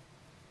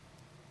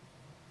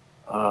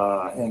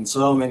 And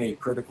so many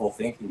critical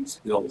thinking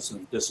skills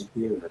have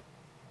disappeared.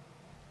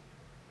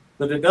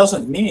 But it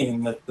doesn't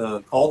mean that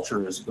the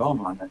culture is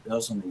gone. It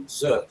doesn't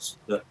exist.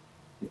 That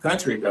the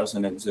country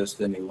doesn't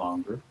exist any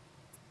longer.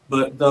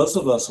 But those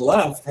of us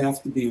left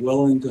have to be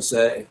willing to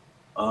say,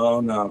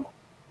 oh no,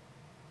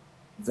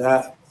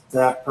 that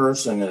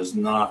person is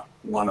not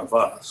one of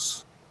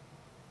us.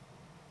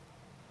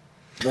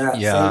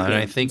 And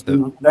I think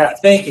that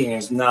thinking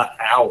is not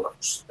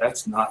ours.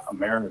 That's not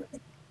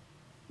American.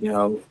 You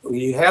know,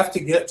 you have to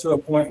get to a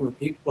point where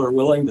people are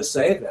willing to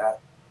say that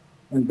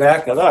and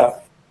back it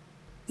up,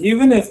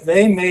 even if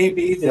they may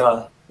be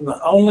the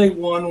only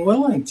one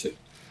willing to.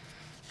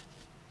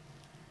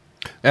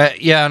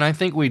 And I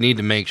think we need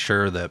to make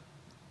sure that,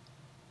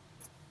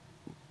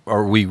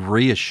 or we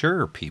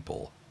reassure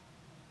people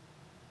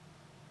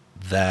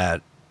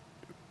that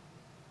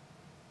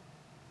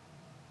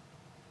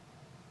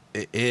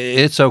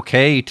it's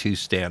okay to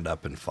stand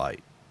up and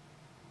fight.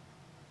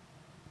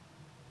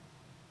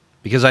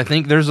 Because I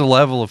think there's a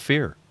level of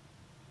fear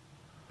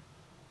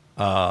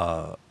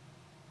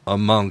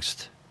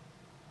amongst,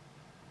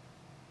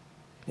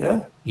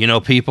 you know,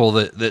 people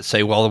that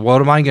say, well,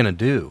 what am I going to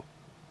do?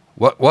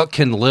 What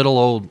can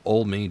little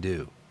old me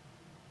do?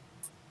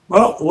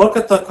 Well, look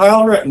at the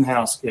Kyle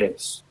Rittenhouse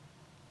case.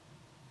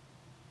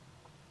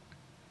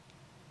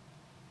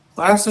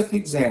 Classic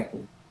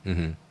example.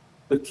 Mm-hmm.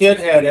 The kid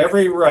had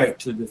every right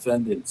to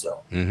defend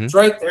himself. Mm-hmm. It's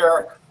right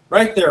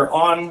there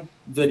on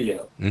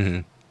video.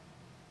 Mm-hmm.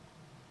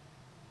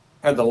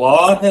 Had the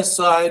law on his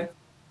side,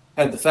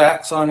 had the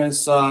facts on his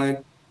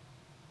side,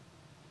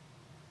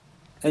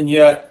 and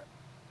yet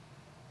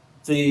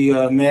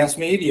the mass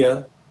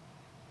media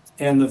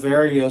and the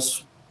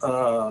various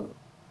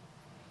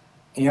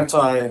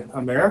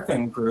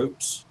anti-American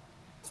groups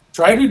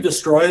try to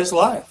destroy his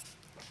life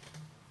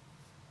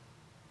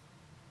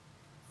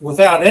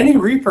without any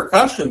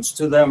repercussions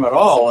to them at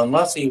all,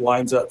 unless he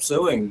winds up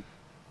suing,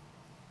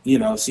 you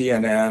know,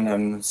 CNN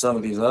and some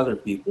of these other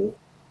people.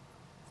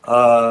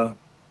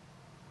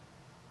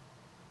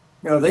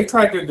 You know, they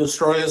tried to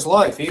destroy his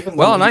life.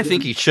 And I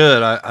think he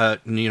should.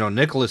 You know,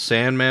 Nicholas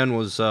Sandmann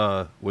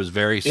was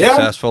very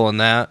successful in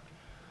that.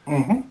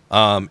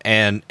 Mm-hmm.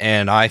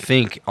 And I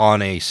think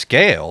on a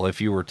scale,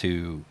 if you were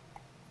to,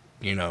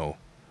 you know,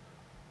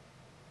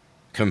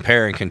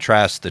 compare and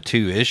contrast the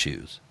two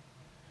issues,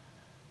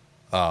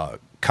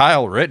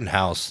 Kyle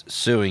Rittenhouse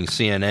suing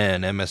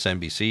CNN,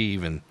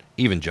 MSNBC,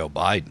 even Joe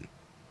Biden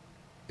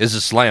is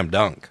a slam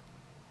dunk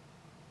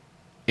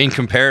in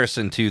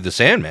comparison to the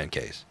Sandmann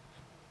case.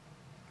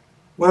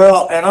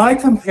 Well, and I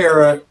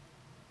compare it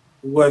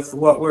with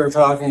what we were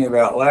talking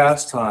about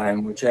last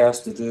time, which has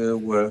to do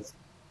with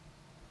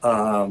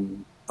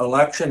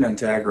election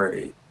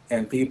integrity,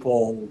 and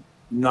people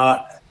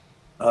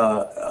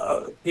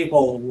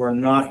were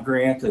not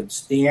granted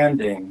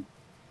standing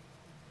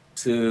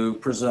to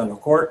present a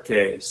court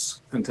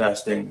case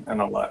contesting an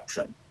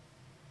election.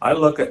 I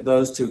look at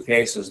those two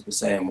cases the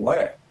same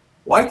way.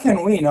 Why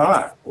can we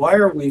not? Why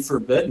are we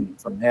forbidden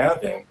from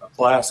having a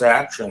class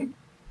action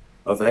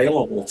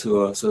available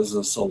to us as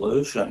a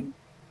solution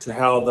to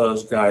how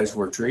those guys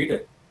were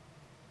treated?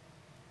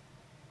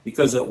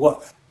 Because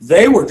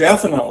they were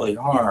definitely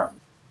harmed.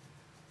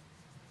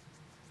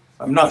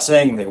 I'm not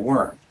saying they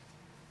weren't.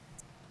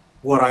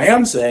 what I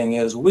am saying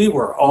is we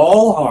were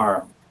all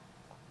harmed.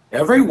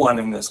 Everyone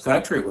in this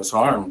country was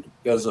harmed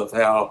because of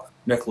how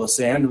Nicholas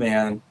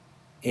Sandmann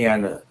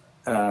and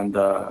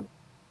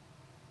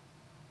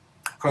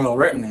Carl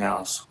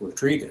Rittenhouse were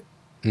treated.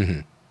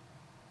 Mm-hmm.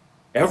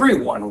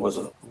 Everyone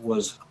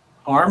was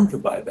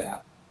harmed by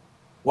that.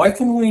 Why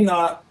can we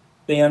not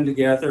band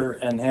together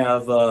and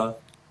have a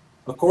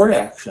court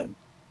action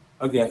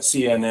against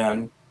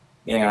CNN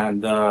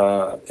and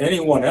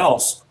anyone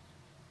else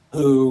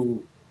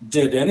who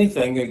did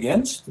anything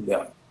against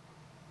them?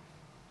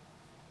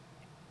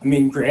 I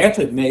mean,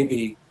 granted,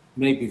 maybe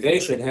they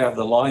should have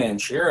the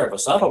lion's share of a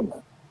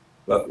settlement,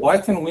 but why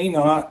can we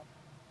not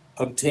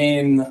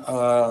obtain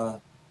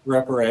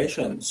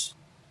reparations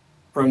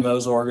from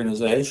those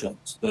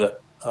organizations that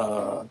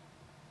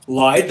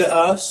lied to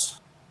us?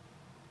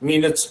 I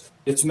mean, it's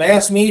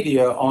mass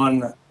media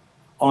on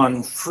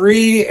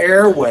free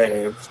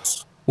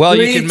airwaves. Well,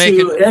 you can make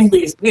it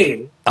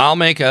NBC. I'll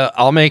make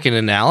an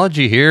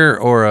analogy here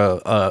or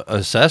a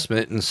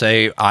assessment and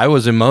say I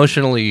was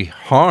emotionally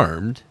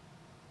harmed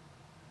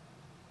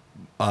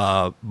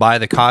by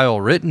the Kyle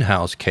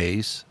Rittenhouse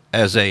case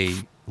as a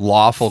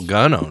lawful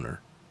gun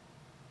owner,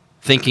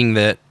 thinking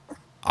that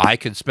I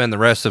could spend the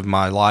rest of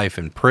my life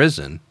in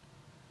prison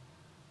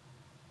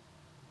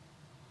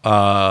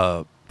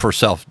for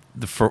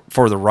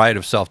the right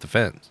of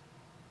self-defense.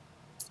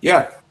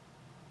 Yeah.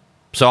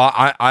 So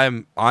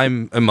I'm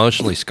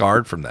emotionally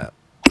scarred from that.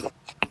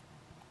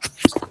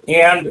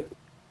 And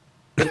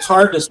it's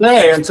hard to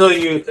say until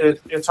you're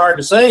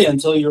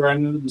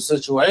in the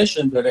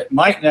situation, but it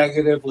might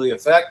negatively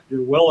affect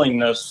your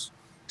willingness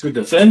to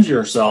defend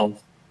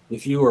yourself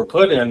if you were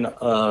put in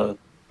a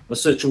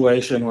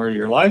situation where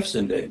your life's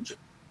in danger.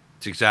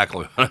 It's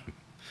exactly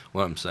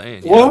what I'm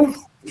saying. Well,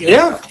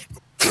 yeah.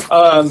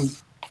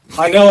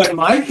 I know in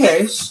my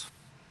case,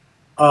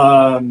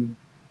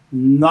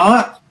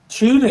 not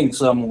shooting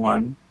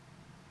someone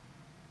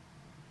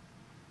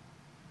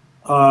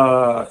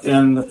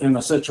in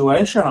a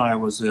situation I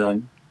was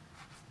in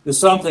is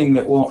something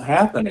that won't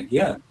happen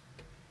again,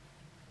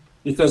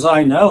 because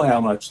I know how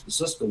much the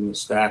system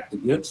is stacked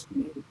against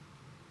me,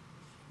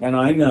 and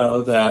I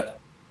know that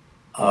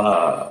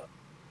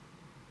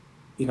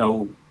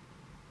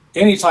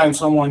anytime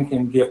someone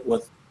can get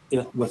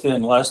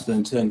within less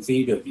than 10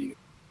 feet of you,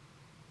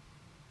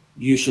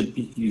 you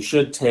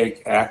should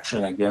take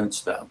action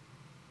against them,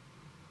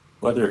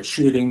 whether it's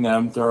shooting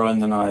them, throwing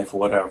the knife,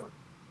 whatever,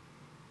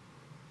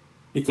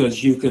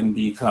 because you can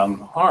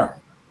become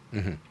harmed.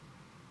 Mm-hmm.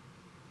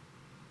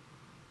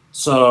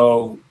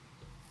 So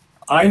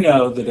I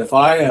know that if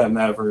I am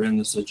ever in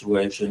the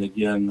situation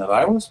again that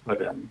I was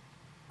put in,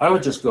 I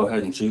would just go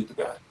ahead and shoot the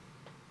guy.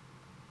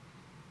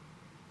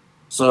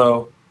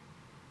 So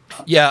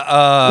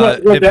yeah,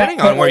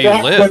 depending on where you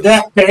live. Would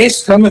that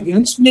case come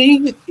against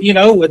me?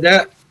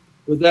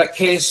 Would that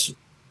case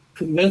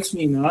convince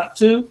me not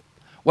to?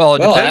 Well, it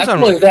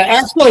depends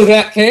actually,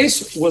 that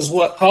case was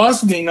what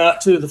caused me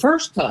not to the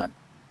first time.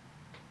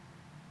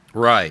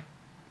 Right.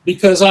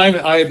 Because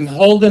I'm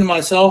holding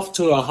myself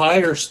to a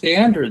higher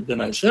standard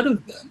than I should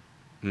have been.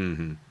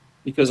 Mm-hmm.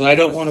 Because I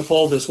don't want to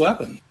pull this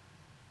weapon.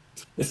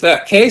 If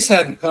that case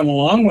hadn't come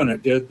along when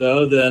it did,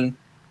 though, then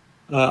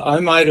I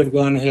might have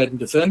gone ahead and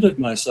defended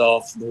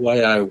myself the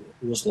way I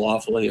was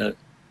lawfully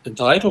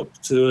entitled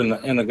to,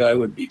 and the guy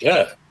would be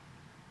dead.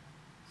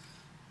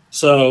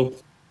 So,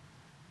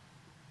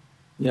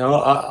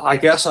 I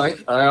guess I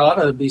ought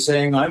to be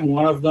saying I'm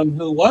one of them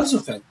who was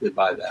affected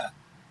by that.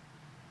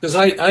 Because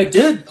I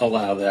did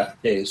allow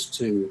that case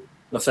to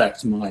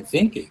affect my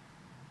thinking.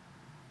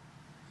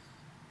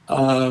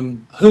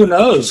 Who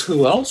knows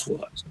who else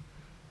was?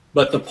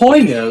 But the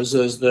point is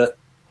that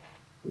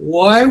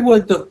why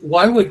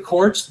would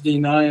courts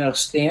deny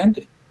us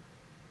standing?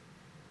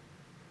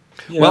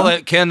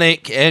 Well, can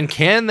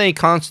they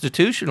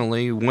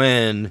constitutionally,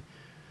 when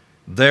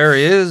there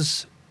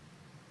is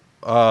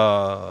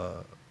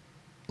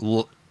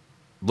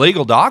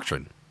legal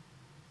doctrine?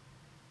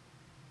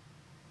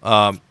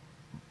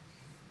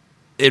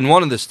 In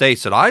one of the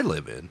states that I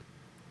live in,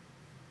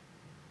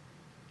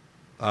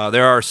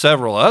 there are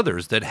several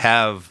others that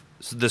have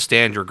the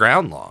stand your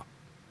ground law.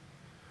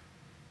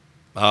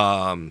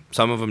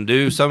 Some of them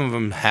do. Some of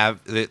them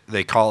have.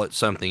 They call it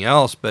something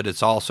else, but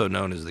it's also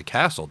known as the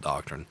Castle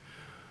Doctrine,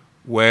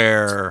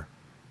 where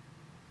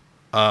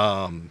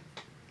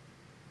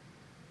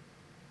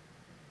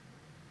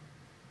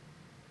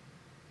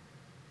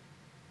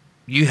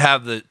you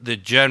have the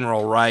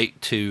general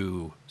right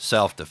to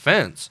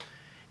self-defense,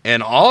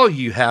 and all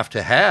you have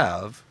to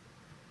have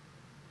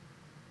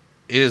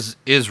is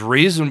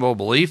reasonable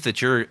belief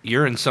that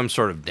you're in some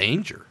sort of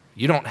danger.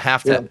 You don't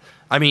have to. Yeah.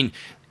 I mean,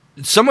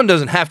 someone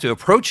doesn't have to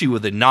approach you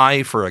with a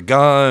knife or a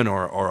gun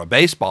or a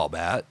baseball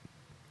bat.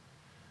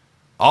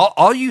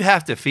 All you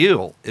have to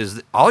do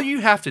is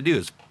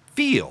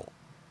feel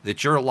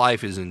that your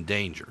life is in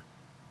danger,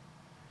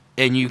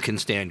 and you can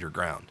stand your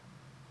ground.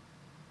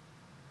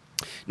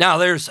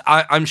 Now,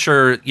 I'm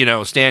sure,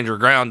 stand your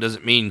ground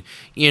doesn't mean,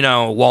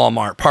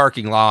 Walmart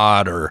parking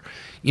lot or,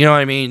 you know what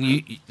I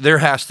mean? There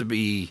has to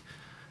be,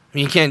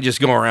 you can't just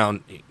go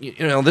around,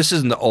 this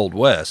isn't the Old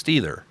West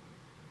either.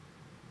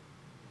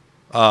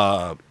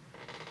 But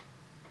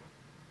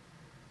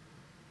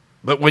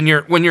when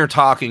you're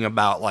talking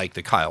about like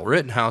the Kyle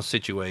Rittenhouse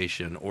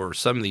situation or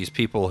some of these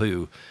people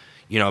who,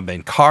 have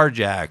been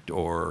carjacked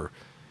or,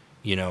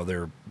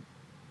 they're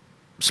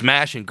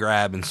smash and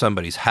grab in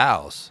somebody's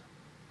house,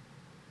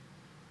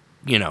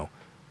 I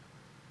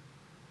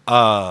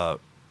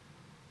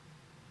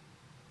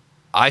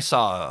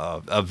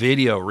saw a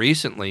video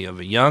recently of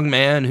a young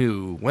man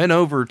who went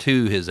over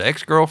to his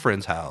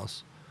ex-girlfriend's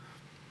house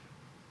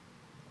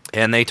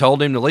and they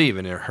told him to leave,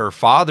 and her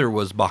father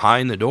was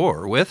behind the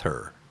door with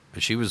her.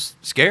 She was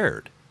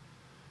scared.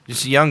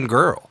 Just a young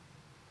girl.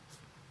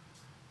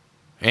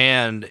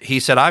 And he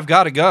said, "I've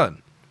got a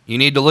gun. You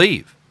need to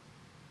leave."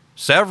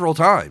 Several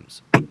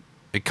times.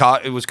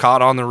 It was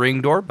caught on the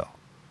Ring doorbell.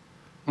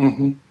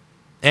 Mm-hmm.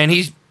 And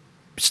he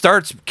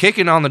starts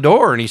kicking on the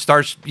door, and he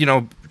starts,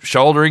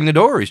 shouldering the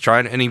door.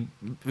 And he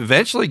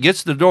eventually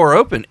gets the door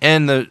open,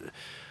 and the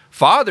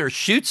father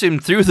shoots him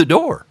through the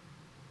door.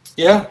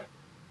 Yeah.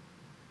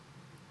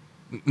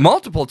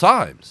 Multiple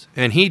times,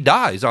 and he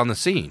dies on the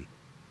scene.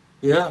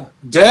 Yeah.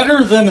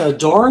 Deader than a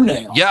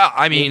doornail. Yeah,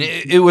 I mean,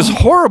 it was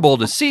horrible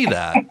to see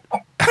that.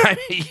 I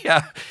mean,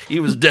 yeah, he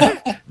was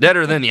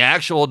deader than the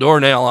actual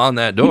doornail on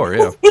that door,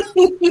 yeah.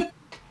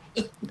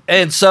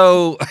 And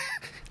so,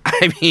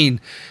 I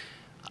mean,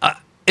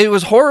 it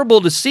was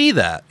horrible to see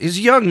that. He's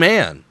a young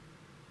man.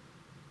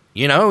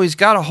 He's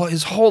got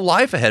his whole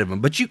life ahead of him.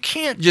 But you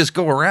can't just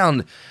go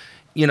around,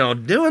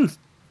 doing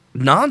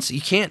nonsense.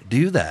 You can't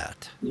do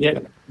that. Yeah,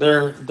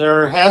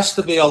 there has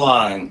to be a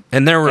line.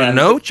 And there were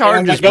no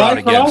charges brought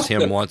against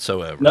him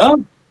whatsoever.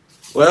 No.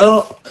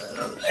 Well,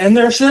 and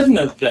there shouldn't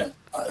have been.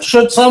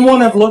 Should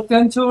someone have looked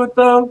into it,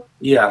 though?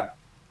 Yeah.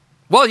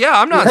 Well,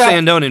 yeah, I'm not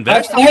saying don't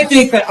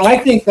investigate. I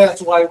think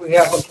that's why we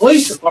have a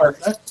police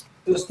department,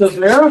 is to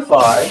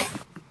verify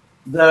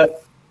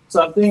that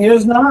something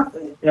is not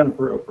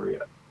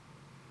inappropriate.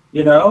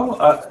 You've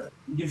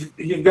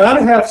got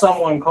to have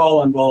someone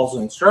calling balls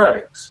and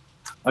strikes.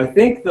 I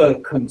think the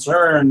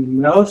concern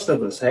most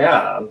of us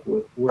have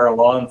with where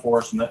law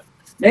enforcement,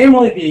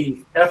 namely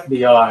the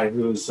FBI,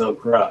 who is so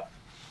corrupt,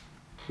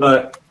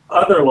 but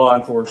other law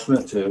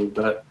enforcement too,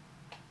 but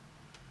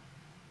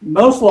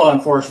most law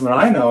enforcement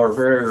I know are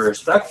very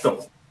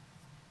respectable.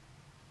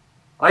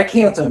 I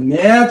can't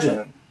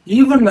imagine,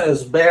 even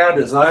as bad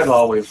as I've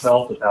always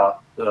felt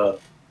about the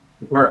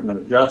Department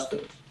of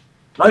Justice,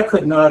 I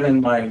could not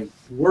in my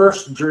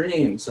worst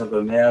dreams have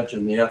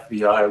imagined the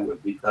FBI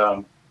would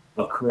become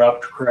a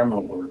corrupt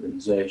criminal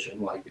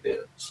organization like it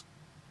is.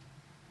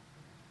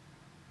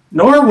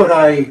 Nor would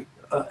I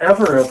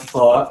ever have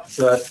thought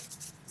that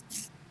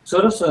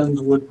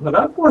citizens would put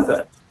up with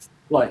it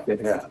like it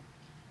had.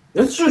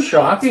 It's just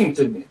shocking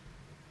to me.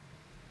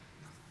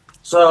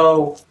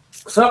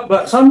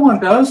 But someone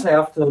does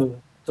have to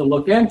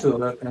look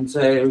into it and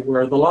say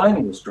where the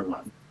line was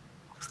drawn.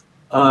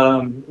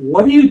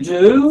 What do you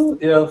do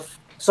if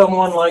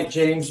someone like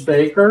James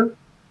Baker,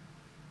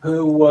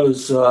 who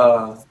was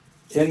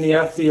in the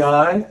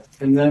FBI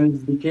and then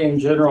became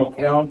general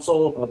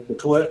counsel of the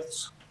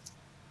Twits,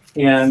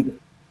 and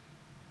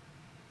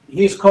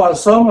he's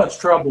caused so much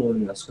trouble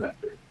in this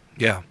country?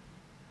 Yeah.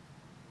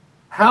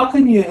 How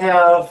can you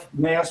have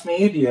mass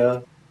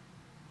media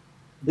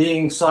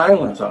being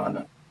silent on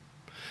it?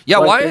 Yeah,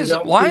 Like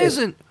why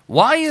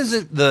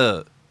isn't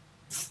the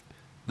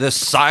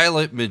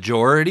silent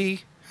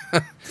majority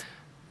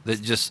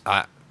that just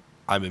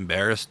I'm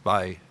embarrassed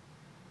by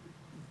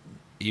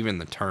even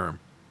the term.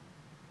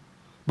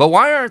 But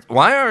why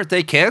aren't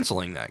they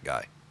canceling that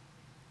guy?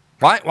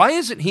 Why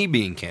isn't he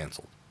being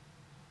canceled?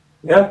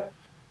 Yeah.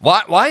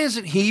 Why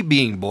isn't he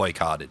being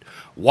boycotted?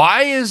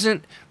 Why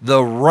isn't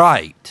the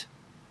right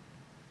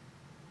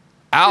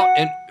out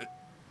and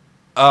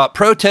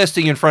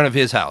protesting in front of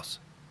his house?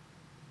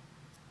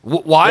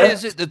 Why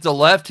is it that the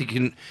left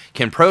can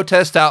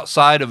protest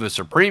outside of a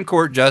Supreme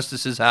Court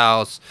justice's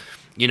house?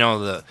 You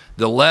know,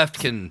 the left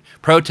can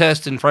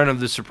protest in front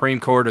of the Supreme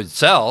Court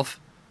itself.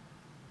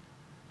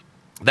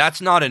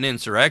 That's not an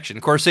insurrection.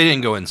 Of course, they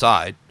didn't go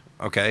inside.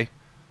 Okay,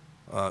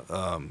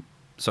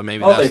 so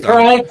maybe that's they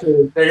tried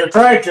to. They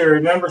tried to.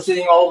 Remember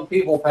seeing all the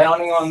people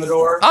pounding on the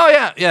door? Oh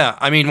yeah.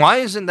 I mean, why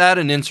isn't that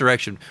an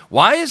insurrection?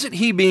 Why isn't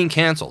he being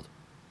canceled?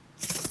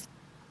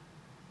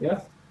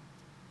 Yeah.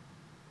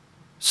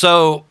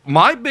 So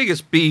my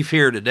biggest beef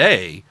here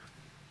today,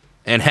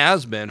 and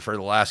has been for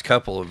the last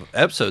couple of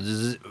episodes,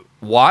 is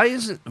why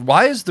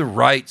is the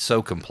right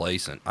so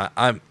complacent?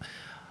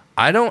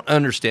 I don't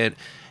understand,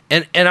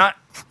 and I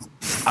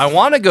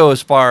want to go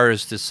as far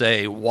as to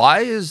say, why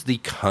is the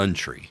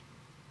country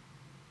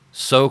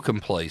so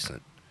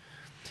complacent?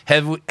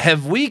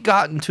 Have we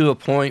gotten to a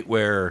point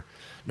where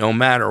no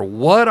matter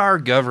what our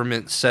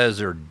government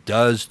says or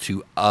does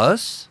to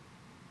us,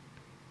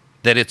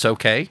 that it's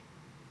okay?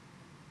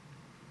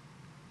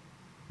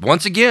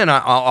 once again,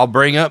 I'll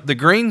bring up the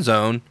green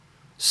zone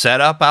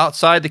set up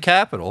outside the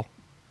Capitol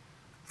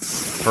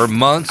for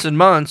months and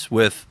months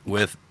with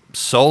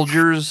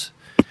soldiers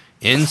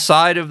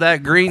inside of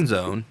that green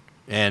zone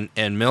and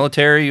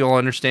military. You'll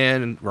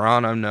understand, and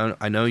Ron,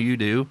 I know you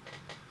do,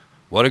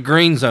 what a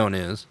green zone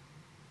is.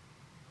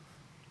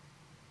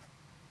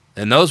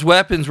 And those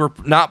weapons were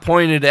not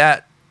pointed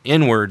at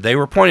inward; they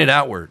were pointed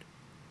outward.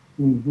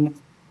 Mm-hmm.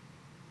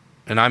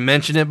 And I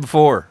mentioned it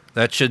before.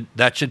 That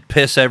should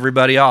piss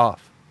everybody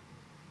off.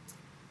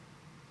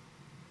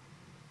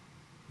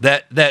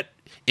 That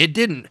it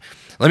didn't.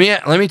 Let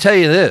me tell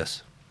you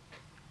this.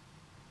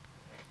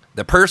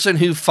 The person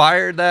who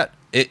fired that,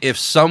 if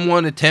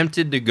someone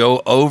attempted to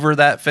go over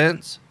that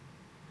fence,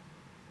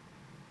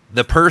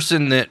 the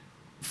person that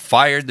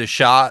fired the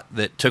shot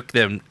that took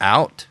them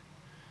out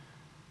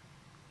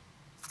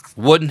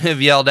wouldn't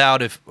have yelled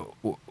out,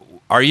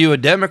 "Are you a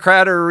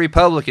Democrat or a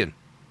Republican?"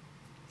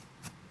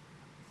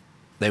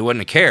 They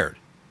wouldn't have cared.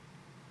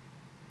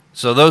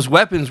 So those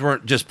weapons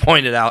weren't just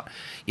pointed out,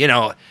 you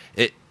know,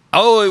 it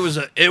was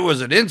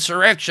an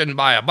insurrection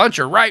by a bunch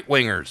of right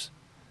wingers.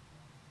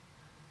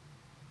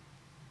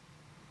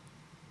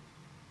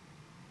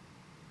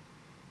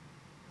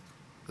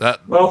 It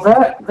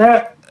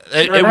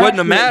wouldn't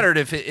have mattered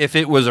if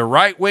it was a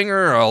right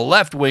winger or a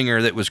left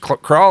winger that was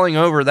crawling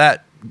over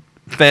that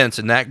fence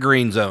in that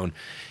green zone.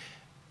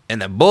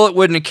 And the bullet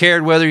wouldn't have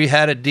cared whether you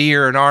had a D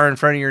or an R in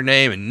front of your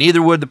name, and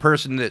neither would the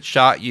person that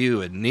shot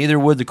you, and neither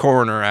would the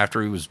coroner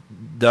after he was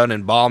done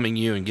embalming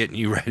you and getting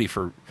you ready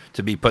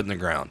to be put in the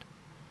ground.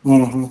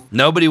 Mm-hmm.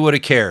 Nobody would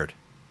have cared.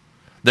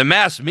 The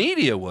mass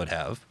media would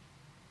have.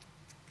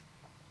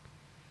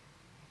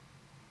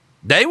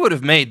 They would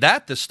have made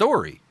that the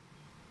story.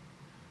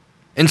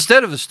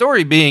 Instead of the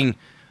story being,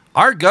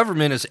 our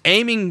government is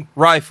aiming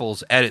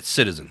rifles at its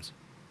citizens.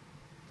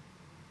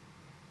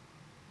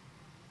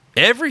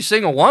 Every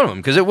single one of them,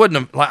 because it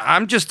wouldn't have,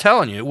 I'm just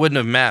telling you, it wouldn't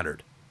have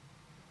mattered.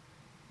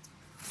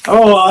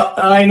 Oh,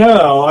 I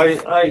know.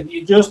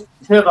 You just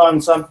hit on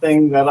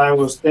something that I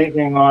was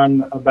thinking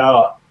on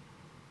about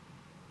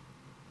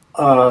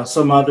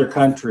some other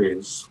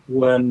countries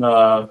when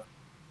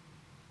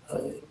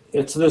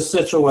it's this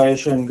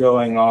situation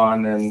going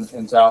on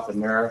in South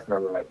America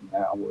right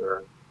now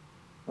where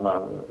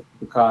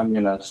the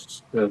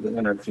communists have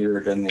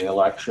interfered in the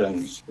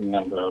elections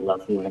and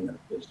left wing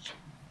is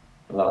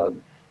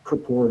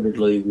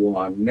purportedly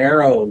won,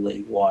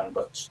 narrowly won,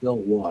 but still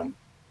won.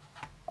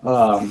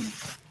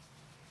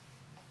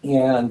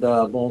 And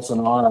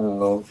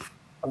Bolsonaro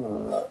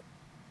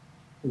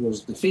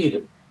was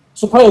defeated,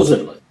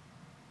 supposedly,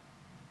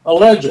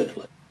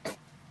 allegedly.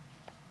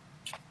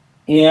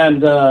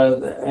 And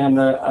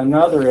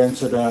another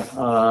incident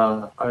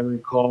I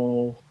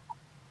recall,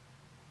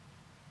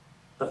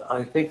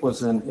 I think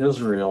was in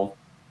Israel,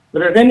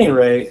 but at any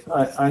rate,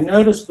 I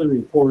noticed the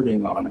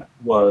reporting on it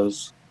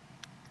was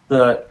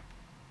that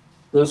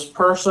this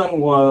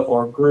person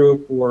or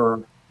group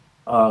were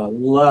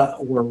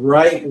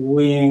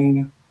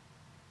right-wing,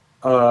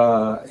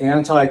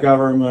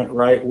 anti-government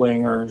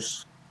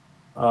right-wingers,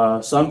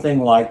 something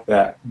like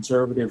that,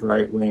 conservative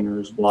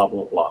right-wingers, blah,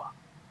 blah, blah.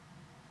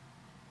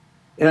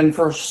 And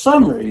for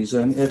some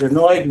reason, it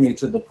annoyed me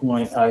to the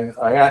point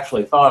I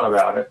actually thought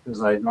about it,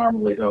 because I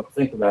normally don't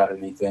think about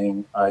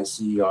anything I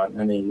see on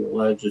any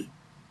alleged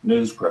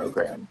news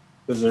program,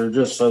 because they're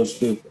just so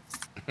stupid.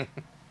 Yeah.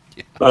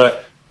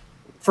 But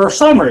for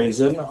some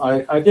reason,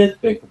 I did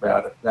think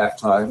about it that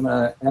time,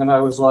 and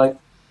I was like,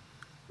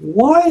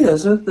 why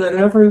is it that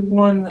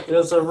everyone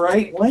is a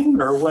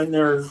right-winger when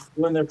they're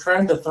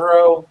trying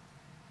to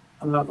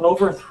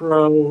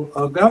overthrow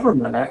a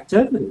government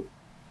activity?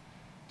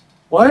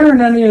 Why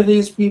aren't any of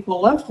these people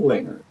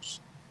left-wingers?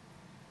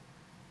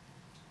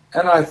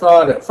 And I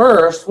thought at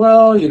first,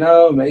 well, you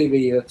know,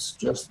 maybe it's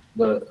just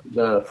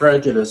the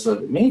prejudice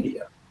of the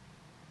media.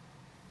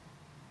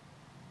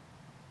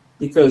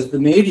 Because the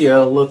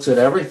media looks at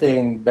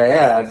everything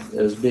bad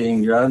as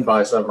being done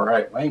by some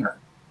right-winger.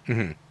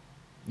 Mm-hmm.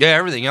 Yeah,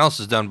 everything else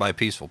is done by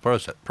peaceful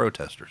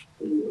protesters.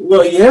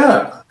 Well,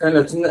 yeah, and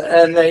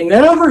they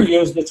never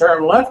use the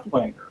term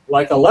left-winger.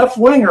 Like a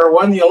left-winger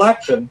won the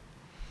election.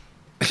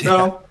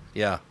 No.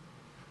 Yeah.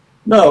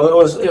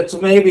 No, it's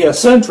maybe a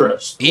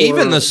centrist.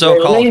 Even the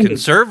so-called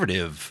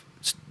conservative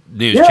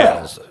news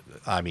channels.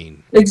 I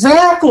mean,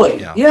 exactly.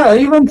 Yeah.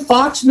 Even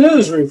Fox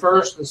News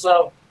refers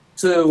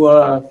to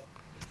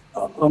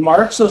a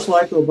Marxist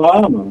like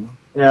Obama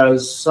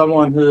as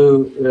someone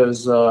who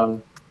is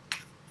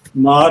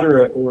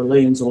moderate or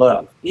leans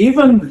left.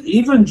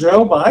 Even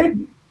Joe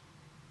Biden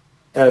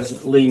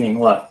as leaning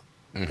left.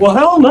 Mm-hmm. Well,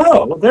 hell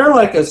no. They're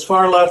like as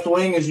far left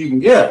wing as you can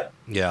get.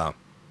 Yeah.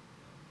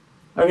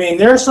 I mean,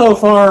 they're so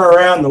far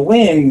around the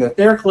wing that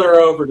they're clear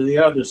over to the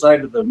other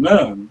side of the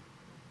moon,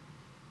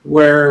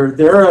 where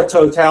they're a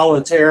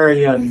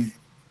totalitarian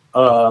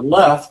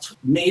left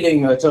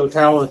meeting a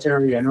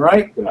totalitarian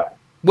right guy.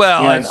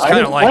 Well, and it's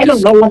kind of like I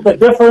don't know what the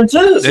difference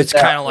is. It's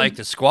kind of like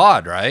the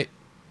Squad, right?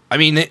 I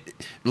mean,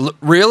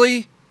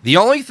 really, the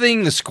only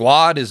thing the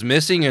Squad is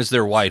missing is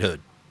their white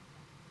hood.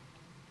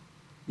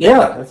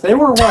 Yeah, if they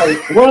were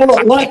white. Well,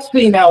 let's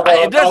see now.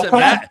 Though. It doesn't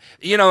matter.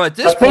 You know, at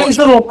this point,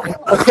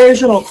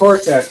 occasional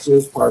cortex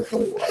is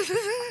partially white.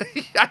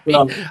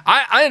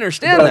 I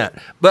understand that,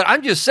 but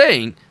I'm just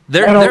saying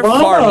they're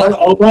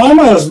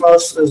Obama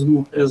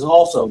is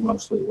also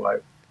mostly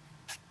white.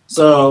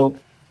 So,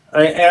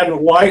 and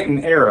white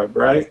and Arab,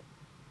 right?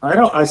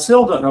 I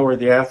still don't know where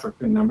the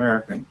African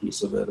American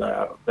piece of it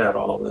that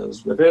all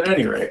is, but at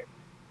any rate,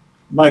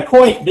 my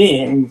point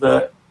being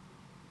that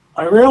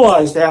I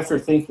realized after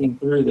thinking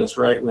through this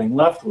right-wing,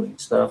 left-wing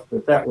stuff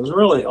that was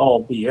really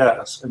all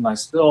BS, and I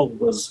still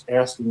was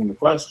asking the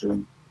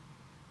question,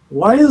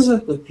 why is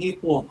it that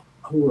people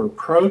who are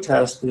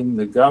protesting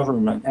the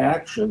government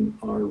action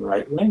are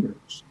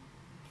right-wingers?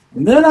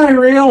 And then I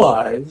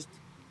realized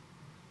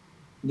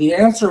the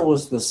answer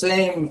was the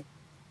same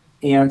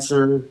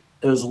answer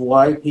as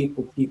why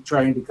people keep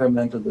trying to come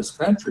into this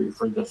country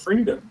for the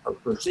freedom or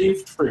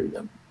perceived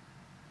freedom.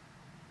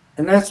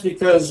 And that's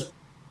because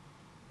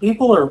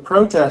people are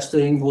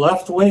protesting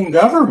left-wing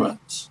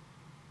governments.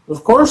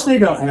 Of course they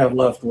don't have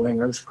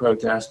left-wingers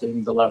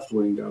protesting the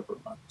left-wing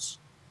governments.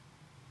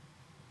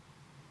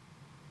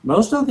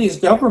 Most of the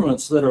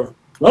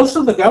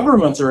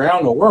governments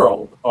around the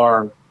world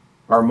are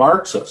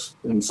Marxist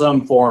in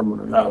some form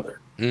or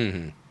another.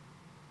 Mm-hmm.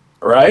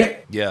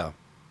 Right? Yeah.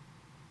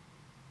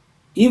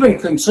 Even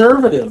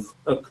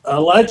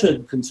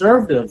alleged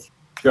conservative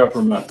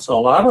governments, a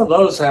lot of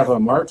those have a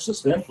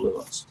Marxist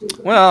influence to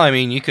them. Well, I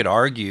mean, you could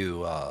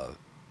argue,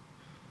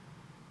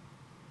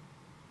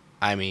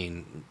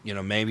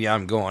 maybe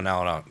I'm going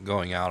out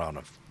on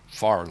a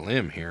far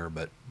limb here,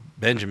 but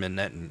Benjamin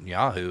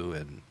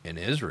Netanyahu in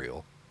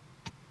Israel,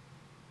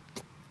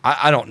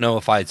 I don't know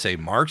if I'd say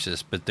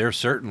Marxist, but they're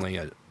certainly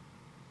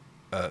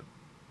a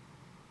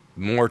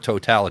more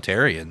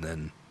totalitarian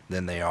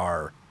than they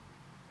are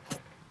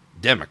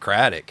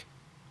democratic.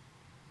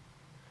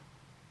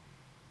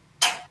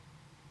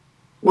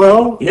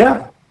 Well,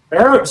 yeah,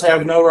 Arabs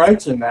have no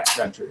rights in that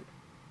country.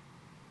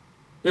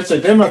 It's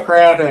a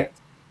democratic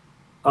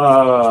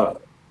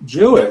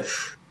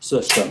Jewish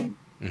system,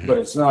 but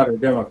it's not a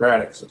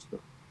democratic system.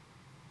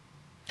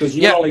 Because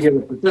you only get to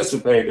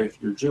participate if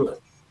you're Jewish.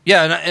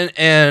 Yeah,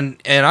 and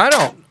I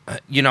don't,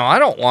 I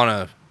don't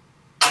want to.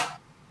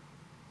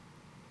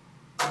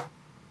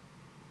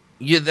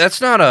 Yeah,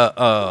 that's not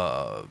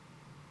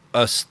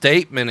a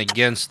statement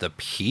against the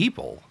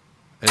people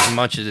as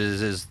much as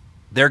it is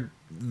their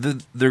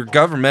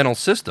governmental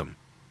system.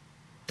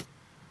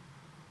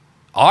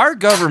 Our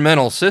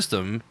governmental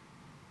system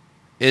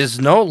is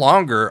no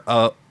longer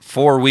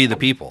for we the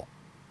people.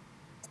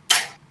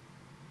 I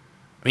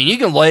mean, you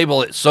can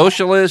label it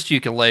socialist, you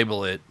can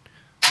label it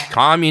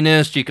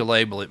communist, you can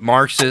label it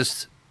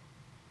Marxist.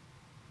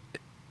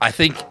 I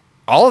think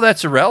all of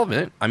that's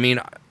irrelevant. I mean,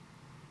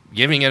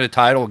 giving it a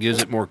title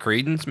gives it more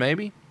credence,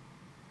 maybe.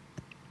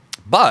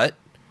 But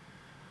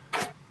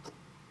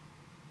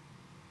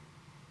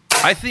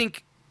I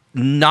think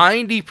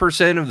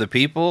 90% of the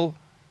people,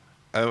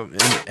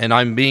 and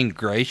I'm being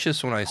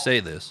gracious when I say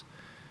this,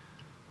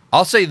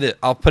 I'll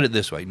put it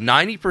this way.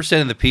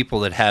 90% of the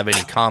people that have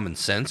any common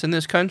sense in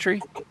this country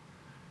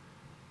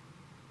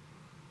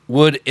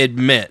would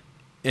admit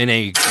in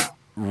a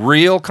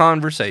real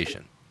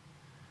conversation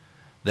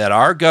that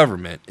our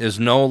government is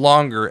no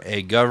longer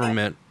a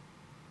government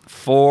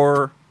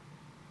for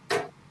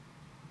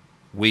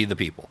we the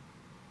people.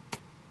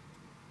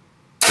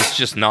 It's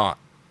just not.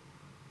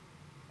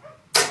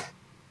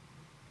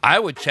 I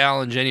would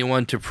challenge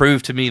anyone to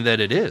prove to me that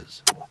it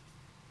is.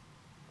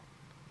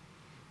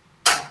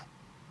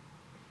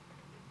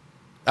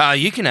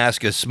 You can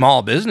ask a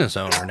small business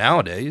owner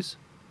nowadays,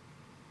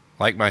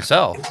 like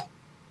myself.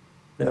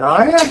 Yeah,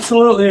 I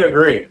absolutely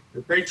agree.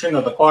 You're preaching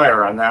to the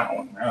choir on that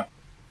one. Yeah.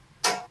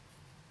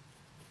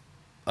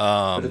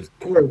 But it's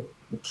true.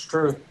 It's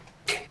true.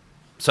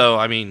 So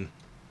I mean,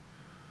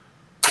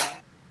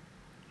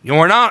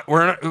 we're not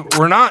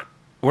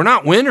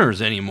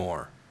winners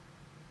anymore.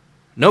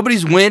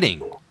 Nobody's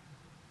winning.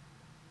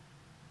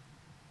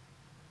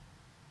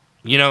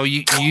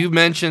 You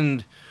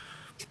mentioned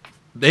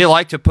they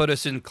like to put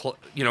us in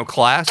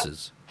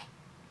classes.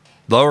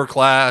 Lower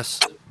class,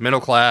 middle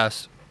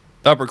class,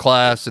 upper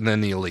class, and then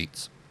the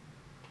elites.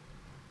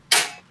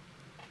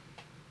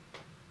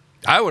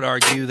 I would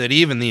argue that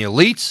even the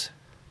elites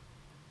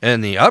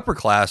and the upper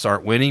class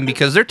aren't winning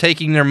because they're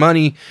taking their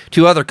money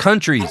to other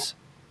countries.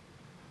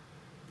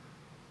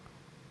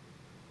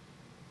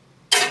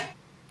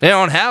 They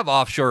don't have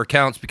offshore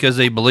accounts because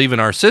they believe in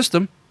our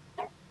system.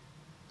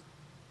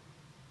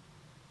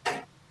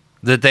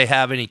 That they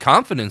have any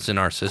confidence in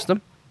our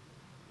system.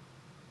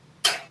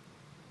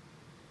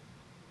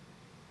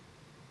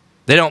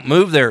 They don't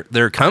move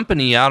their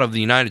company out of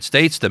the United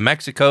States to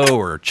Mexico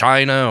or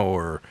China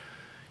or,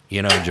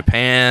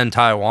 Japan,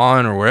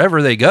 Taiwan, or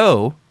wherever they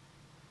go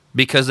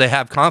because they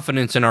have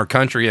confidence in our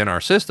country and our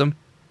system.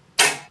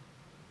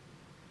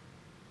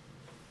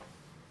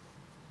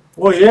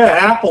 Well, yeah,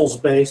 Apple's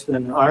based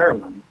in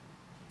Ireland,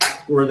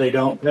 where they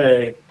don't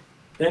pay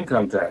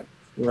income tax,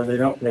 where they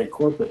don't pay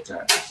corporate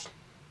tax.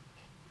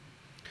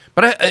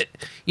 But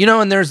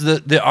and there's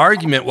the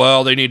argument.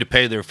 Well, they need to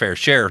pay their fair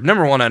share.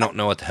 Number one, I don't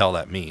know what the hell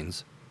that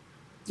means.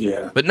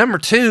 Yeah. But number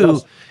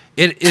two,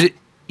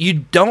 you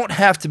don't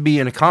have to be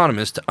an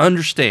economist to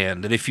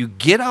understand that if you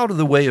get out of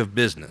the way of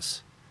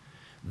business,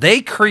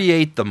 they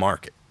create the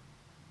market.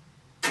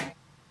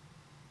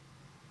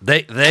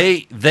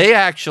 They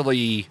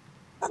actually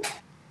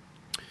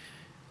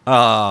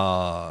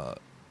better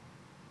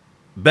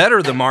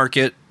the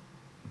market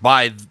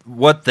by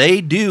what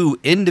they do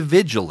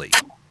individually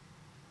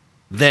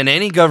than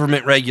any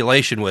government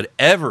regulation would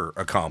ever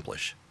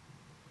accomplish.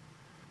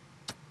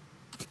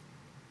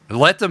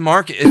 Let the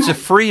market, it's a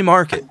free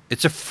market.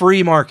 It's a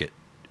free market.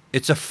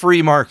 It's a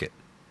free market.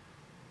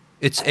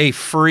 It's a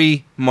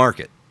free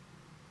market.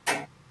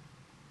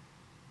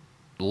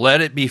 Let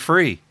it be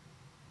free.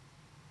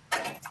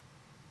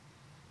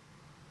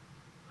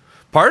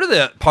 Part of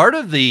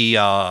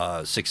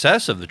the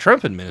success of the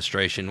Trump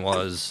administration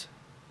was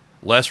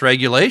less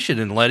regulation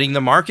and letting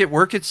the market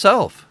work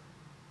itself.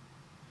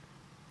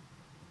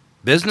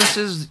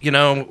 Businesses,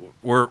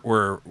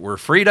 were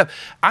freed up.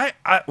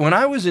 When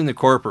I was in the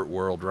corporate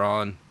world,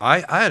 Ron, I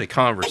had a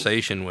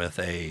conversation with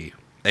the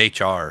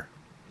HR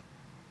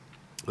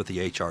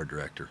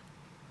director,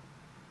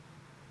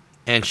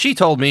 and she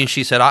told me,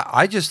 she said,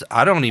 I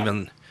don't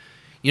even,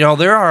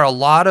 there are a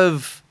lot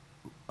of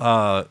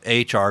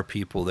HR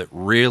people that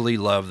really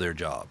love their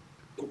job,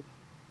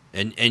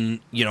 and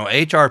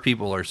HR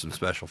people are some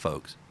special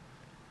folks.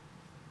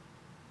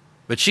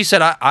 But she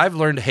said, I've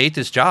learned to hate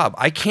this job.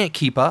 I can't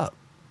keep up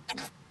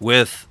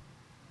with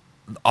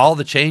all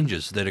the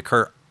changes that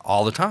occur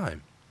all the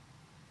time.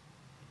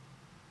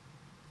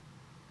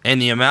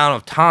 And the amount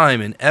of time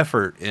and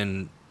effort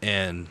and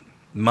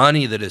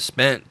money that is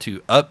spent to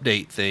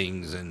update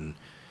things, and,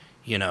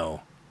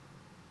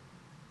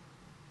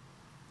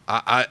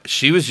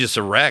 she was just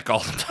a wreck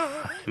all the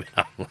time.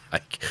 I'm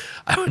like,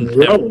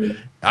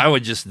 I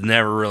would just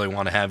never really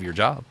want to have your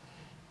job.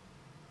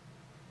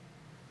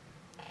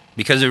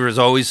 Because there was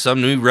always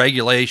some new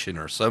regulation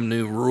or some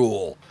new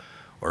rule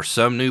or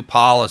some new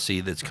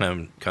policy that's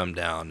come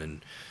down,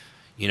 and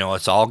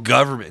it's all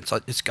government.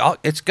 It's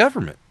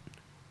government.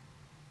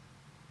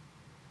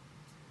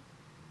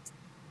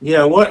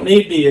 Yeah, what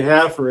need do you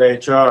have for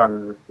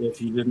HR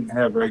if you didn't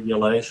have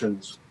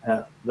regulations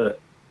that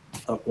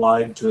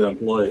applied to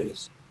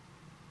employees?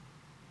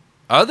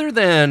 Other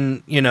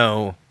than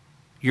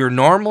your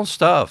normal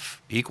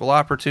stuff, equal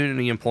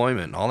opportunity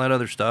employment, and all that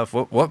other stuff,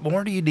 what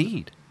more do you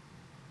need?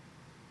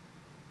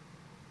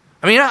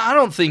 I mean, I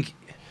don't think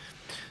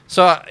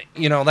so.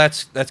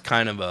 That's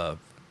kind of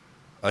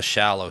a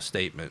shallow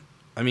statement.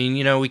 I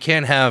mean, we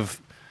can't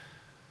have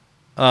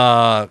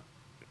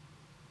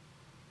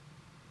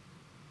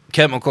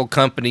chemical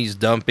companies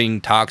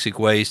dumping toxic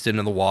waste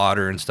into the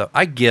water and stuff.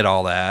 I get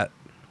all that.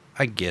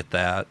 I get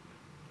that.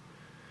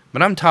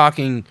 But I'm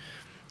talking,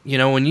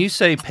 when you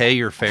say pay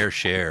your fair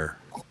share,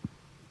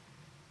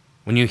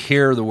 when you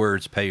hear the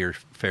words pay your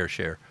fair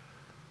share,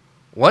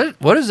 what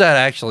does that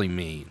actually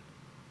mean?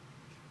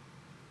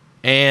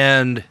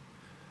 And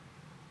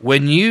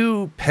when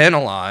you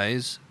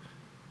penalize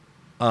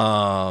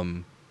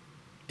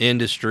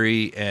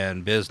industry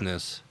and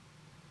business,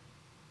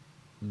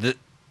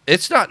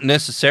 it's not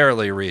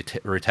necessarily a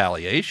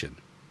retaliation,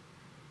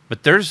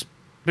 but there's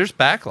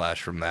backlash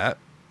from that.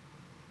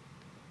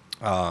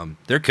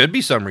 There could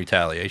be some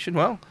retaliation.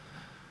 Well,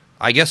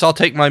 I guess I'll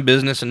take my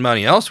business and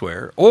money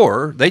elsewhere,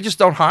 or they just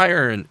don't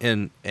hire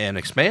and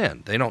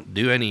expand. They don't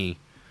do any.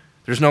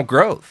 There's no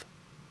growth.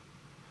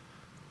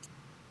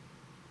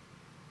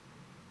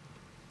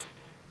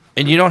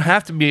 And you don't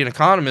have to be an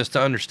economist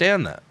to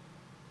understand that.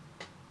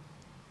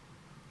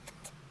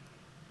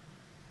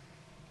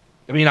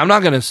 I mean, I'm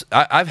not going to...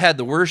 I've had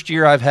the worst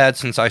year I've had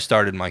since I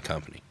started my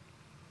company.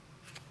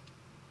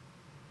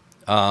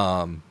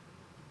 Now,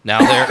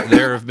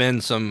 there have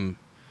been some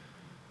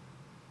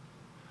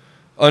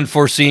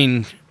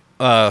unforeseen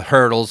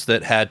hurdles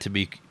that had to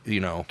be,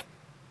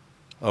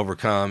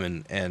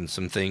 overcome, and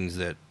some things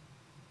that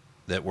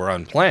were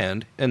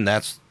unplanned, and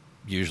that's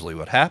usually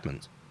what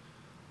happens.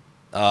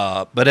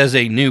 But as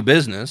a new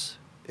business,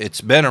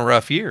 it's been a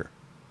rough year.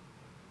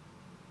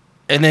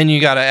 And then you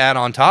got to add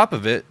on top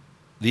of it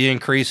the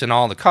increase in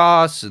all the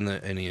costs and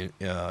the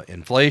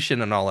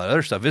inflation and all that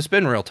other stuff. It's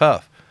been real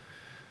tough.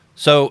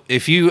 So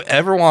if you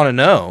ever want to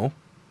know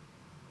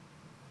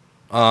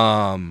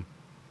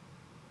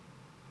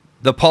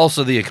the pulse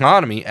of the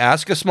economy,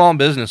 ask a small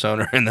business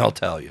owner and they'll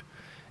tell you.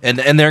 And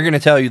they're going to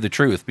tell you the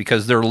truth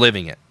because they're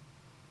living it.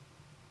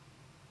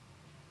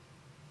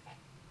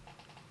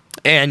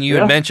 And you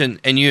had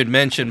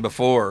mentioned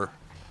before,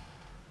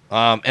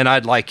 and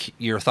I'd like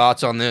your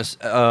thoughts on this.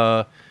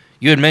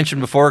 You had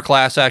mentioned before a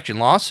class action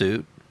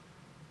lawsuit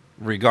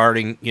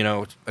regarding,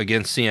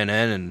 against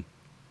CNN and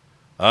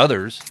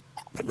others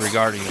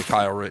regarding the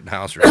Kyle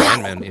Rittenhouse or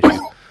Sandman issue.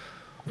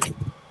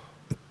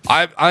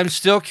 I'm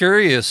still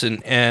curious,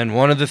 and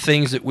one of the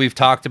things that we've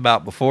talked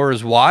about before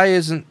is why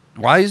isn't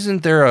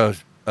there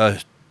a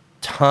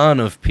ton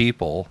of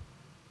people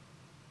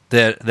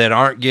that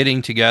aren't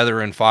getting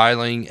together and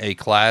filing a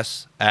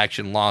class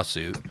action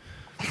lawsuit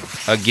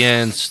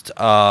against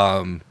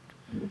Dr.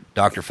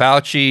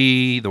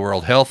 Fauci, the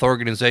World Health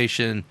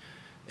Organization,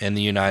 and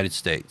the United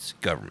States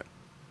government.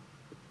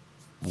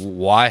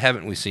 Why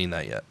haven't we seen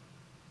that yet?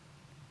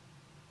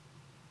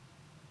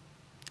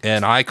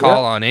 And I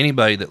call on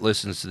anybody that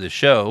listens to this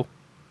show,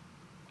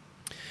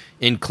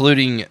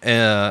 including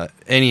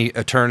any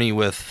attorney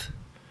with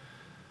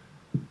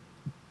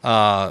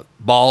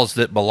balls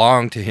that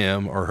belong to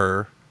him or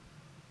her.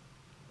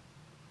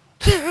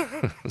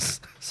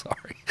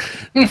 Sorry.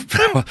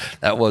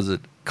 That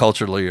wasn't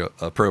culturally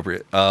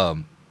appropriate.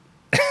 Or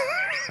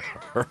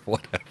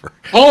whatever.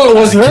 Oh, it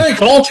was very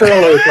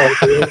culturally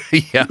appropriate.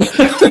 Yeah.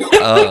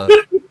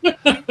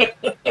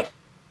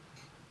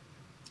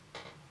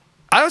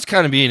 I was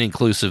kind of being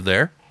inclusive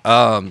there.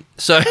 I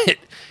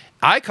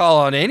call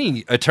on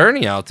any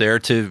attorney out there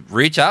to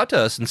reach out to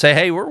us and say,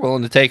 hey, we're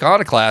willing to take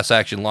on a class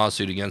action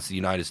lawsuit against the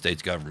United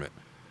States government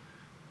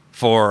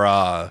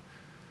for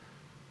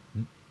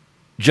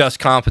just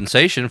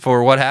compensation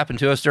for what happened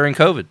to us during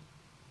COVID.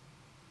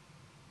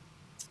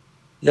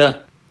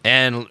 Yeah.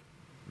 And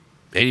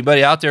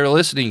anybody out there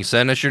listening,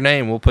 send us your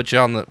name. We'll put you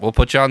on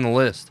the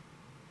list.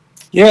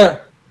 Yeah.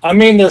 I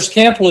mean, there's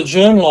Camp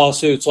Lejeune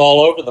lawsuits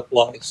all over the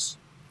place.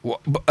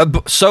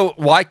 So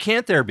why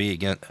can't there be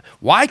again?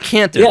 Why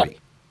can't there be?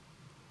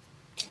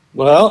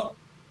 Well,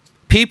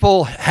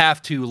 people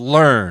have to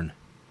learn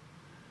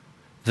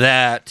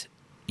that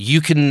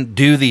you can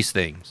do these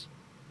things.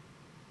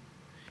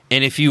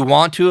 And if you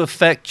want to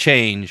affect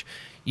change,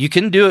 you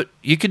can do it.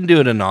 You can do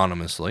it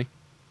anonymously.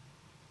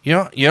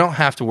 You don't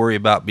have to worry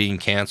about being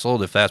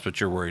canceled if that's what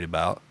you're worried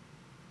about.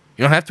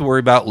 You don't have to worry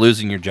about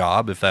losing your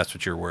job if that's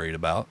what you're worried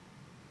about.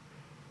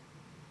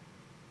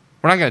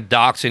 We're not going to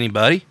dox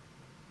anybody.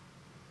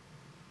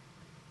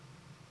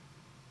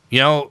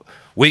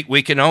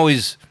 We can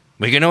always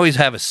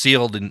have a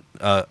sealed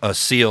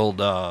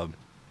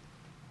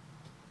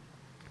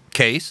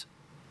case.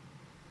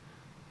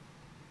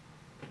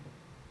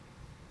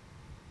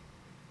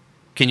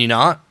 Can you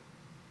not?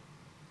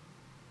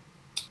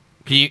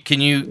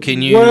 Can you?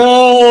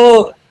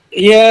 Well,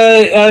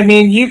 yeah. I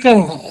mean, you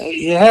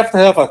have to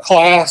have a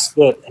class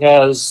that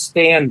has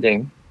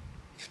standing,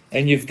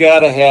 and you've got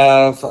to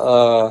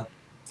have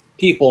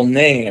people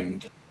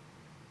named.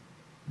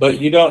 But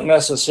you don't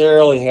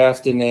necessarily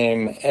have to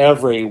name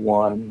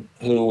everyone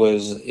who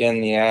was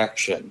in the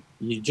action.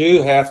 You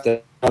do have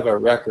to have a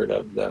record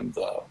of them,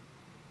 though.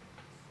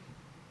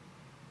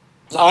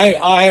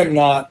 I am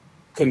not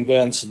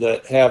convinced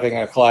that having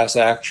a class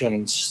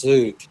action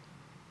suit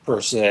per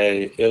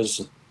se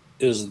is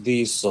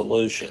the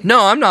solution.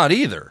 No, I'm not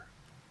either.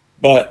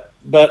 But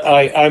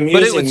I'm using.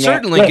 But it would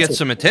certainly get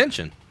some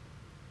attention.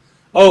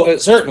 Oh,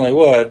 it certainly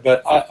would,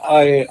 but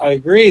I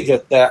agree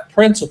that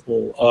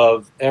principle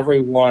of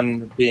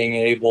everyone being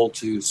able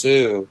to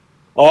sue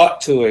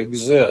ought to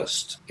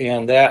exist,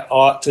 and that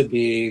ought to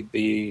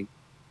be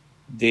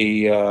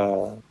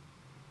the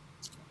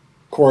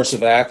course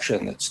of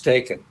action that's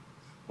taken.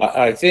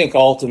 I think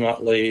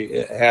ultimately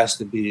it has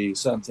to be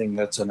something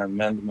that's an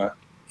amendment,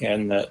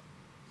 and that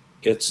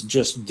it's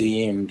just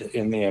deemed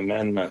in the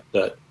amendment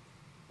that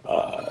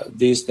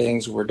these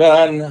things were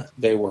done,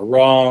 they were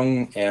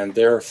wrong, and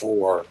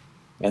therefore,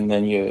 and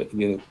then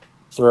you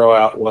throw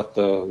out what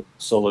the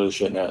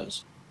solution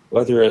is.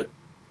 Whether it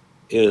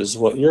is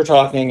what you're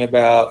talking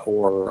about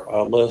or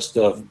a list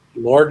of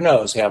Lord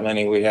knows how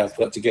many we have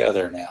put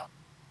together now.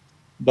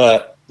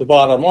 But the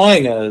bottom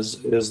line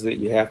is that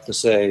you have to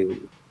say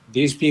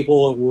these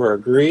people were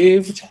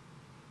aggrieved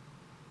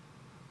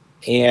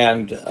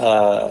and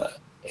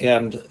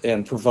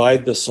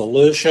provide the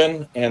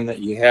solution, and that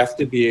you have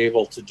to be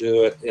able to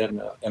do it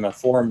in a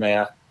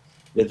format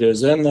that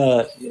is in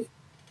the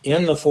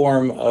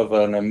form of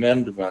an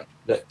amendment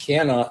that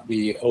cannot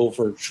be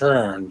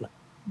overturned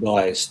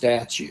by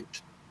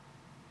statute.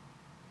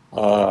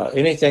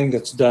 Anything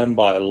that's done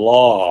by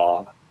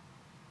law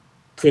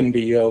couldn't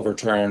be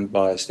overturned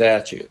by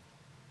statute.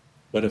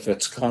 But if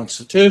it's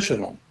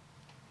constitutional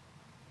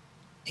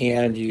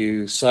and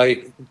you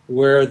cite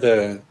where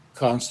the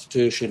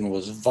Constitution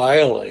was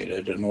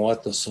violated and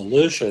what the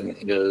solution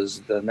is,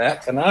 then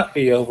that cannot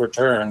be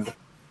overturned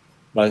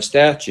by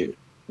statute.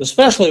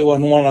 Especially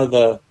when one of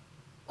the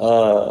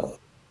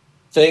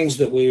things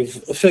that we've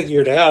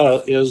figured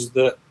out is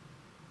that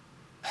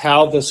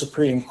how the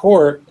Supreme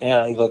Court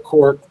and the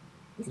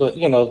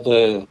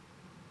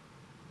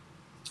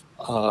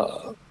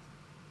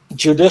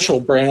judicial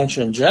branch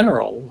in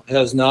general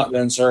has not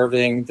been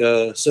serving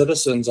the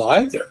citizens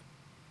either.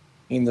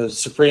 I mean, the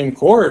Supreme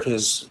Court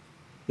has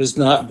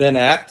not been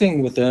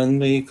acting within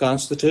the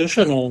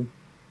constitutional,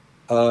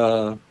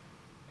 within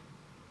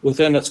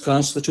its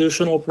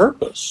constitutional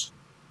purpose.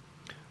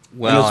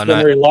 Well, and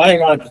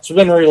it's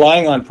been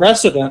relying on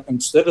precedent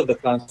instead of the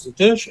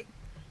Constitution.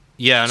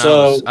 Yeah, and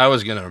so, I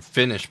was going to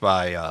finish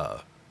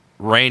by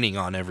raining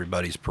on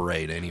everybody's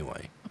parade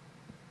anyway.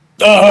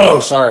 Oh,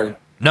 sorry.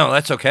 No,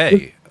 that's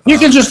okay. You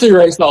can just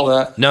erase all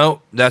that.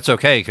 No, that's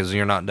okay because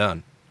you're not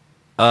done.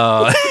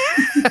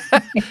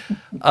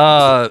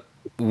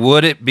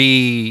 Would it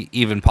be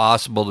even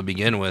possible to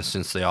begin with,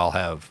 since they all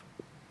have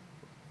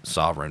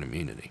sovereign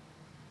immunity?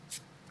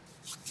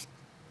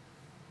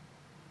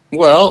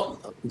 Well,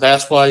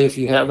 that's why if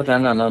you have it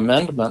in an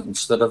amendment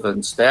instead of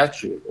in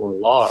statute or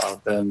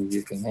law, then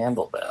you can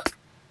handle that.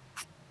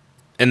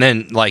 And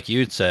then, like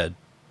you'd said,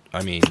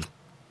 I mean,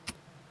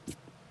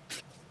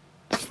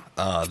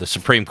 the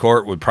Supreme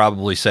Court would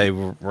probably say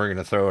we're going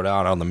to throw it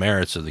out on the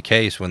merits of the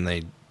case when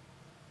they,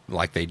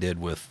 like they did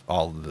with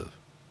all of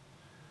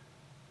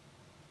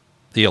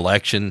the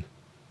election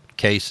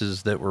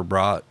cases that were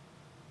brought.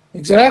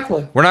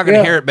 Exactly. We're not going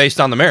to hear it based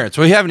on the merits.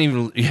 You haven't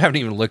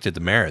even looked at the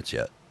merits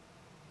yet.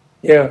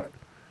 Yeah.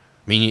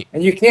 I mean,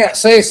 and you can't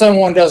say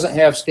someone doesn't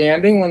have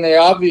standing when they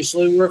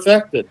obviously were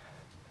affected.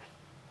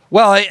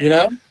 Well, you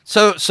know.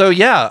 So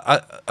yeah.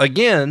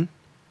 Again,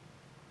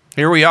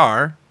 here we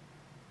are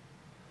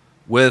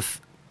with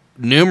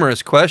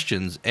numerous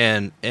questions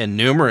and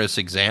numerous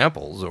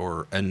examples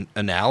or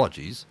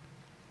analogies.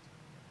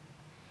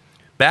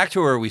 Back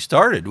to where we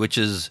started, which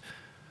is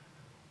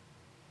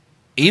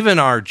even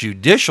our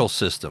judicial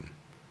system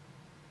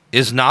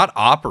is not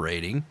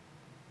operating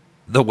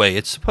the way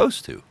it's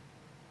supposed to.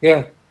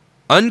 Yeah.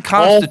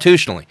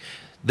 Unconstitutionally.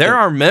 There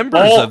are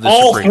members of the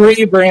Supreme Court. All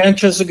three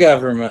branches of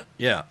government.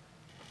 Yeah.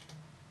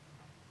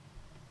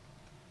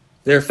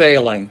 They're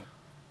failing.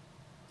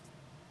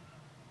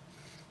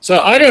 So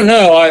I don't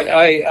know.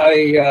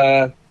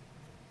 I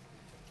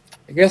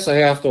guess I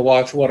have to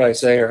watch what I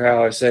say or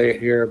how I say it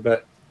here,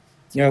 but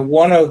you know,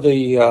 one of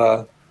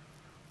the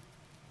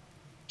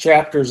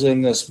chapters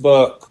in this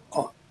book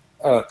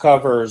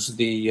covers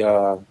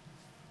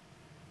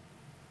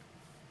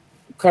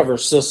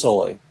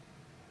Sicily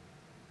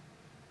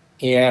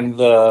and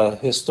the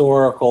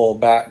historical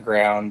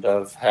background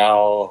of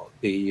how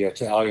the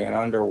Italian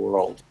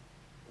underworld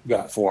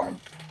got formed.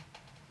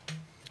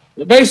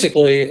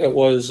 Basically, it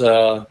was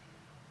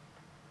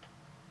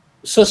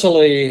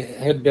Sicily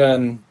had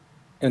been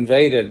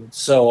invaded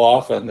so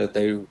often that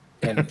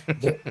kind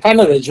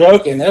of the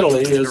joke in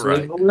Italy is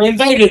right. We're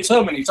invaded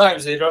so many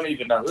times they don't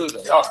even know who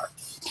they are.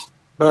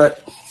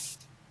 But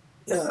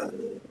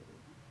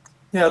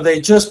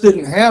they just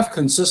didn't have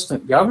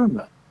consistent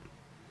government.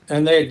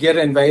 And they'd get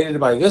invaded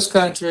by this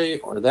country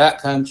or that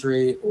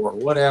country or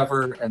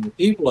whatever. And the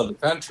people of the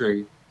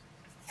country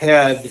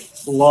had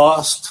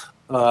lost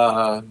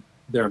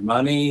their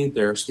money,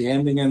 their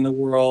standing in the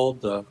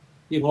world. The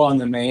people on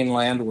the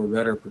mainland were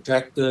better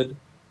protected.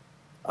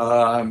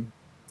 And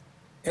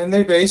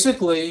they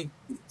basically,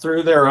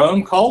 through their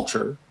own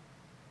culture,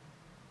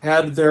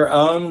 had their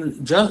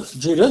own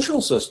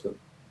judicial system.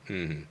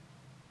 Mm-hmm.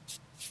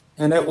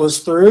 And it was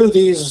through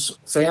these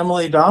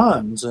family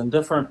dons in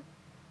different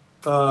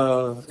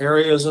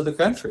areas of the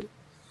country.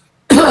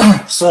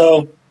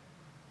 So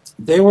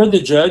they were the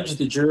judge,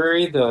 the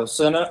jury, the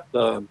Senate,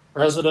 the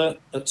president,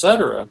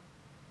 etc.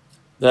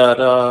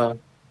 That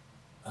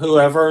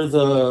whoever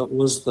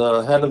was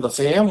the head of the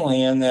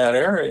family in that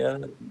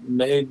area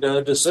made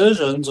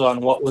decisions on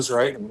what was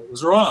right and what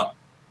was wrong.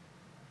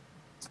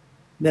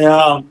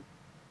 Now,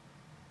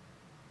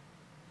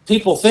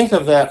 people think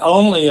of that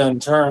only in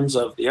terms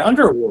of the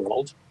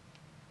underworld,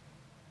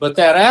 but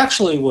that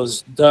actually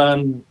was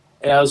done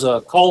as a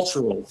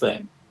cultural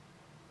thing,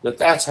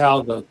 that's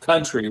how the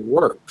country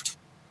worked,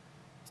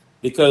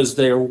 because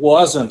there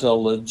wasn't a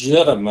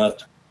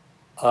legitimate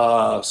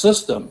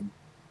system,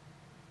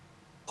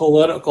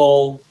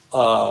 political,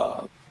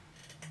 a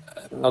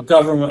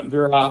government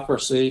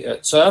bureaucracy,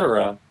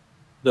 etc.,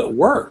 that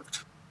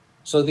worked.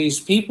 So these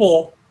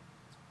people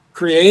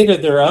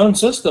created their own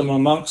system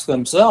amongst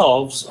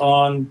themselves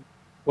on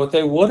what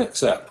they would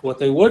accept, what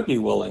they would be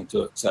willing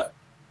to accept.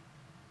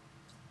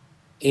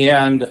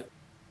 And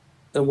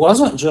it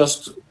wasn't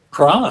just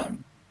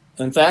crime.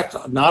 In fact,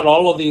 not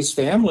all of these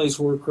families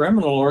were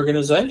criminal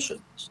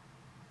organizations.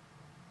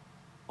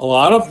 A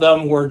lot of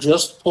them were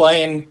just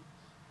plain,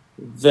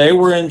 they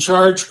were in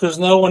charge because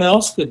no one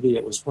else could be.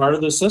 It was part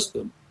of the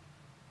system.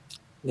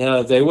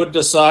 They would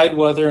decide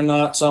whether or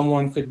not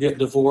someone could get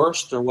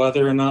divorced or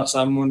whether or not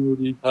someone would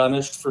be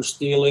punished for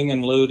stealing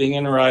and looting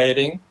and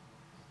rioting.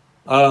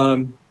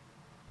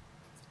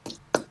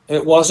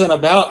 It wasn't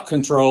about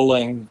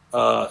controlling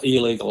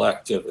illegal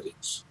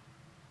activities.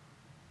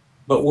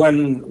 But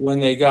when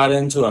they got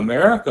into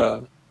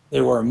America,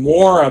 they were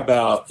more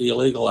about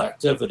illegal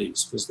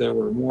activities because they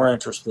were more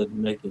interested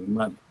in making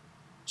money.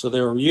 So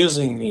they were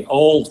using the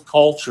old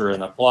culture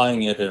and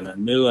applying it in a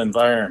new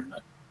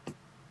environment.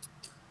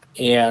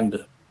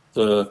 And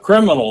the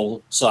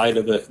criminal side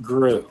of it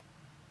grew.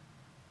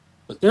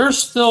 But there's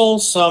still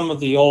some of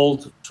the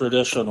old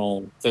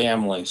traditional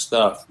family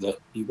stuff that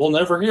you will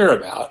never hear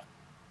about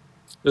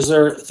because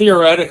they're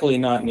theoretically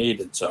not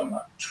needed so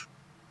much.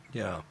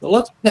 Yeah.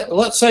 But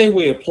let's say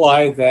we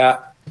apply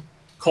that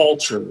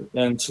culture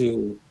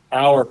into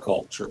our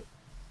culture.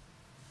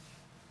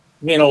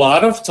 I mean, a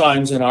lot of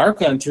times in our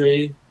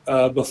country,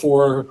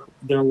 before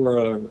there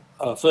were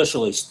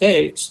officially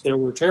states, there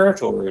were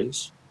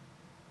territories.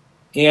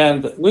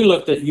 And we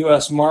looked at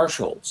U.S.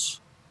 Marshals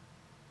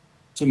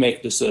to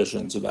make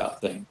decisions about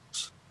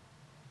things.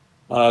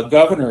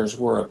 Governors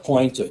were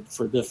appointed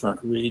for different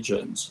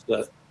regions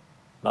that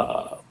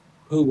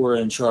who were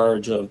in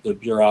charge of the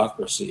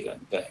bureaucracy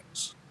and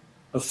things,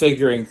 of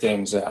figuring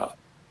things out.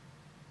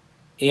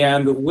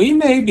 And we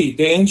may be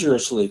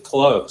dangerously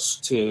close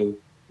to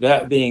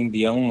that being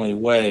the only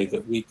way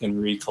that we can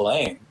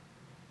reclaim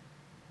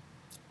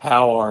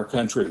how our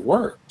country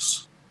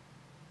works.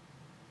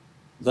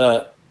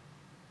 That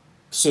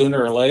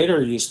sooner or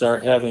later you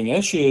start having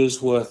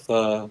issues with,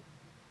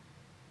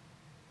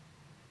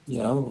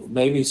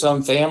 maybe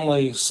some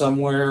family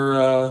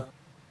somewhere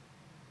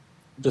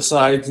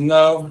decides,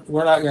 no,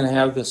 we're not going to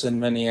have this in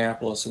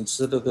Minneapolis.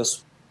 Instead of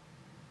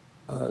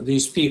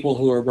these people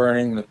who are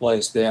burning the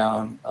place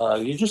down,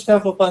 you just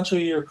have a bunch of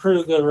your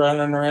crew go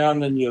running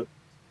around and you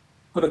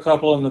put a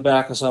couple in the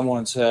back of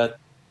someone's head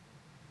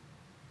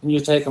and you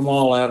take them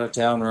all out of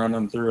town, run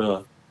them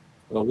through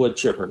a wood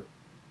chipper.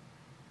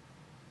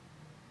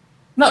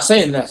 I'm not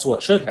saying that's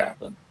what should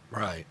happen.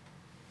 Right.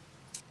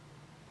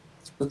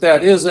 But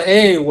that is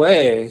a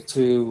way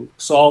to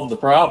solve the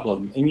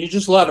problem. And you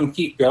just let them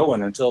keep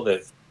going until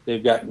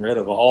they've gotten rid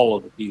of all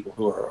of the people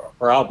who are a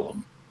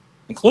problem,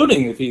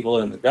 including the people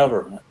in the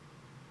government.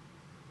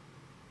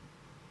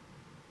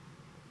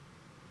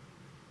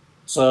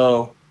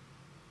 So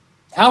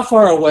how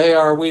far away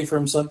are we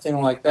from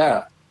something like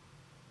that?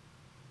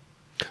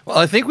 Well,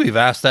 I think we've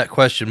asked that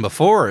question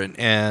before,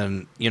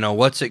 and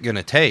what's it going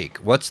to take?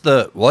 What's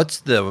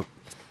the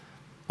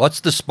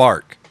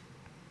spark?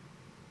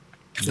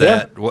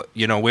 That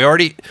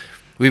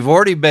we've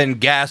already been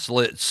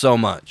gaslit so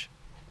much.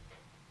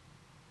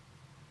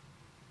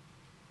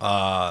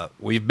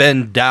 We've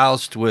been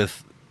doused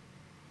with,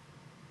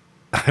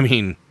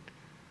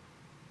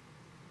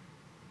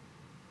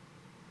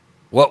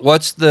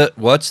 what's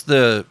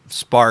the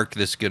spark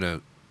that's going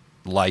to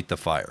light the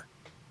fire?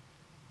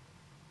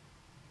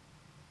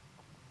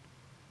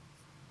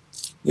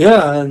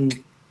 Yeah,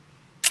 and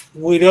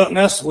we don't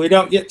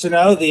get to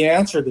know the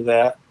answer to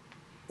that.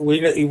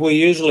 We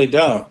usually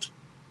don't.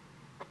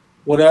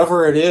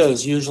 Whatever it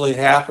is usually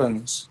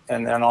happens,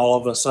 and then all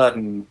of a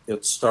sudden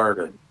it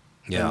started.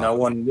 Yeah. And no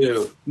one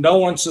knew. No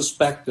one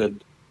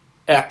suspected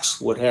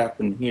X would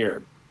happen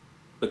here,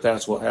 but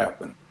that's what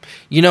happened.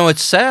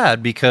 It's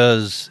sad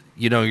because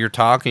you're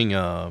talking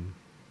about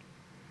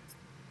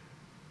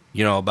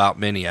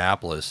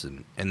Minneapolis,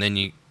 and then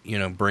you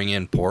bring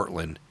in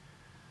Portland.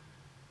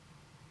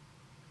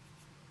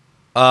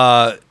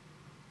 Not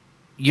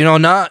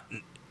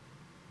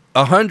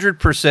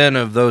 100%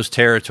 of those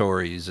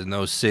territories and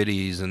those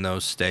cities and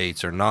those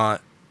states are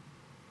not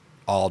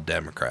all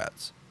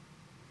Democrats,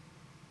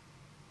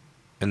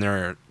 and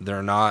they're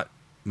not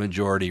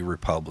majority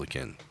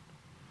Republican.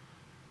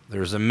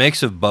 There's a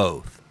mix of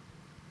both.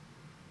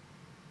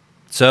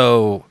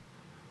 So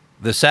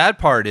the sad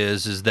part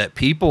is that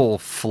people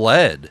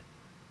fled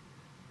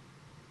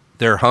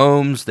their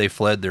homes, they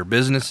fled their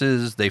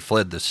businesses, they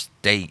fled the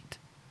state.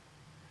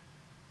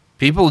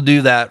 People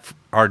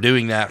are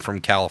doing that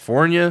from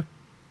California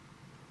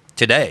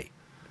today.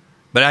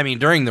 But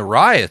during the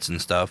riots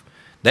and stuff,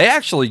 they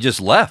actually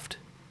just left.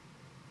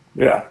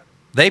 Yeah.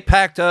 They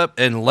packed up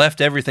and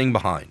left everything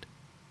behind.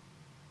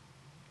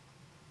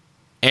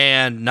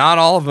 And not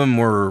all of them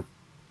were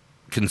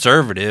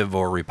conservative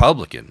or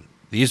Republican.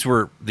 These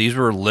were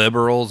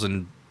liberals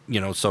and,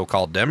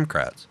 so-called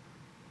Democrats.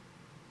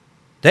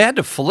 They had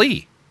to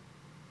flee.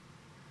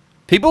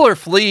 People are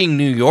fleeing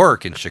New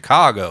York and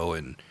Chicago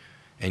and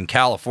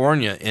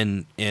California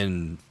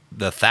in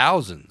the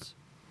thousands.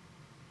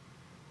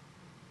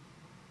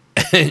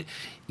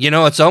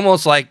 It's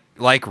almost like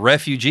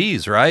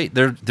refugees, right?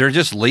 They're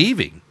just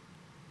leaving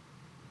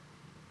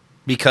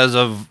because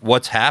of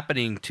what's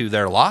happening to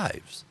their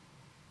lives.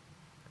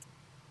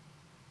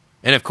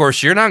 And of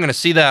course, you're not going to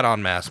see that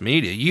on mass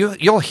media.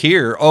 You'll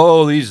hear,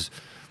 these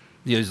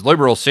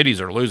liberal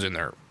cities are losing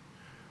their,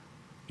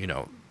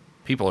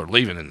 people are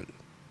leaving in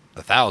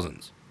the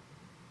thousands.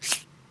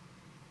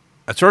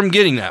 That's where I'm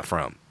getting that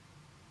from.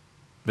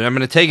 But I'm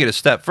going to take it a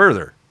step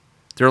further.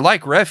 They're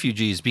like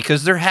refugees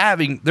because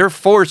they're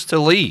forced to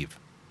leave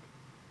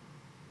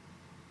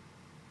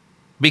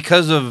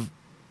because of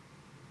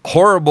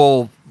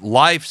horrible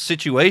life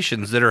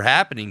situations that are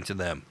happening to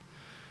them.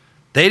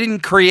 They didn't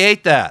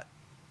create that.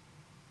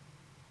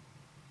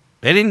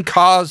 They didn't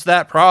cause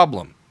that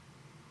problem.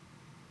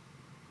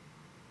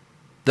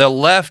 The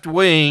left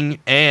wing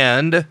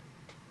and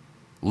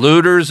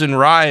looters and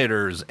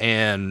rioters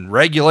and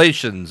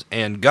regulations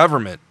and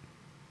government,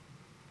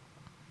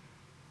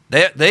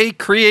 they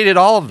created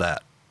all of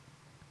that.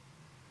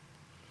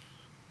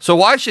 So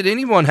why should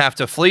anyone have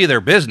to flee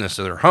their business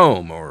or their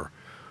home or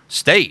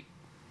state?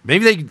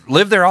 Maybe they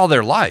live there all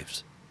their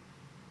lives.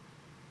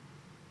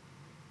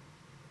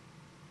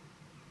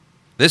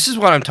 This is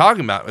what I'm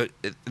talking about.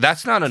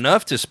 That's not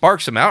enough to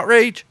spark some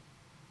outrage?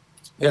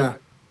 Yeah.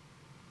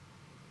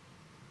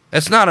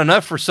 That's not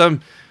enough for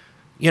some,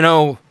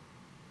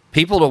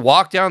 people to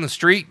walk down the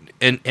street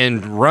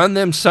and run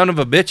them son of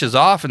a bitches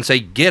off and say,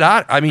 get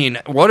out.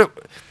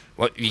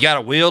 What you got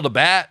to wield a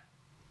bat?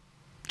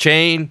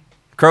 chain,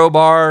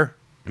 crowbar,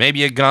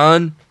 maybe a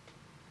gun.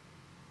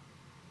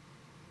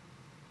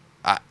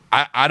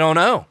 I don't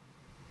know.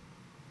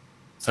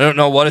 I don't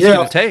know what it's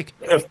going to take.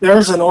 If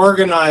there's an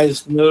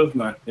organized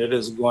movement, it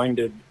is going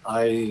to,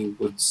 I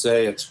would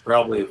say it's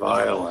probably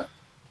violent.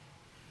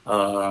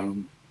 I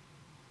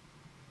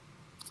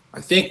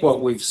think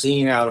what we've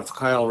seen out of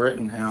Kyle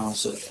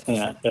Rittenhouse,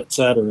 et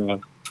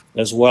cetera,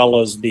 as well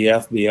as the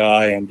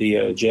FBI and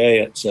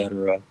DOJ, et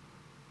cetera,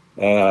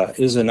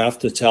 is enough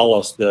to tell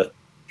us that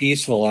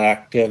peaceful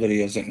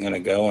activity isn't going to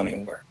go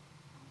anywhere.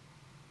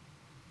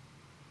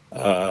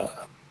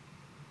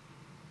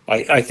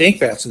 I think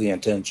that's the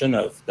intention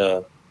of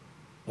the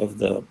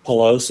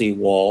Pelosi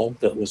wall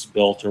that was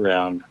built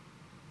around.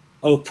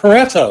 Oh,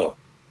 Pareto.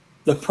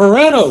 The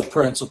Pareto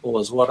principle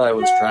is what I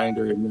was trying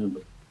to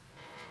remember.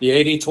 The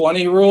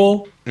 80-20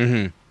 rule.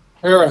 Mm-hmm.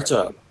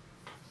 Pareto.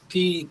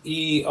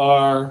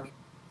 P-E-R-E-T-O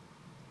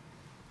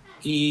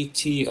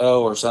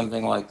or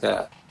something like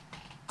that.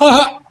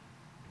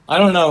 I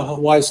don't know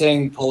why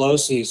saying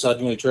Pelosi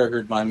suddenly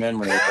triggered my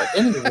memory, but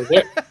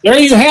anyway, there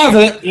you have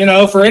it. You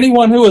know, for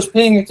anyone who was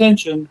paying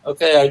attention.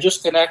 Okay, I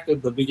just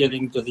connected the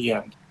beginning to the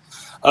end.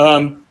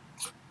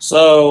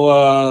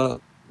 So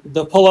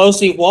the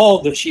Pelosi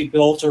wall that she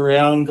built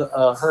around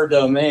her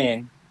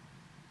domain,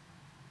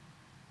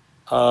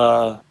 you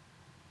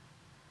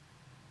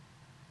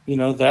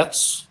know,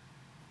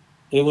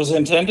 it was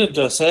intended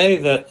to say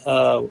that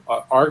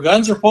our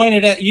guns are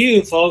pointed at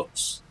you,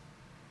 folks.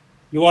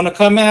 You want to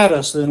come at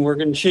us, then we're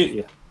going to shoot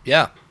you.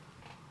 Yeah.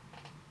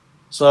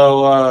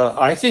 So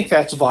I think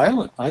that's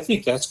violent. I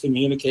think that's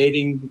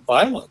communicating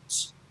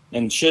violence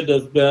and should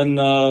have been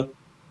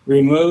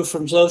removed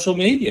from social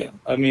media.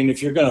 I mean,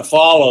 if you're going to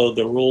follow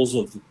the rules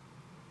of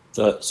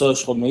the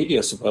social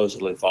media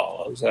supposedly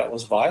follows, that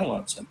was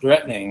violence and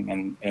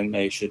threatening, and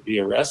they should be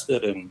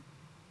arrested and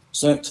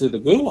sent to the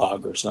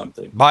gulag or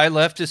something. By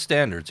leftist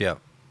standards, yeah.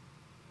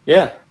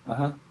 Yeah.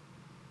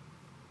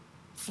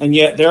 And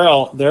yet they're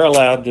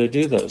allowed to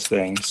do those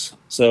things.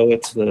 So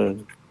it's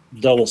the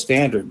double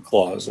standard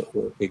clause at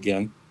work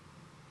again.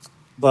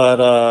 But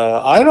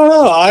I don't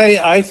know.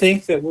 I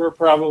think that we're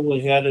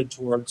probably headed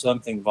towards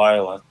something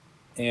violent,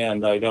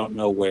 and I don't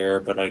know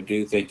where, but I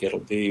do think it'll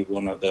be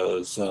one of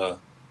those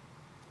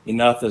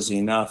enough is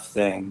enough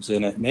things,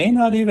 and it may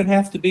not even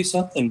have to be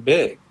something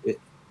big.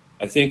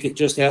 I think it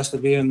just has to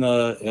be at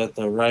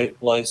the right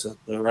place at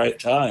the right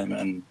time,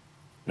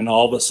 and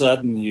all of a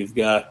sudden you've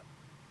got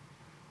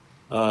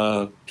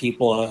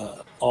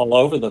people all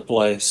over the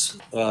place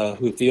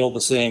who feel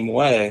the same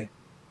way,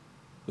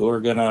 who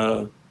are going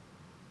to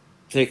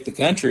take the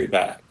country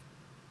back.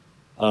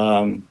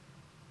 I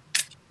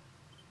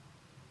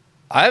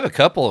have a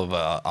couple of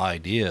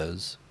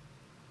ideas.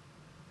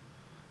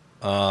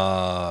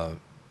 Gun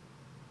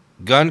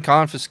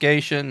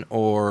confiscation,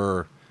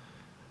 or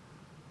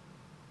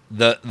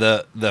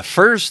the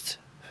first,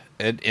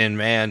 and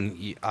man,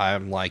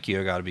 I'm like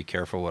you, I got to be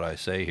careful what I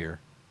say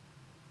here.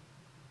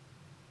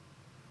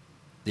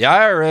 The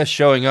IRS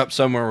showing up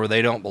somewhere where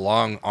they don't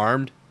belong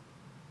armed.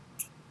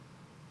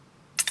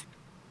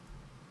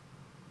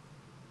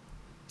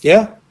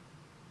 Yeah.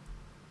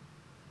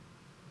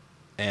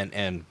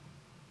 And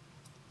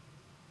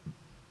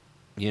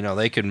you know,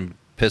 they can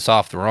piss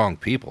off the wrong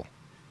people.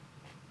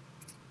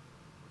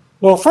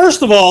 Well,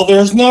 first of all,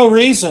 there's no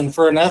reason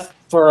for a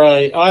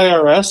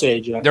IRS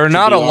agent. They're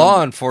not a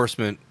law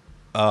enforcement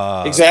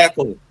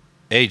exactly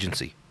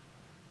agency.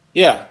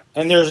 Yeah,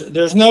 and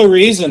there's no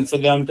reason for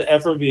them to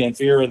ever be in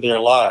fear of their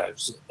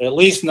lives, at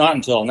least not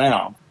until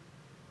now.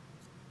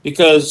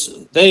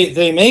 Because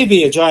they may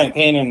be a giant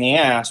pain in the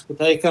ass, but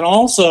they can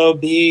also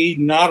be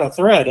not a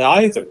threat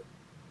either.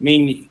 I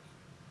mean,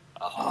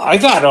 I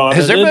got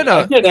audited.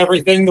 I did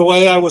everything the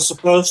way I was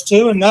supposed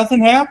to, and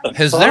nothing happened.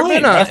 Has there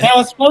been that's how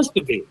it's supposed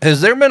to be.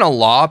 Has there been a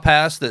law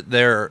passed that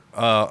they're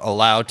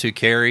allowed to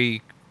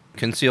carry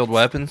concealed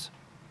weapons?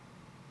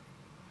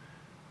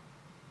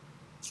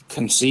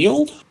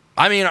 Concealed?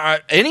 I mean,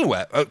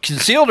 anyway,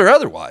 concealed or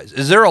otherwise.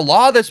 Is there a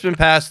law that's been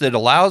passed that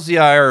allows the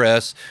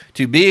IRS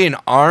to be an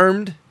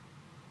armed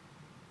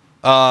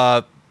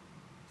branch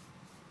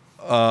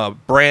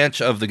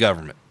of the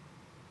government?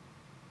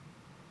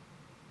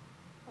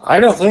 I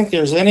don't think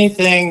there's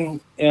anything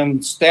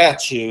in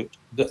statute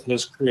that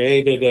has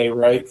created a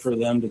right for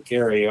them to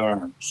carry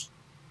arms.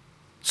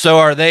 So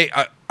are they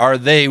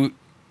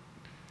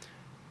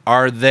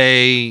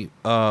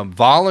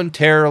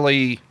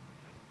voluntarily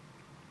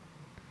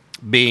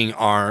being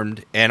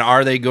armed, and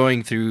are they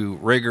going through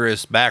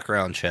rigorous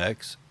background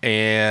checks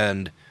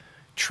and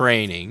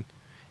training,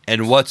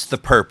 and what's the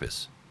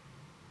purpose?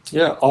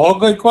 Yeah, all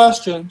good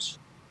questions.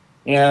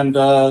 And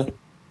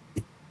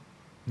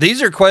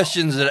these are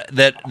questions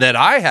that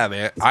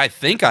I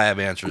think I have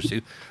answers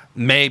to.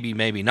 Maybe,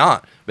 maybe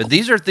not. But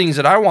these are things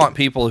that I want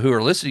people who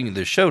are listening to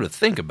this show to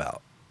think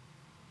about.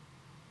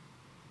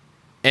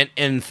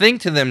 And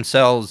think to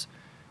themselves,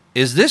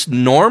 is this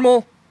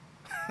normal?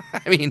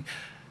 I mean,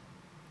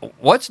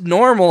 what's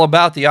normal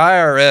about the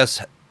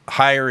IRS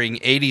hiring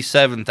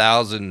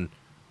 87,000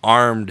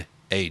 armed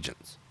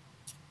agents?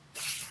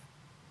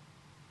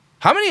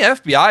 How many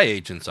FBI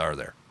agents are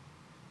there?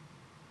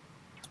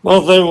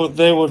 Well,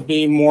 they would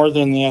be more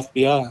than the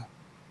FBI.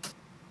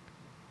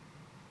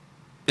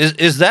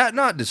 Is that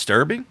not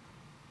disturbing?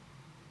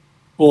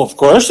 Well, of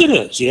course it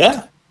is.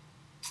 Yeah.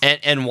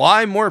 And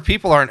why more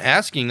people aren't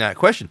asking that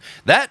question?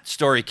 That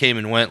story came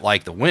and went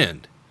like the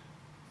wind.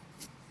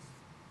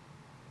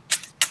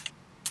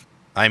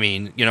 I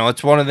mean, you know,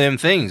 it's one of them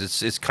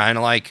things. It's kind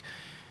of like,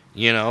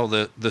 you know,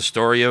 the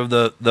story of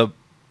the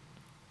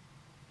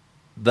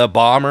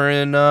bomber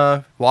in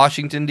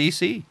Washington,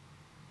 D.C.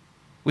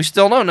 We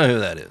still don't know who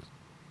that is.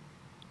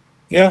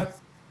 Yeah.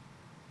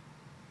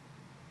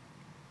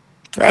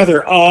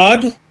 Rather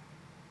odd.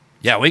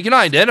 Yeah, we can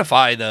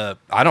identify the,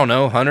 I don't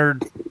know,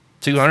 100,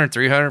 200,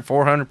 300,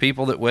 400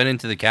 people that went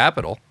into the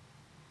Capitol.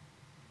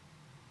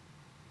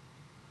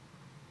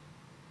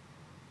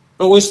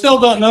 But we still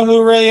don't know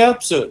who Ray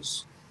Epps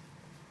is.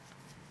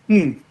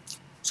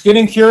 It's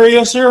getting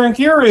curiouser and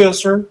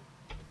curiouser.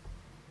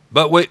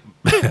 But wait,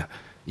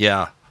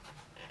 yeah.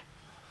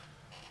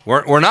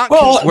 We're not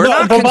Well, we're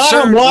not the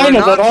concerned. bottom line We're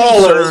of not it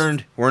all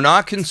concerned. We're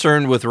not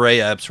concerned with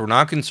Ray Epps. We're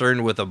not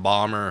concerned with a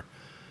bomber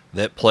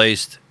that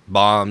placed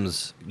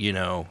bombs, you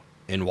know,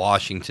 in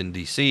Washington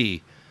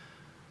D.C.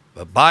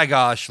 But by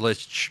gosh,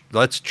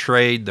 let's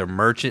trade the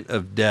Merchant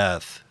of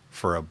Death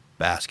for a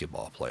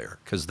basketball player,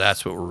 because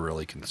that's what we're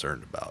really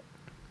concerned about.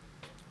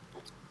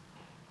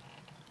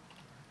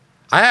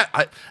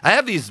 I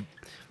have these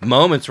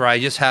moments where I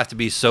just have to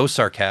be so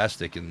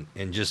sarcastic and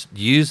just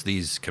use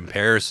these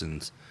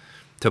comparisons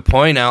to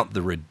point out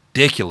the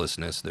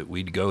ridiculousness that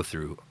we'd go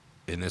through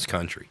in this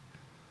country.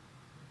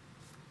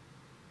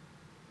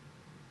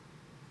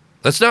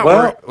 Let's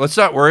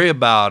not worry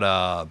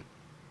about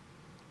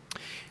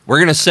we're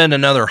going to send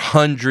another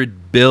 $100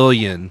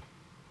 billion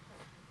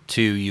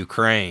to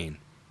Ukraine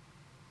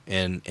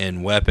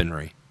in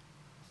weaponry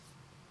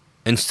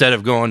instead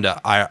of going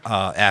to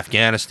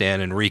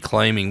Afghanistan and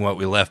reclaiming what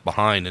we left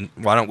behind. And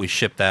why don't we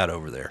ship that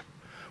over there?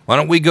 Why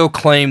don't we go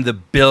claim the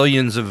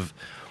billions of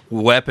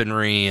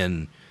weaponry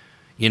and,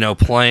 you know,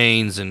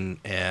 planes and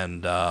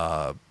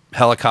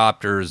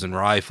helicopters and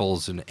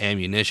rifles and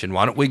ammunition?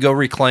 Why don't we go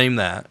reclaim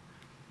that,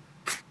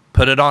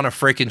 put it on a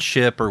freaking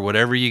ship or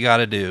whatever you got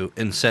to do,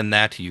 and send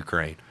that to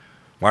Ukraine?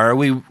 Why are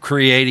we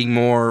creating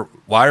more?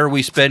 Why are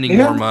we spending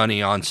more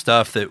money on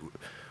stuff that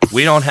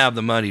we don't have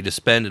the money to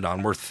spend it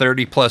on? We're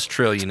 30+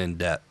 trillion in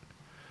debt.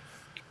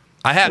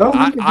 I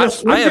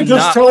could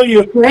just tell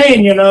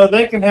Ukraine, you know,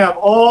 they can have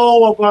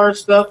all of our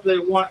stuff they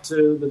want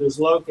to that is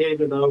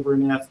located over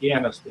in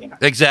Afghanistan.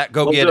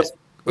 Go get it.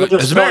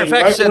 As a matter of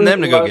fact, send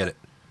them to go get it.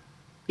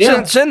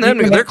 Yeah, send them.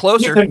 They're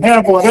closer. You can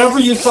have whatever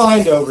you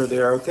find over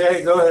there.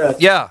 Okay, go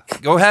ahead. Yeah,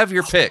 go have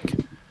your pick.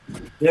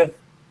 Yeah.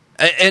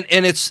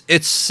 And it's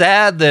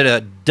sad that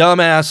a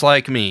dumbass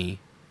like me,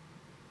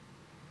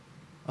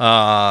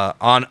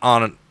 on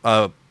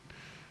a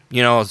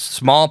you know, a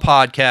small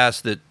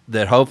podcast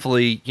that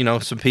hopefully, you know,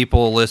 some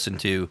people will listen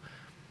to,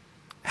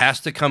 has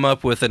to come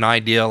up with an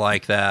idea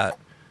like that.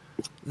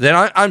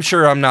 Then I'm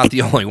sure I'm not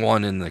the only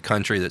one in the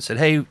country that said,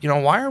 hey, you know,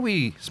 why are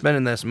we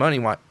spending this money?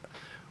 Why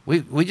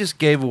we just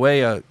gave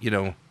away a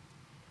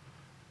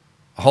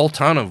whole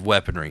ton of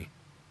weaponry.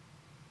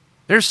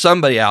 There's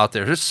somebody out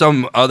there. There's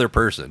some other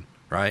person,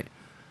 right?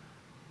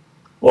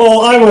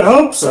 Well, I would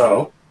hope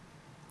so.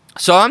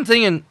 So I'm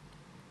thinking,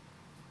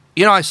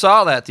 you know, I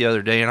saw that the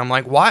other day, and I'm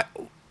like, why?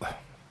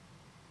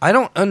 I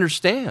don't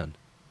understand.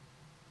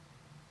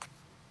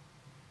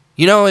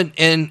 You know,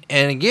 and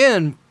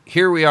again,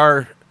 here we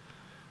are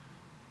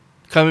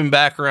coming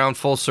back around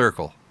full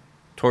circle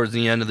towards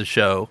the end of the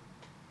show,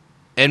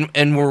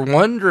 and we're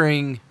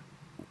wondering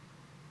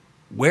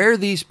where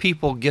these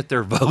people get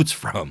their votes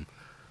from,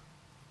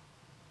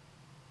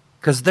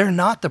 because they're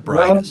not the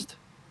brightest.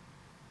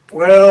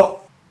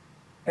 Well,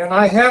 and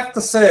I have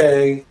to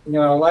say, you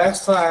know,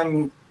 last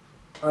time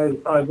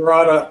I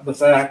brought up the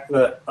fact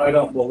that I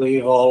don't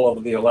believe all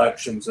of the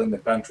elections in the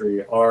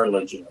country are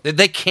legitimate.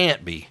 They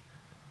can't be.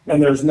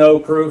 And there's no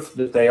proof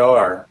that they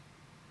are.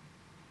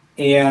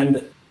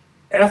 And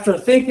after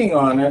thinking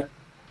on it,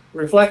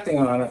 reflecting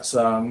on it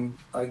some,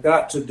 I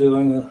got to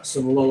doing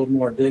some a little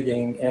more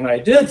digging, and I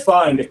did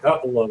find a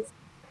couple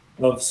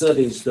of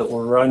cities that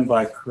were run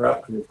by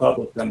corrupt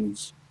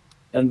Republicans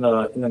in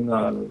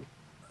the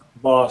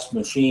boss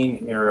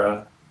machine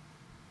era.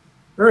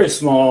 Very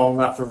small,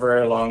 not for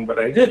very long, but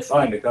I did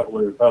find a couple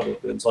of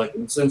Republicans, like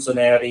in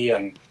Cincinnati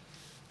and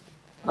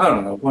I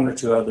don't know, one or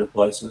two other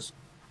places.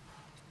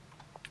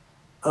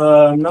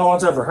 No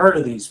one's ever heard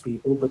of these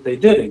people, but they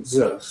did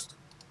exist.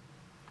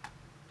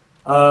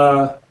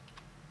 But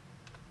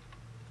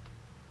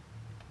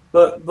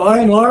by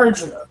and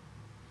large,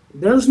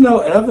 there's no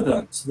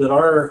evidence that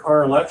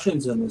our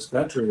elections in this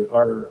country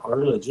are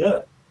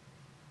legit.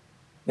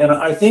 And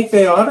I think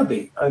they ought to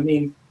be. I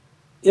mean,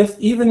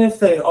 even if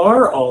they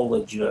are all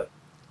legit,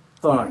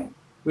 fine.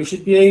 We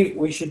should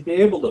be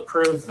able to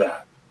prove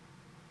that.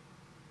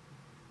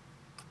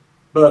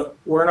 But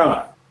we're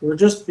not. We're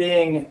just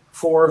being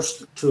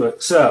forced to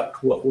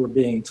accept what we're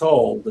being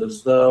told,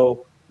 as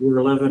though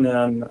we're living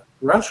in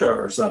Russia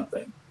or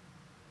something.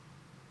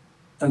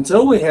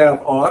 until we have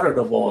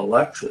auditable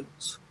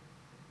elections,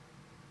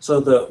 so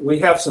that we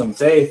have some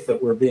faith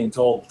that we're being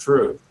told the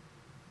truth.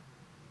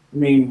 I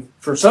mean,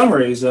 for some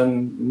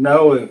reason,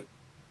 no,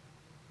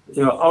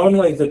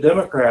 only the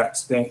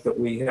Democrats think that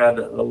we had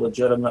a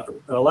legitimate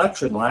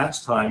election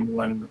last time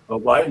when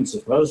Biden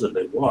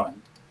supposedly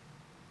won.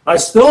 I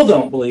still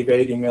don't believe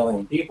 80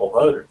 million people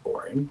voted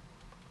for him.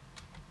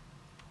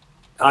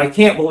 I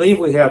can't believe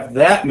we have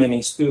that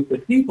many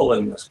stupid people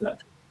in this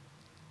country.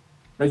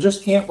 I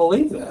just can't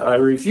believe that. I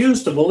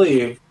refuse to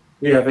believe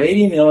we have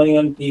 80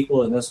 million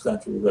people in this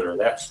country that are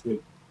that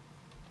stupid.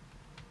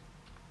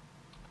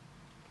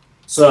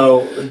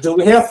 So, do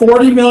we have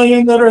 40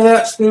 million that are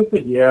that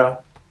stupid? Yeah,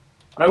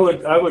 I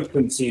would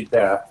concede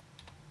that.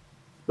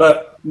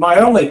 But my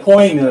only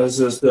point is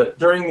that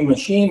during the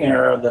machine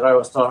era that I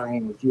was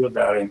talking with you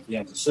about in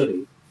Kansas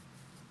City,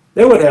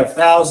 they would have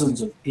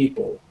thousands of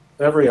people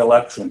every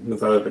election who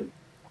voted,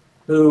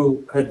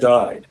 who had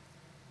died.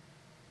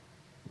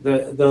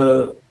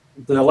 The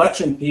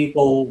election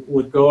people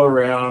would go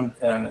around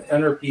and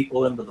enter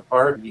people into the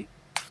party.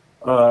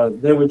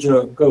 They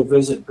would go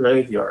visit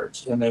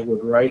graveyards and they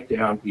would write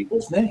down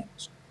people's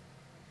names.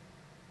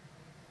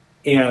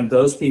 And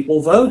those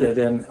people voted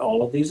in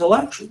all of these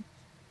elections,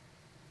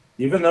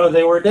 even though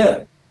they were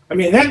dead. I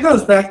mean, that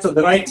goes back to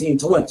the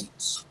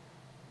 1920s.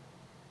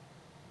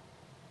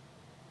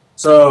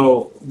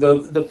 So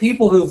the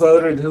people who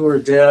voted who were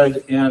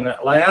dead in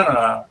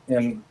Atlanta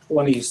in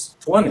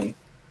 2020,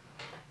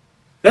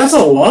 that's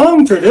a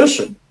long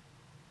tradition.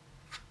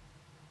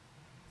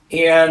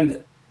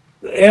 And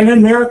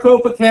in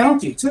Maricopa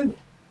County, too.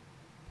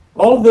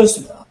 All of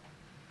this,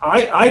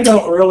 I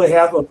don't really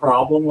have a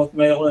problem with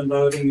mail-in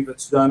voting if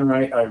it's done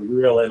right. I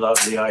really love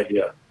the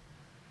idea.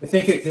 I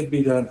think it could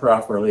be done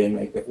properly and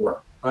make it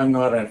work. I'm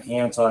not an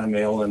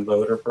anti-mail-in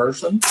voter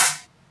person.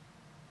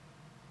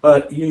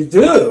 But you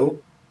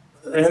do,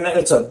 and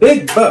it's a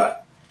big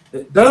but,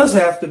 it does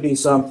have to be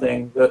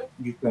something that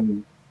you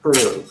can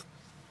prove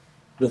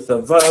that the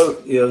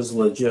vote is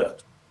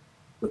legit.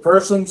 The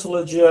person's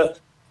legit.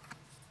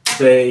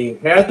 They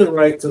had the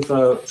right to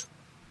vote.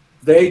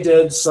 They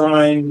did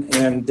sign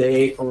and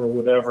date or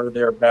whatever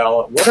their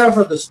ballot,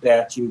 whatever the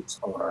statutes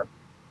are.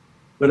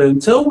 But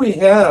until we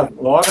have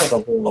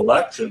auditable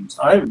elections,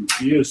 I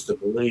refuse to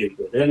believe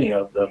that any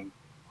of them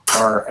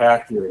are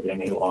accurate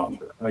any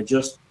longer.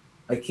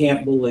 I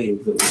can't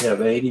believe that we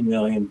have 80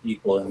 million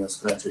people in this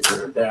country that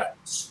are that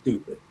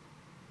stupid.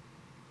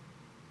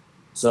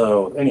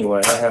 So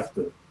anyway, I have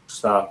to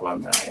stop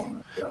on that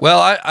one.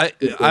 Well,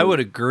 I would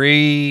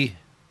agree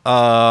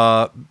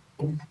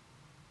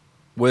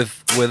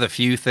with a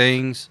few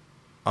things.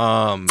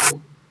 I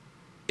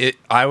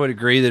would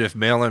agree that if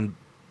mail-in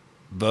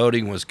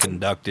voting was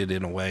conducted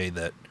in a way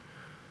that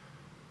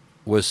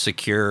was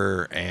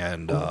secure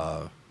and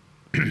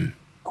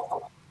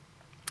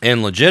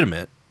and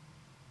legitimate,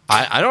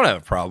 I don't have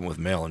a problem with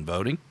mail-in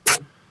voting.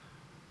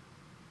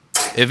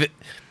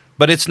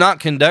 But it's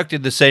not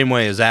conducted the same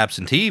way as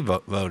absentee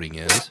voting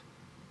is.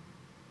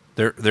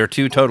 They're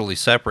two totally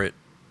separate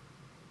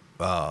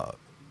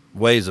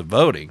ways of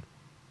voting.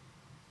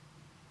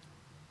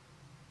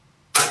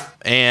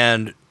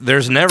 And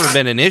there's never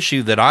been an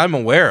issue that I'm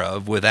aware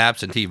of with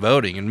absentee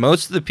voting. And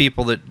most of the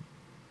people that,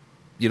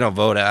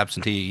 vote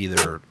absentee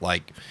either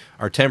like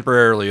are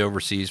temporarily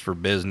overseas for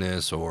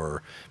business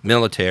or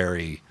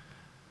military,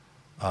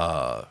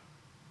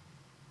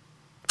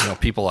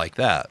 people like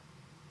that.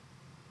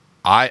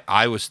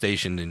 I was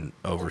stationed in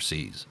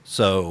overseas.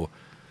 So,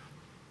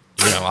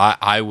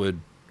 I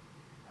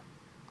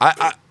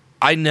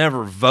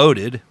never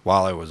voted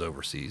while I was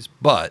overseas,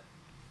 but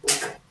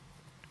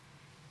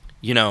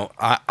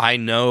I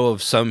know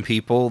of some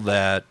people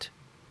that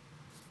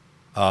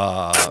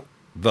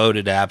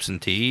voted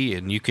absentee,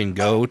 and you can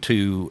go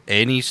to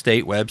any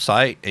state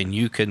website and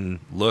you can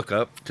look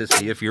up to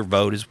see if your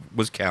vote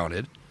was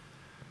counted.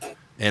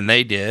 And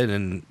they did,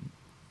 and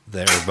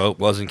their vote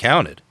wasn't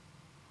counted.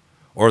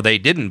 Or they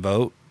didn't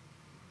vote,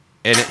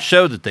 and it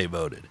showed that they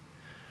voted.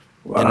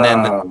 Wow.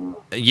 And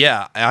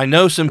then, I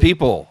know some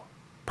people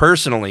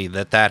personally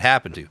that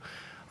happened to.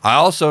 I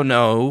also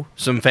know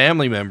some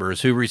family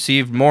members who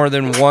received more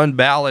than one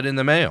ballot in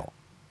the mail.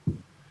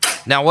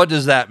 Now, what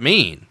does that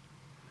mean?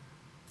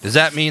 Does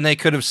that mean they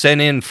could have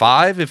sent in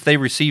 5 if they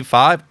received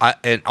 5,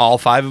 and all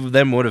 5 of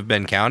them would have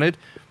been counted?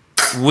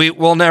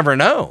 We'll never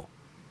know.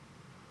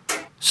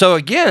 So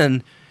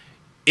again,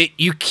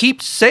 you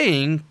keep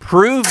saying,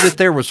 prove that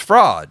there was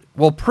fraud.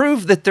 Well,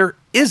 prove that there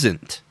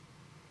isn't.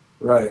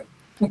 Right.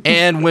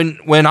 And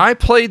when I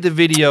played the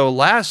video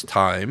last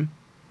time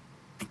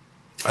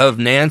of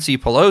Nancy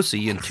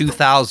Pelosi in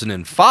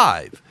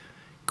 2005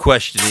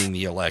 questioning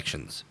the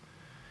elections,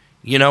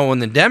 when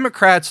the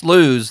Democrats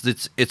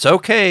lose, it's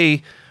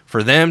okay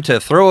for them to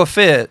throw a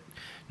fit,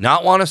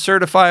 not want to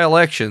certify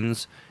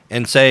elections,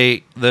 and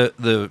say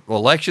the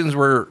elections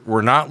were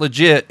not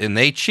legit and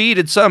they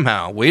cheated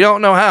somehow. We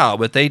don't know how,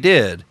 but they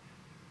did.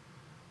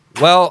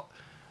 Well,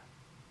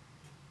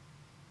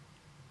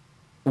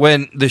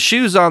 when the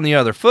shoe's on the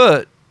other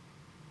foot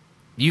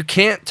You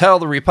can't tell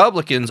the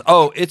Republicans,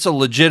 "Oh, it's a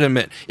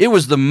legitimate. It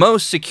was the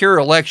most secure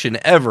election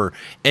ever,"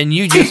 and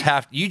you just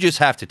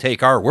have to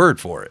take our word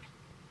for it.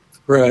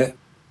 Right.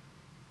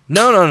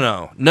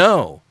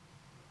 No.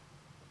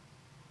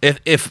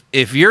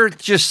 If you're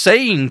just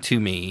saying to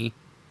me,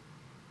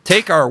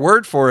 take our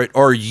word for it,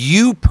 or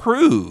you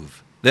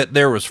prove that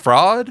there was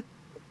fraud,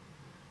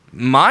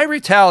 my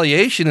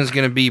retaliation is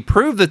going to be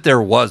prove that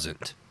there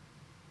wasn't.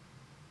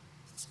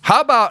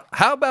 How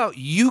about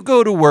you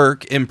go to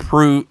work and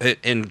prove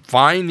and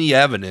find the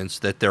evidence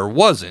that there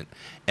wasn't,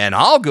 and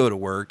I'll go to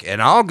work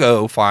and I'll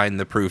go find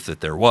the proof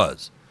that there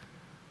was.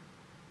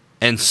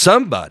 And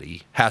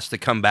somebody has to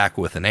come back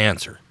with an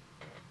answer.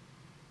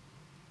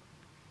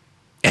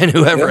 And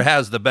whoever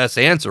has the best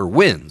answer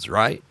wins,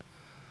 right?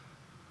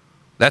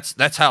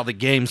 That's how the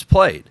game's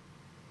played.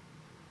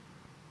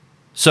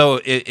 So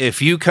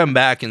if you come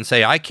back and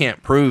say, I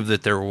can't prove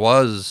that there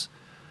was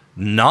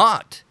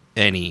not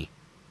any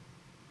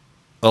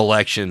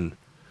election,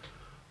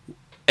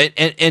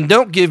 and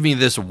don't give me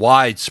this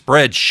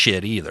widespread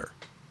shit either.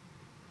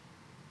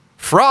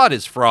 Fraud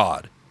is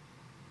fraud.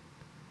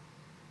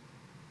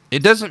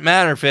 It doesn't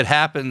matter if it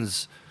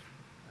happens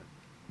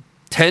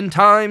 10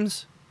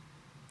 times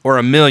or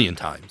 1,000,000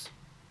 times.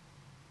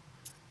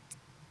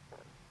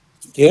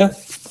 Yeah.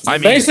 I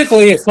mean,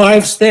 basically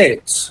 5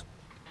 states.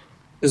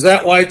 Is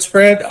that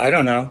widespread? I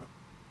don't know.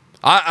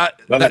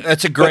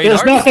 That's a great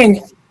there's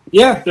argument.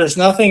 there's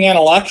nothing in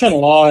election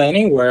law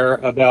anywhere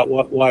about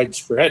what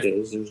widespread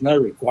is. There's no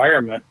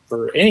requirement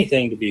for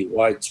anything to be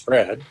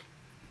widespread.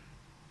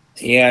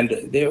 And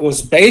it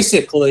was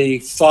basically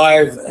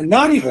 5,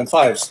 not even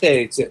 5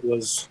 states. It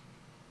was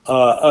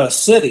a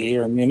city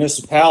or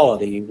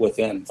municipality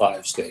within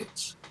 5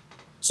 states.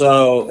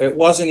 So it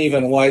wasn't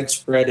even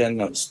widespread in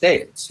those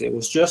states. It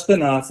was just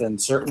enough in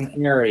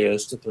certain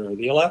areas to throw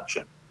the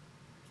election.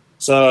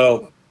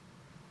 So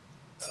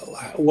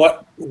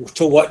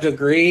to what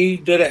degree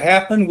did it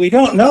happen? We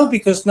don't know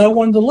because no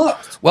one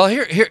looked. Well,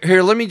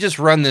 here, let me just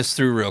run this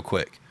through real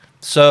quick.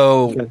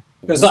 So,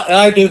 because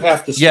I do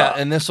have to stop. Yeah,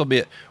 and this will be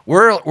it.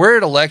 We're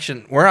on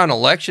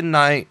election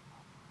night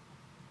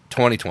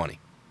 2020.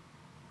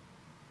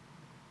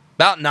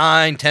 About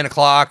 9, 10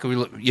 o'clock,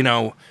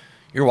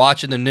 you're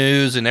watching the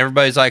news and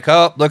everybody's like,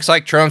 "Oh, looks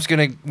like Trump's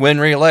going to win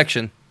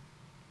re-election."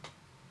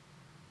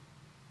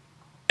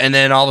 And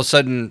then all of a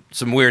sudden,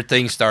 some weird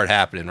things start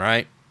happening,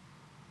 right?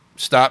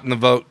 Stopping the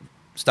vote,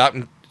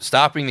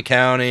 stopping the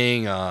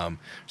counting,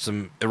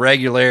 some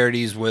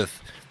irregularities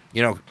with,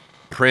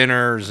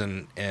 printers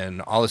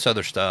and all this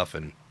other stuff.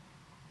 And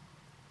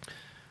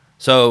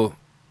so,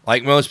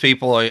 like most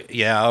people,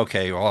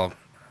 okay, well,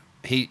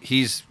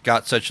 he's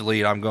got such a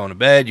lead, I'm going to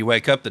bed. You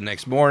wake up the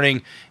next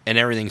morning and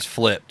everything's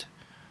flipped.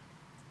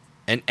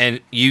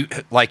 And you,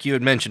 like you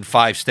had mentioned,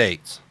 5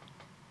 states.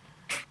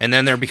 And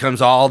then there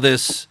becomes all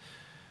this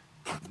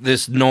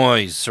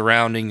noise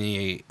surrounding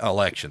the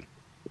election.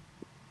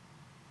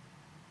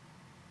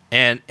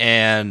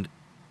 And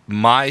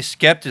my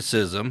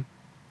skepticism,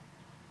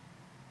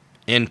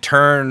 in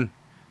turn,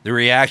 the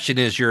reaction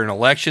is you're an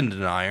election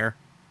denier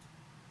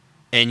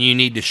and you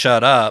need to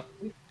shut up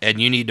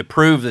and you need to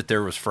prove that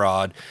there was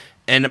fraud.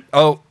 And,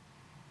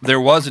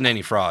 there wasn't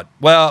any fraud.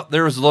 Well,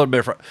 there was a little bit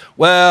of fraud.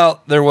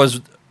 Well, there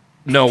was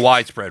no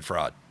widespread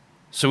fraud.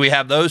 So we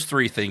have those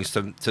 3 things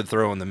to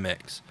throw in the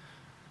mix.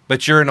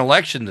 But you're an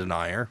election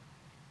denier,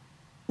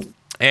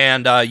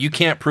 and you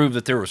can't prove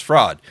that there was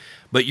fraud.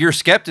 But your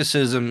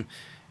skepticism,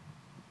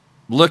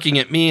 looking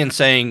at me and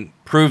saying,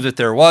 prove that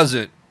there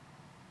wasn't,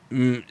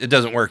 it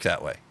doesn't work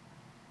that way.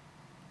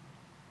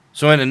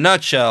 So in a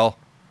nutshell,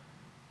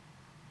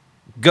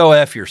 go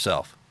F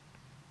yourself.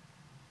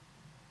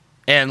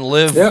 And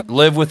live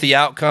with the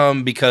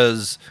outcome,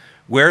 because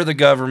we're the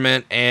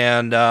government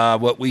and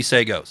what we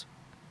say goes.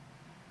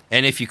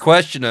 And if you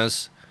question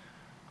us,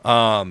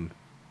 we'll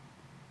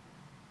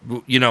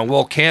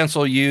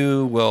cancel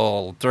you.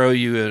 We'll throw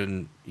you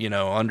in,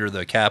 under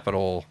the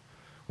Capitol.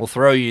 We'll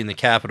throw you in the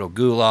Capitol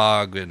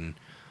gulag, and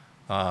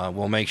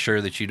we'll make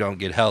sure that you don't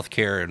get health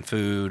care and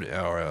food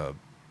or a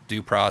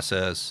due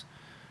process.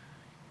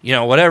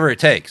 Whatever it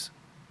takes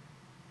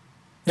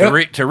to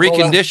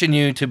recondition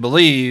you to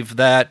believe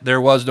that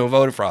there was no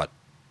voter fraud.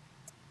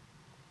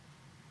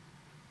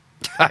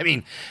 I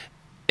mean,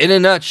 in a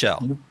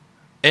nutshell.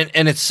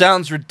 And it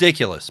sounds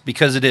ridiculous,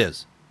 because it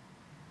is.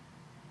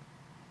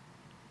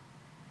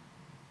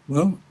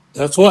 Well,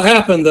 that's what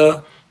happened,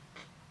 though.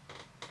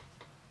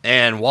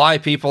 And why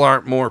people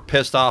aren't more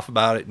pissed off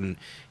about it. And,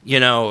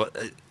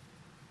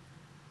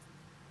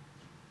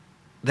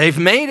 they've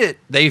made,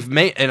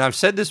 and I've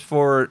said this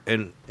before,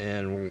 and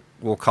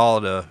we'll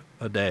call it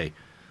a day.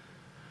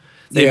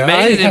 They've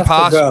made it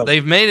impossible.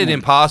 They've made it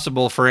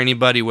impossible for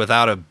anybody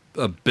without a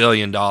 $1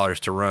 billion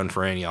to run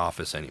for any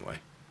office anyway.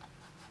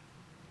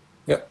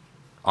 Yep.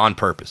 On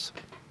purpose.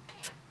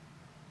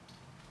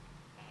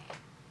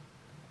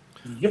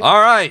 Yep. All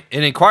right.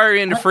 An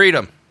inquiry into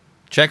freedom.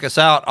 Check us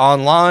out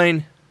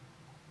online.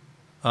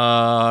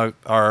 Our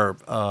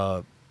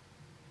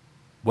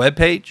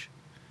webpage.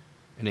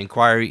 an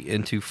inquiry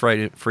into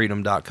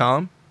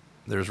freedom.com.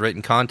 There's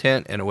written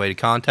content and a way to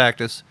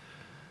contact us.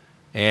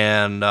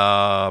 And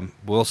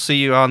we'll see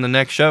you on the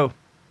next show.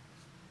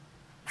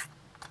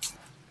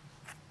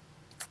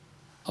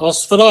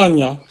 Auf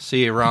Wiedersehen.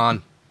 See you,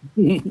 Ron.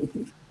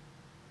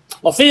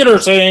 Auf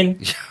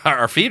Wiedersehen.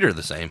 Our feet are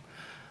the same.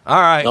 All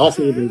right. Auf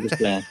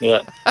Wiedersehen.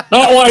 Yeah.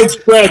 Not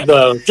widespread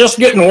though. Just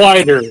getting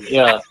wider.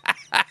 Yeah.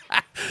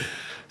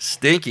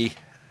 Stinky.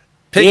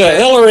 Yeah.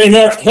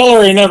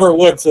 Hillary never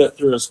would fit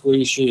through a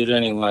squeeze sheet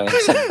anyway.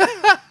 So.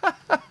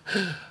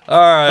 All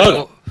right.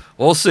 Okay.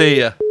 We'll see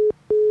you.